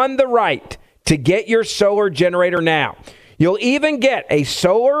 4patriots.com/ontherright to get your solar generator now. You'll even get a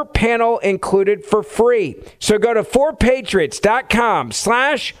solar panel included for free. So go to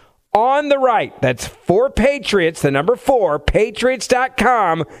 4patriots.com/ontherright. That's 4patriots, the number 4,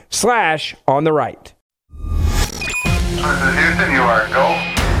 patriots.com/ontherright. Houston, you are go.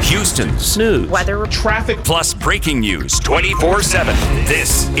 Houston's news, weather, traffic, plus breaking news 24/7.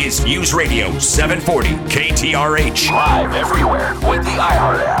 This is News Radio 740 KTRH. Live everywhere with the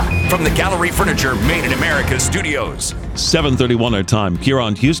iHeart app. From the Gallery Furniture Made in America studios. 7:31 our time. Here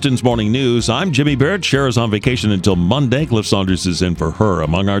on Houston's Morning News, I'm Jimmy Barrett. Cher's on vacation until Monday. Cliff Saunders is in for her.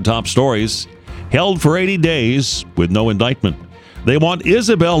 Among our top stories, held for 80 days with no indictment. They want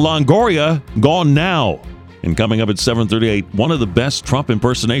Isabel Longoria gone now. And coming up at 7:38, one of the best Trump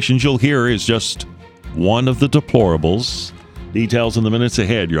impersonations you'll hear is just one of the deplorables. Details in the minutes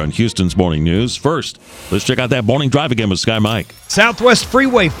ahead. You're on Houston's Morning News. First, let's check out that morning drive again with Sky Mike. Southwest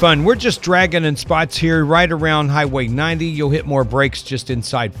Freeway fun. We're just dragging in spots here right around Highway 90. You'll hit more breaks just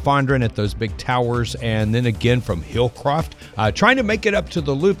inside Fondren at those big towers, and then again from Hillcroft. Trying to make it up to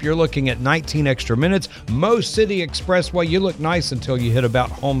the loop, you're looking at 19 extra minutes. Mo City Expressway, you look nice until you hit about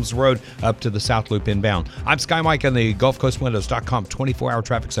Holmes Road up to the South Loop inbound. I'm Sky Mike on the GulfCoastWindows.com 24-hour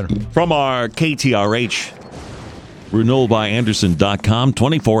traffic center. From our KTRH RenewalByAnderson.com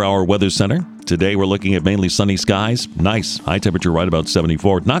 24-hour weather center. Today we're looking at mainly sunny skies. Nice. High temperature right about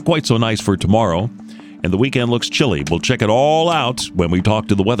 74. Not quite so nice for tomorrow. And the weekend looks chilly. We'll check it all out when we talk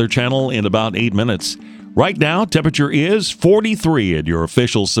to the Weather Channel in about 8 minutes. Right now, temperature is 43 at your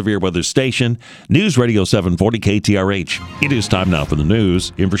official severe weather station, News Radio 740 KTRH. It is time now for the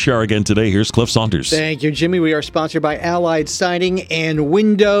news. In for Cher again today, here's Cliff Saunders. Thank you, Jimmy. We are sponsored by Allied Siding and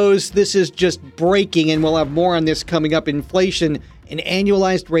Windows. This is just breaking, and we'll have more on this coming up. Inflation, an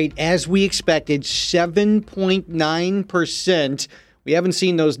annualized rate, as we expected, 7.9%. We haven't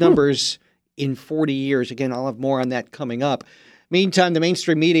seen those numbers in 40 years. Again, I'll have more on that coming up. Meantime, the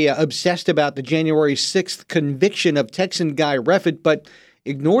mainstream media obsessed about the January 6th conviction of Texan Guy Reffitt, but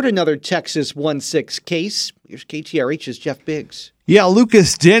ignored another Texas 1-6 case. Here's KTRH's Jeff Biggs. Yeah,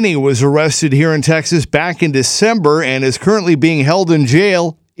 Lucas Denny was arrested here in Texas back in December and is currently being held in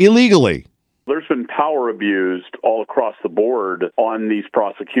jail illegally. There's been power abused all across the board on these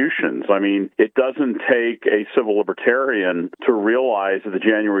prosecutions. I mean, it doesn't take a civil libertarian to realize that the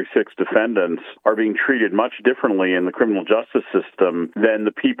January 6th defendants are being treated much differently in the criminal justice system than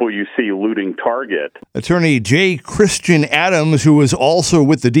the people you see looting Target. Attorney J. Christian Adams, who was also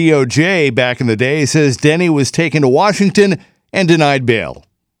with the DOJ back in the day, says Denny was taken to Washington and denied bail.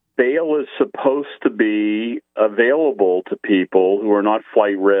 Bail is supposed to be available to people who are not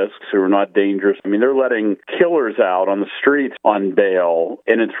flight risks, who are not dangerous. I mean, they're letting killers out on the streets on bail,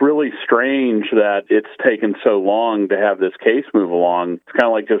 and it's really strange that it's taken so long to have this case move along. It's kind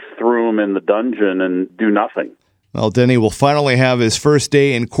of like just threw him in the dungeon and do nothing. Well, Denny will finally have his first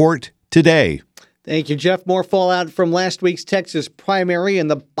day in court today. Thank you, Jeff. More fallout from last week's Texas primary and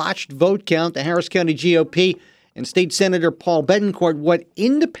the botched vote count. The Harris County GOP and State Senator Paul Betancourt want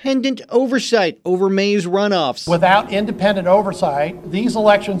independent oversight over May's runoffs. Without independent oversight, these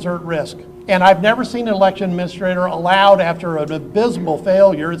elections are at risk. And I've never seen an election administrator allowed after an abysmal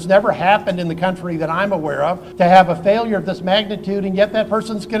failure. It's never happened in the country that I'm aware of to have a failure of this magnitude, and yet that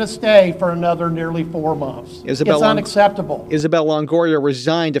person's going to stay for another nearly 4 months. It's unacceptable. Isabel Longoria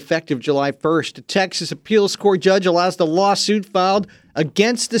resigned effective July 1st. A Texas appeals court judge allows the lawsuit filed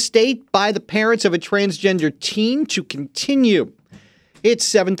against the state by the parents of a transgender teen to continue. It's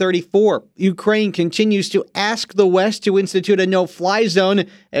 7:34. Ukraine continues to ask the West to institute a no-fly zone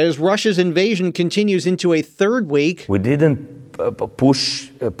as Russia's invasion continues into a third week. We didn't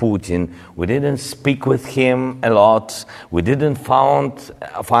push Putin. We didn't speak with him a lot. We didn't find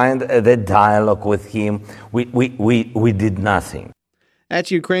the dialogue with him. We did nothing.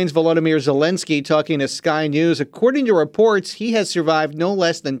 That's Ukraine's Volodymyr Zelensky talking to Sky News. According to reports, he has survived no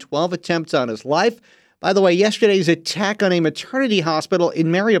less than 12 attempts on his life. By the way, yesterday's attack on a maternity hospital in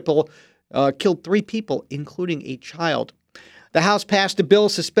Mariupol killed 3 people, including a child. The House passed a bill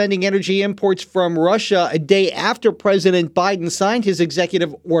suspending energy imports from Russia a day after President Biden signed his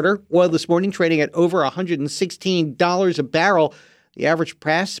executive order. Oil this morning trading at over $116 a barrel. The average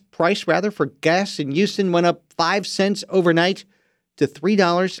price for gas in Houston went up 5 cents overnight to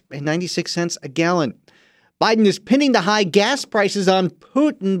 $3.96 a gallon. Biden is pinning the high gas prices on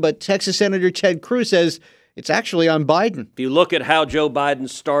Putin, but Texas Senator Ted Cruz says it's actually on Biden. If you look at how Joe Biden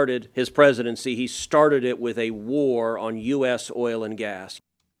started his presidency, he started it with a war on U.S. oil and gas.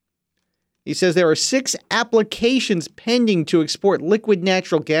 He says there are 6 applications pending to export liquid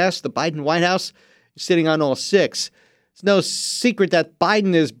natural gas. The Biden White House is sitting on all 6. It's no secret that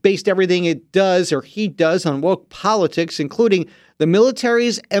Biden has based everything he does on woke politics, including the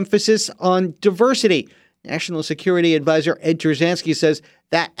military's emphasis on diversity. National Security Advisor Ed Terzansky says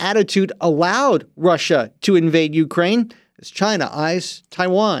that attitude allowed Russia to invade Ukraine as China eyes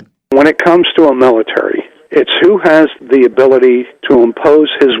Taiwan. When it comes to a military, it's who has the ability to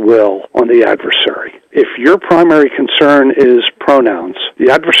impose his will on the adversary. If your primary concern is pronouns,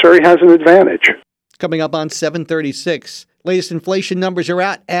 the adversary has an advantage. Coming up on 7:36. Latest inflation numbers are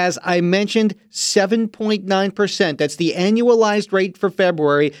out. As I mentioned, 7.9%. That's the annualized rate for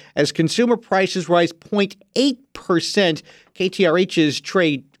February as consumer prices rise 0.8%. KTRH's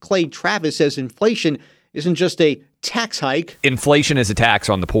Clay Travis says inflation isn't just a tax hike. Inflation is a tax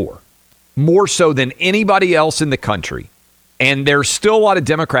on the poor, more so than anybody else in the country. And there's still a lot of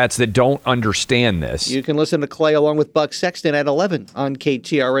Democrats that don't understand this. You can listen to Clay along with Buck Sexton at 11 on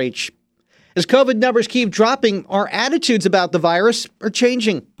KTRH. As COVID numbers keep dropping, our attitudes about the virus are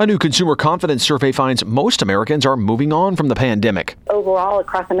changing. A new consumer confidence survey finds most Americans are moving on from the pandemic. Overall,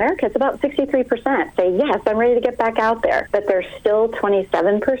 across America, it's about 63% say, yes, I'm ready to get back out there. But there's still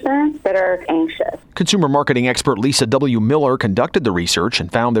 27% that are anxious. Consumer marketing expert Lisa W. Miller conducted the research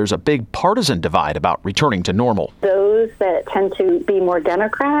and found there's a big partisan divide about returning to normal. Those that tend to be more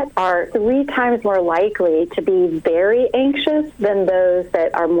Democrat are 3 times more likely to be very anxious than those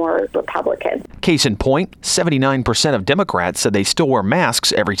that are more Republican. Case in point, 79% of Democrats said they still wear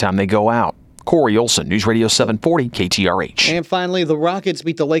masks every time they go out. Corey Olson, News Radio 740, KTRH. And finally, the Rockets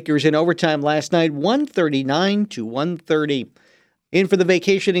beat the Lakers in overtime last night, 139-130. In for the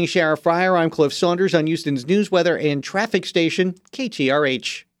vacationing Shara Fryer, I'm Cliff Saunders on Houston's news, weather, and traffic station,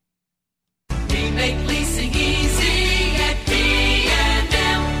 KTRH. We make leasing easy at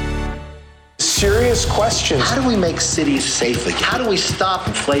B&M. Serious questions. How do we make cities safe again? How do we stop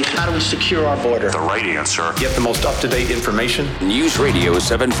inflation? How do we secure our border? The right answer. Get the most up-to-date information. News Radio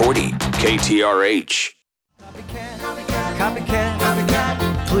 740, KTRH. Copycat,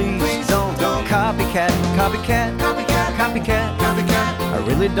 copycat, please don't copycat, copycat, copycat, copycat, copycat. I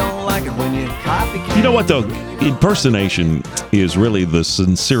really don't like it when you copycat. You know what, though? Impersonation is really the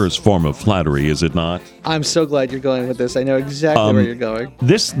sincerest form of flattery, is it not? I'm so glad you're going with this. I know exactly where you're going.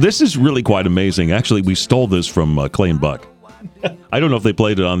 This is really quite amazing. Actually, we stole this from Clay and Buck. I don't know if they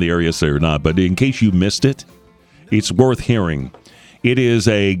played it on the air yesterday or not, but in case you missed it, it's worth hearing. It is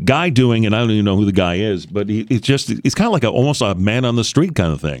a guy doing, and I don't even know who the guy is, but it's kind of like almost a man on the street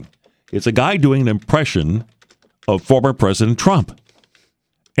kind of thing. It's a guy doing an impression of former President Trump.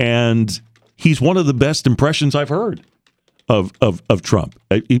 And he's one of the best impressions I've heard of Trump.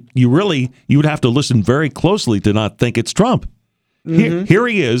 You would have to listen very closely to not think it's Trump. Mm-hmm. Here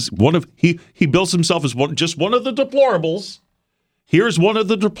he is. He bills himself as just one of the deplorables. Here's one of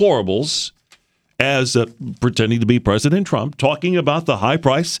the deplorables as pretending to be President Trump, talking about the high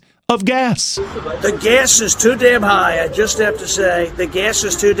price of gas. The gas is too damn high. I just have to say, the gas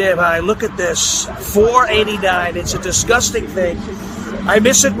is too damn high. Look at this, $4.89. It's a disgusting thing. I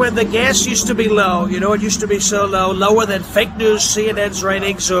miss it when the gas used to be low. You know, it used to be so low, lower than fake news, CNN's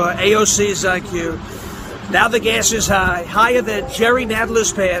ratings, or AOC's IQ. Now the gas is high, higher than Jerry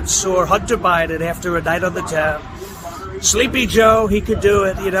Nadler's pants or Hunter Biden after a night on the town. Sleepy Joe, he could do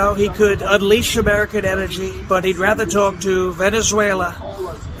it, you know. He could unleash American energy, but he'd rather talk to Venezuela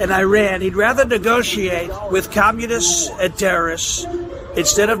and Iran. He'd rather negotiate with communists and terrorists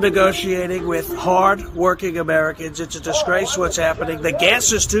instead of negotiating with hard-working Americans. It's a disgrace what's happening. The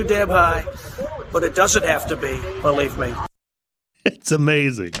gas is too damn high, but it doesn't have to be, believe me. It's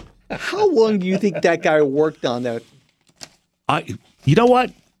amazing. How long do you think that guy worked on that? You know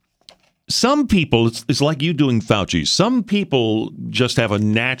what? Some people, it's like you doing Fauci. Some people just have a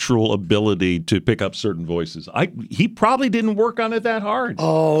natural ability to pick up certain voices. He probably didn't work on it that hard.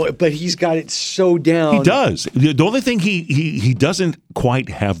 Oh, but he's got it so down. He does. The only thing he doesn't quite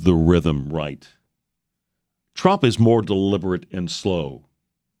have the rhythm right. Trump is more deliberate and slow.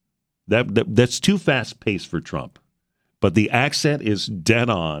 That's too fast paced for Trump. But the accent is dead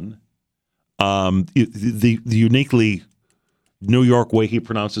on. The uniquely New York way he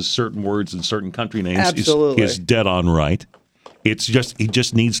pronounces certain words and certain country names is dead on right. It's just he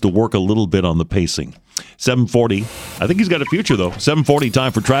just needs to work a little bit on the pacing. 7:40. I think he's got a future though. 7:40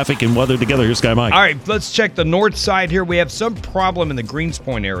 time for traffic and weather together. Here's Sky Mike. All right, let's check the north side here. We have some problem in the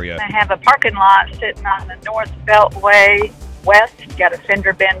Greenspoint area. I have a parking lot sitting on the North Beltway west. You've got a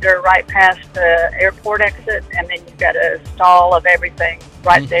fender bender right past the airport exit, and then you've got a stall of everything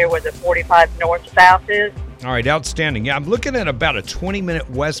right there where the 45 north-south is. All right, outstanding. Yeah, I'm looking at about a 20-minute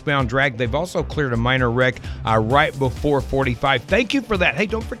westbound drag. They've also cleared a minor wreck right before 45. Thank you for that. Hey,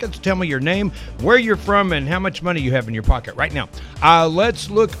 don't forget to tell me your name, where you're from, and how much money you have in your pocket right now. Let's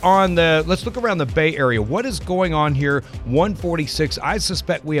look around the Bay Area. What is going on here? 146. I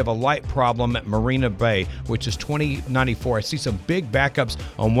suspect we have a light problem at Marina Bay, which is 2094. I see some big backups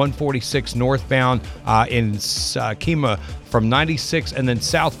on 146 northbound in Kemah from 96, and then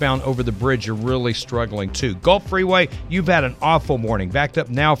southbound over the bridge, you're really struggling too. Gulf Freeway, you've had an awful morning. Backed up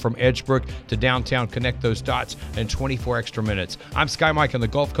now from Edgebrook to downtown. Connect those dots in 24 extra minutes. I'm Sky Mike on the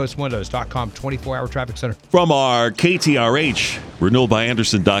GulfCoastWindows.com 24-hour traffic center. From our KTRH,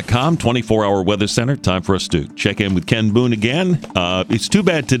 renewalbyanderson.com 24-hour weather center. Time for us to check in with Ken Boone again. It's too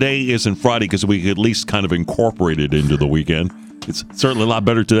bad today isn't Friday because we could at least kind of incorporate it into the weekend. It's certainly a lot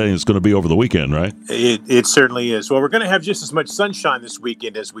better today than it's going to be over the weekend, right? It certainly is. Well, we're going to have just as much sunshine this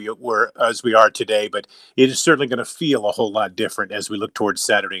weekend as we are today, but it is certainly going to feel a whole lot different as we look towards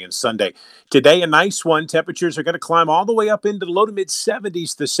Saturday and Sunday. Today, a nice one. Temperatures are going to climb all the way up into the low to mid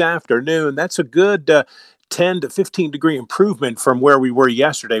 70s this afternoon. That's a good 10 to 15 degree improvement from where we were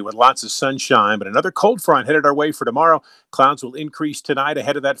yesterday with lots of sunshine, but another cold front headed our way for tomorrow. Clouds will increase tonight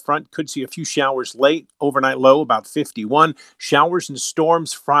ahead of that front. Could see a few showers late. Overnight low about 51. Showers and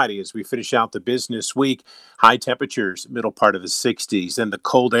storms Friday as we finish out the business week. High temperatures, middle part of the 60s. Then the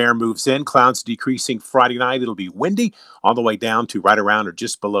cold air moves in. Clouds decreasing Friday night. It'll be windy all the way down to right around or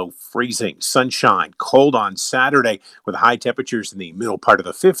just below freezing. Sunshine, cold on Saturday with high temperatures in the middle part of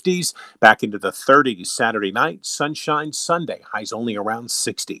the 50s. Back into the 30s Saturday night. Sunshine Sunday. Highs only around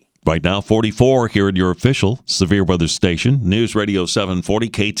 60. Right now, 44 here at your official severe weather station, News Radio 740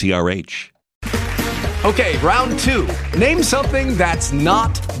 KTRH. Okay, round two. Name something that's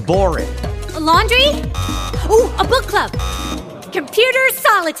not boring. A laundry? Ooh, a book club. Computer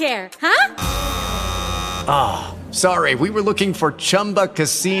solitaire, huh? Ah, sorry, we were looking for Chumba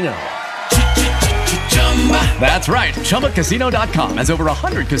Casino. That's right. ChumbaCasino.com has over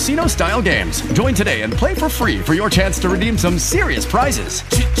 100 casino-style games. Join today and play for free for your chance to redeem some serious prizes.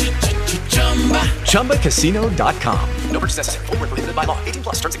 ChumbaCasino.com. No purchase necessary. Void where prohibited by law. 18+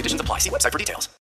 terms and conditions apply. See website for details.